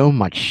just so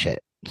much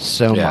shit.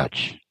 So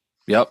much.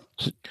 Yep.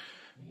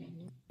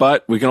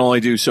 But we can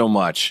only do so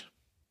much.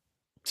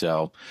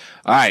 So,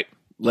 all right.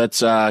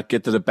 Let's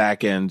get to the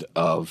back end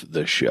of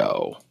the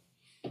show.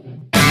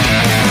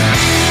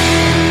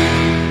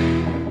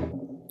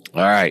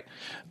 All right.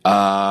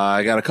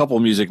 I got a couple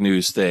music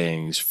news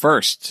things.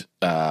 First,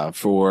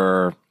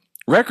 for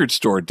Record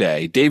Store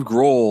Day, Dave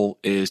Grohl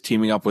is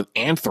teaming up with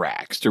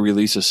Anthrax to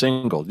release a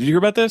single. Did you hear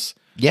about this?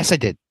 Yes, I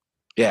did.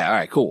 Yeah, all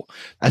right, cool.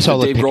 I saw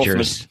the Dave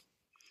pictures.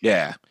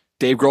 Dave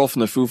Grohl from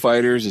the Foo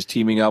Fighters is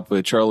teaming up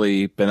with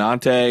Charlie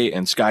Benante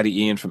and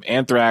Scotty Ian from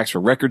Anthrax for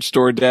Record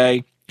Store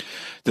Day.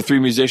 The three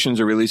musicians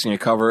are releasing a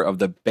cover of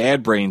the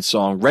Bad Brains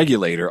song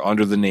Regulator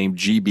under the name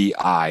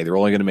GBI. They're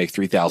only going to make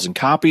 3,000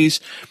 copies,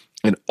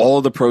 and all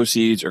of the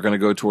proceeds are going to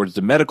go towards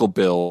the medical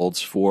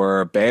bills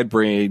for Bad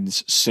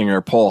Brains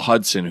singer Paul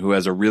Hudson, who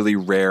has a really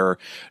rare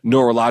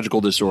neurological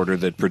disorder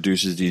that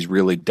produces these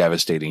really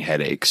devastating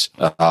headaches.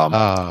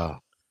 Bad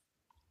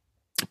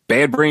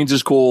Brains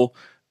is cool.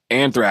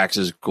 Anthrax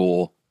is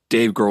cool.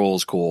 Dave Grohl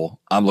is cool.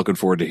 I'm looking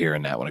forward to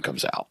hearing that when it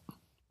comes out.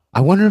 I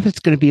wonder if it's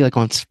going to be like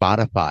on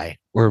Spotify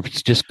or if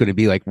it's just going to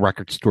be like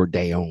Record Store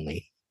Day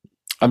only.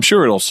 I'm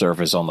sure it'll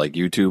surface on like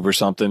YouTube or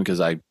something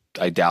because I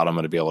doubt I'm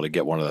going to be able to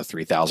get one of the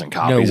 3,000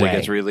 copies that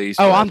gets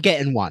released. Oh, I'm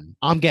getting one.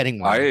 Are you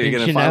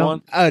going to find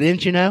one? Oh,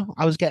 didn't you know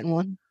I was getting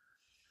one?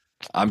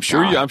 I'm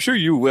sure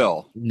you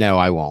will. No,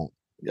 I won't.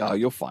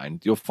 You'll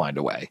find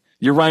a way.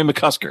 You're Ryan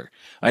McCusker.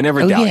 I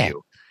never doubt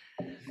you.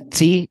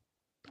 See,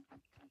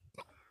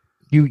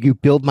 you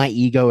build my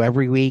ego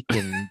every week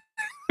and.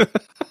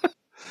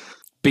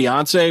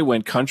 Beyonce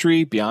went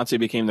country. Beyonce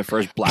became the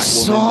first black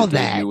woman to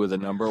debut with a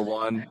number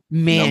one.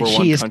 Man,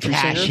 she is country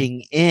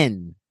cashing singer.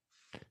 in.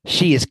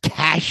 She is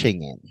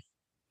cashing in.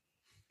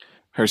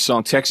 Her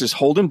song Texas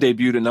Hold'em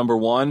debuted at number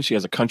one. She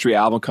has a country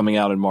album coming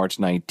out on March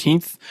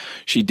 19th.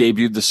 She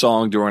debuted the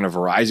song during a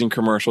Verizon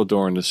commercial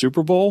during the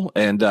Super Bowl,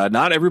 and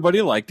not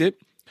everybody liked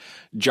it.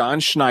 John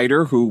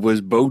Schneider, who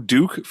was Bo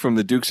Duke from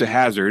the Dukes of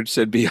Hazzard,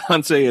 said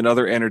Beyonce and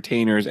other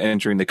entertainers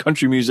entering the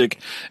country music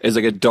is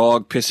like a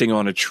dog pissing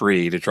on a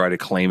tree to try to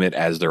claim it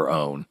as their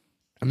own.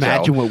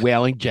 Imagine what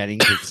Waylon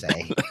Jennings would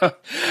say.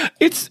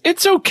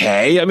 It's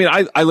okay. I mean,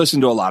 I listen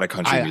to a lot of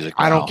country music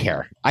now. I don't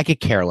care. I could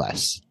care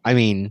less. I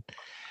mean,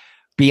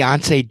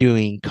 Beyonce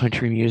doing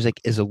country music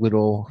is a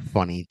little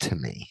funny to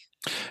me.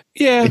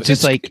 Yeah. It's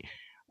just like,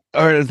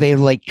 are they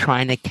like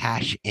trying to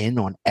cash in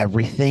on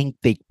everything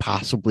they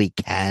possibly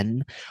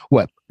can?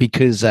 What?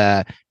 Because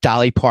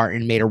Dolly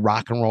Parton made a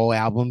rock and roll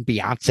album,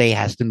 Beyonce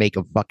has to make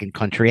a fucking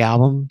country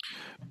album?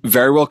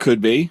 Very well could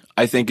be.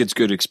 I think it's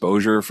good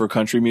exposure for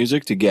country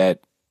music to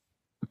get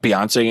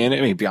Beyonce in it.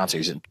 I mean,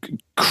 Beyonce's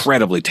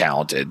incredibly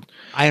talented.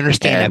 I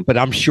understand that, but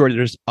I'm sure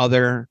there's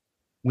other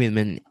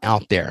women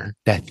out there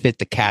that fit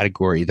the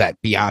category that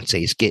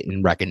Beyonce is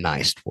getting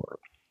recognized for.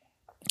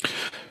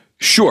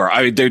 Sure.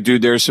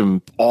 There's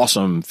some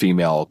awesome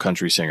female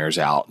country singers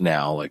out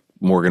now, like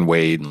Morgan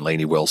Wade and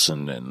Lainey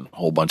Wilson and a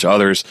whole bunch of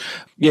others.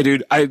 Yeah,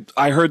 dude, I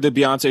heard the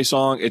Beyonce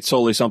song. It's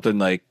totally something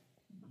like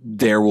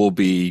there will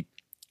be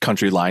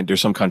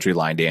there's some country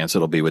line dance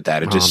that'll be with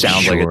that. It just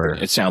sounds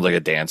like a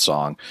dance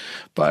song,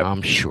 but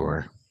I'm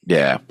sure.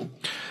 Yeah.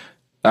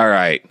 All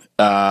right.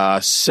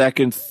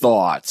 Second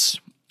thoughts.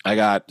 I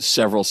got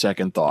several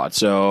second thoughts.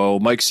 So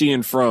Mike C.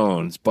 and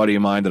Frone's buddy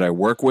of mine that I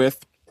work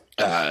with,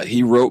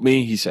 he wrote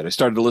me. He said, I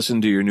started to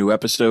listen to your new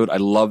episode. I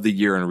love the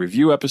year in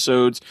review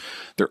episodes.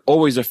 They're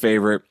always a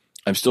favorite.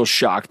 I'm still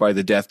shocked by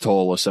the death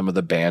toll of some of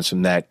the bands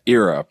from that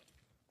era.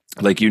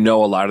 Like, a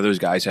lot of those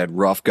guys had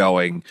rough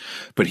going,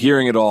 but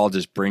hearing it all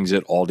just brings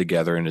it all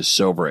together and is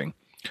sobering.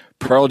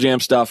 Pearl Jam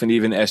stuff and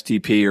even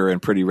STP are in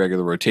pretty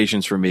regular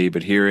rotations for me,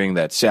 but hearing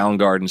that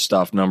Soundgarden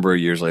stuff number of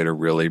years later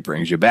really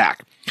brings you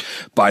back.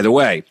 By the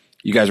way,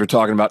 you guys were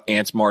talking about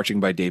Ants Marching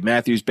by Dave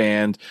Matthews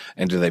Band,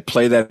 and do they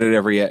play that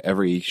at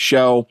every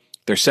show?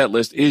 Their set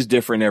list is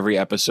different every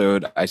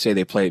episode. I say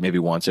they play it maybe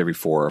once every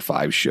 4 or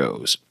 5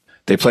 shows.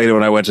 They played it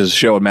when I went to the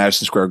show at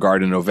Madison Square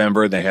Garden in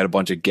November. They had a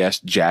bunch of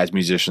guest jazz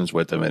musicians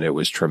with them, and it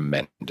was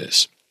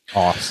tremendous.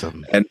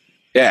 Awesome. And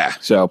yeah,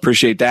 so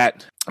appreciate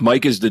that.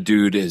 Mike is the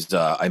dude,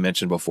 I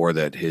mentioned before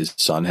that his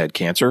son had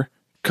cancer.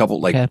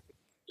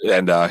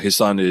 And his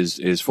son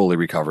is fully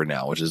recovered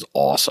now, which is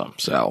awesome.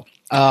 So,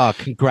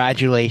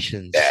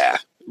 congratulations. Yeah,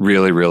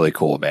 really, really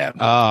cool, man.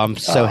 Oh, I'm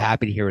so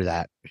happy to hear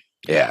that.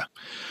 Yeah.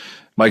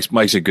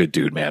 Mike's a good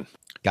dude, man.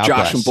 God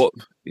bless.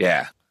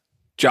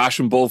 Josh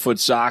from Bullfoot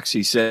Socks,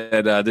 he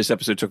said, this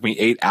episode took me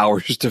 8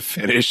 hours to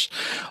finish.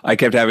 I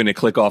kept having to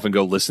click off and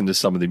go listen to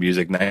some of the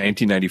music.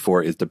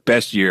 1994 is the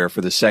best year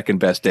for the second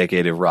best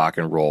decade of rock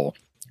and roll,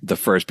 the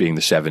first being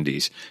the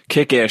 70s.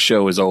 Kick-ass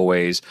show as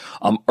always.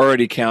 I'm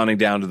already counting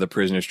down to the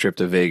Prisoners trip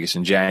to Vegas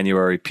in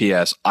January.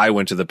 P.S. I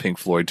went to the Pink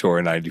Floyd tour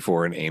in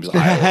 94 in Ames,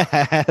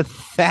 Iowa.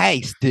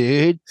 Thanks,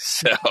 dude.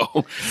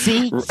 So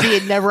see,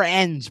 it never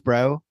ends,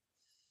 bro.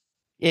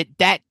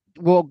 That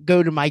will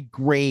go to my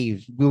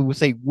grave. We will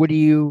say, what do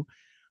you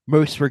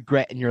most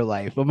regret in your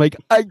life? I'm like,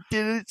 I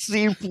didn't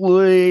see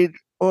Floyd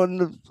on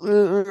the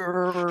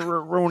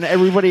when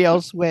everybody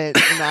else went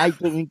and I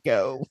didn't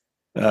go.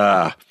 We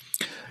got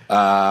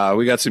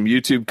some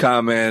YouTube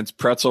comments.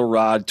 Pretzel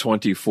Rod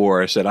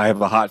 24 said, I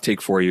have a hot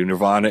take for you.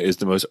 Nirvana is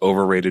the most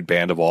overrated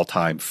band of all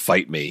time.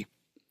 Fight me.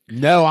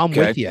 No, I'm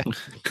with you.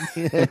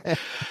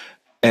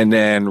 And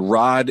then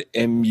Rod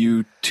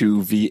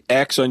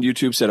MU2VX on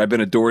YouTube said, I've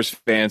been a Doors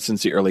fan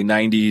since the early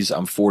 90s.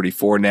 I'm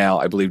 44 now.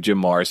 I believe Jim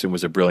Morrison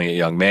was a brilliant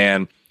young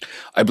man.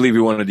 I believe he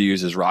wanted to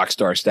use his rock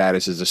star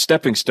status as a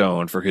stepping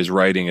stone for his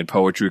writing and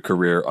poetry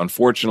career.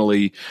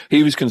 Unfortunately,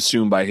 he was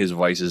consumed by his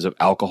vices of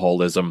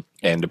alcoholism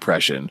and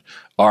depression.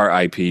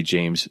 R.I.P.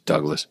 James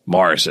Douglas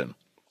Morrison.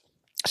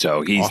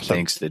 So he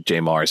thinks that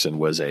Jim Morrison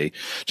was a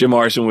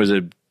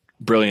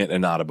brilliant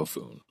and not a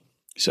buffoon.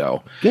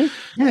 So good.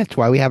 Yeah, that's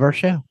why we have our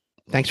show.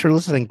 Thanks for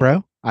listening,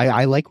 bro.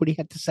 I like what he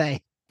had to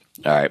say.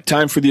 All right.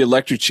 Time for the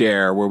electric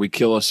chair where we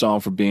kill a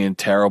song for being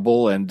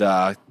terrible. And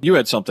you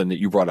had something that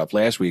you brought up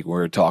last week when we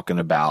were talking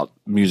about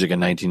music in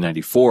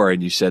 1994.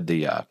 And you said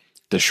the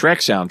Shrek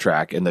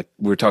soundtrack and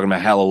we were talking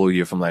about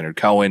Hallelujah from Leonard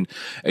Cohen.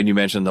 And you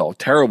mentioned the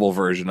terrible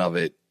version of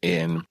it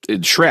in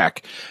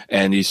Shrek.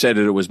 And you said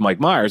that it was Mike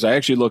Myers. I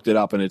actually looked it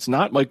up and it's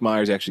not Mike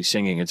Myers actually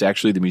singing. It's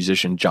actually the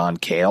musician John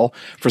Cale.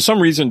 For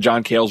some reason,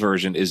 John Cale's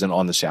version isn't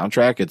on the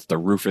soundtrack. It's the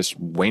Rufus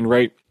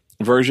Wainwright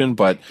version,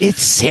 but it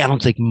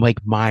sounds like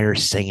Mike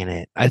Myers singing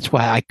it. That's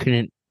why I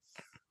couldn't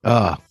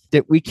that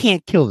we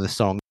can't kill this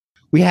song.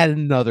 We had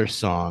another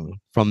song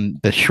from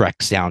the Shrek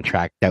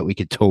soundtrack that we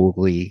could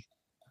totally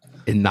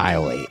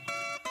annihilate.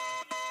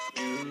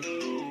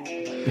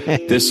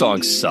 This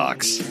song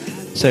sucks.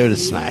 So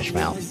does Smash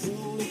Mouth.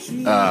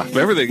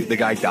 Remember the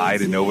guy died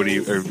and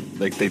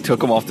they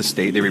took him off the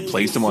stage, they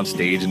replaced him on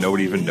stage and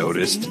nobody even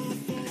noticed.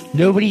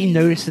 Nobody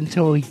noticed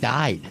until he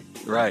died.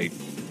 Right.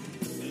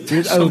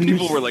 Some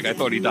people were like, I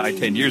thought he died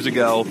 10 years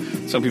ago.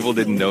 Some people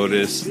didn't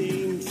notice.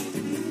 See,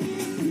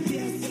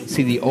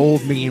 the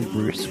old me and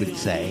Bruce would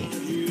say,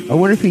 I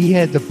wonder if he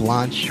had the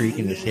blonde streak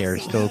in his hair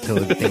still till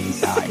the day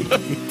he died.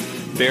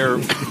 They're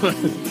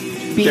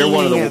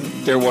one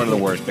of the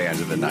worst bands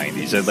of the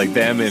 90s. And like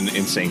them and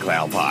St.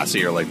 Cloud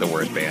Posse are like the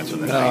worst bands of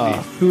the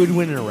 90s. Who would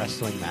win in a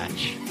wrestling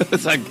match?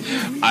 It's like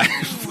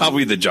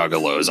probably the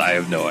Juggalos. I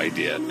have no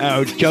idea.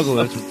 Oh,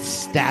 Juggalos would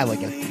stab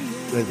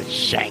with a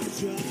shank.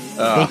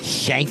 They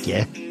shank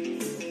you.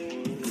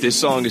 This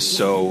song is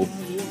so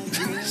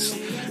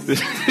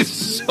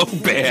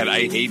bad.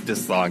 I hate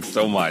this song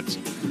so much.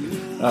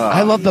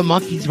 I love the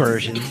Monkees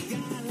version.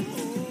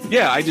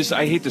 Yeah, I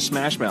hate the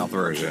Smash Mouth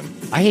version.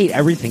 I hate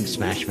everything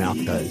Smash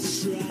Mouth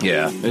does.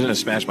 Yeah, they're gonna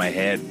smash my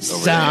head over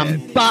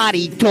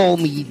Somebody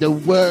told me the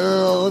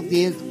world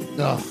is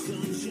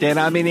that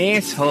I'm an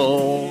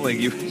asshole, like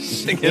you were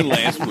singing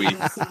last week.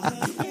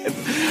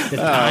 The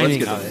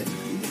timing of it.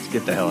 Let's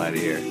get the hell out of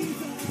here.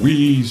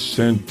 We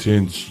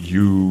sentence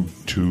you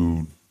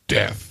to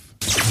death.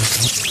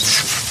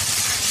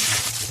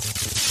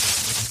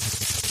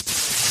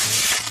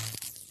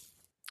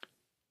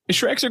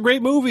 Shrek's a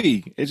great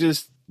movie. It's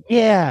just,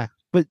 yeah,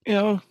 but you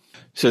know.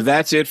 So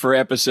that's it for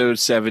episode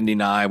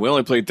 79. We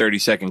only played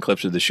 30-second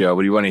clips of the show,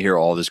 but you want to hear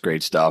all this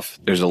great stuff.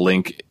 There's a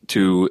link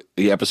to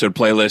the episode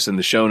playlist in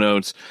the show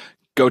notes.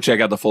 Go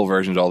check out the full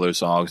versions of all those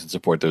songs and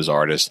support those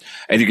artists.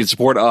 And you can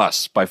support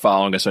us by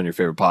following us on your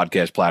favorite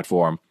podcast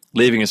platform,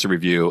 leaving us a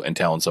review, and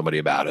telling somebody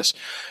about us.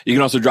 You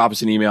can also drop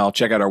us an email,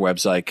 check out our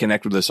website,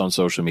 connect with us on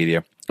social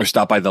media, or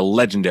stop by the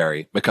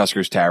legendary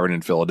McCusker's Tavern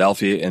in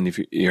Philadelphia, and if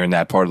you're in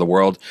that part of the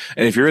world.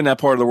 And if you're in that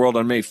part of the world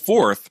on May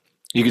 4th,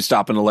 you can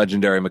stop in the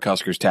legendary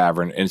McCusker's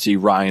Tavern and see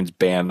Ryan's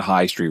band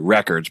High Street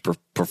Records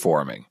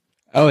performing.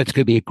 Oh, it's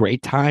going to be a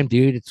great time,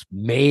 dude. It's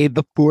May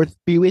the 4th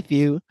be with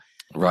you.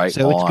 Right.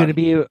 So it's going to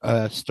be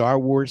a Star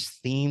Wars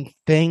themed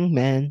thing,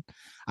 man.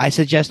 I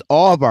suggest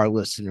all of our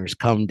listeners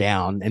come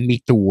down and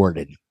meet the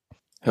warden.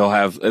 He'll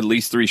have at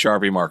least 3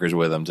 Sharpie markers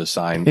with him to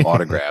sign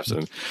autographs.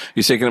 And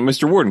he's saying,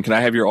 Mr. Warden, can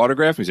I have your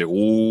autograph? And he's like,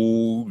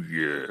 oh,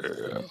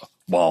 yeah.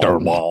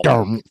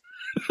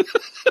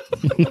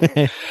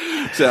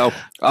 So,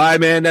 all right,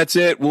 man, that's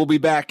it. We'll be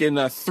back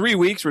in 3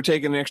 weeks. We're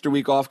taking an extra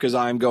week off because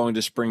I'm going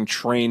to spring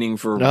training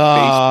for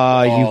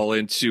baseball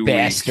in 2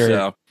 weeks.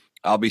 So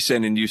I'll be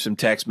sending you some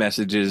text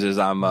messages as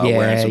I'm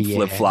wearing some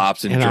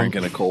flip-flops and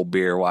drinking a cold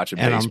beer, watching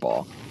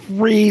baseball. I'm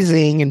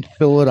freezing in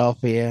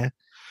Philadelphia.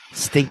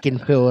 Stinking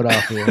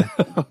Philadelphia.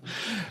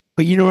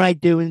 But you know what I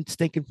do in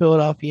stinking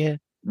Philadelphia?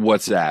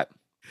 What's that?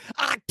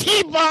 I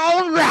keep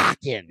on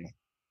rocking.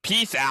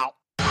 Peace out.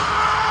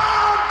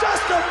 I'm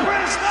just a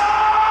prisoner.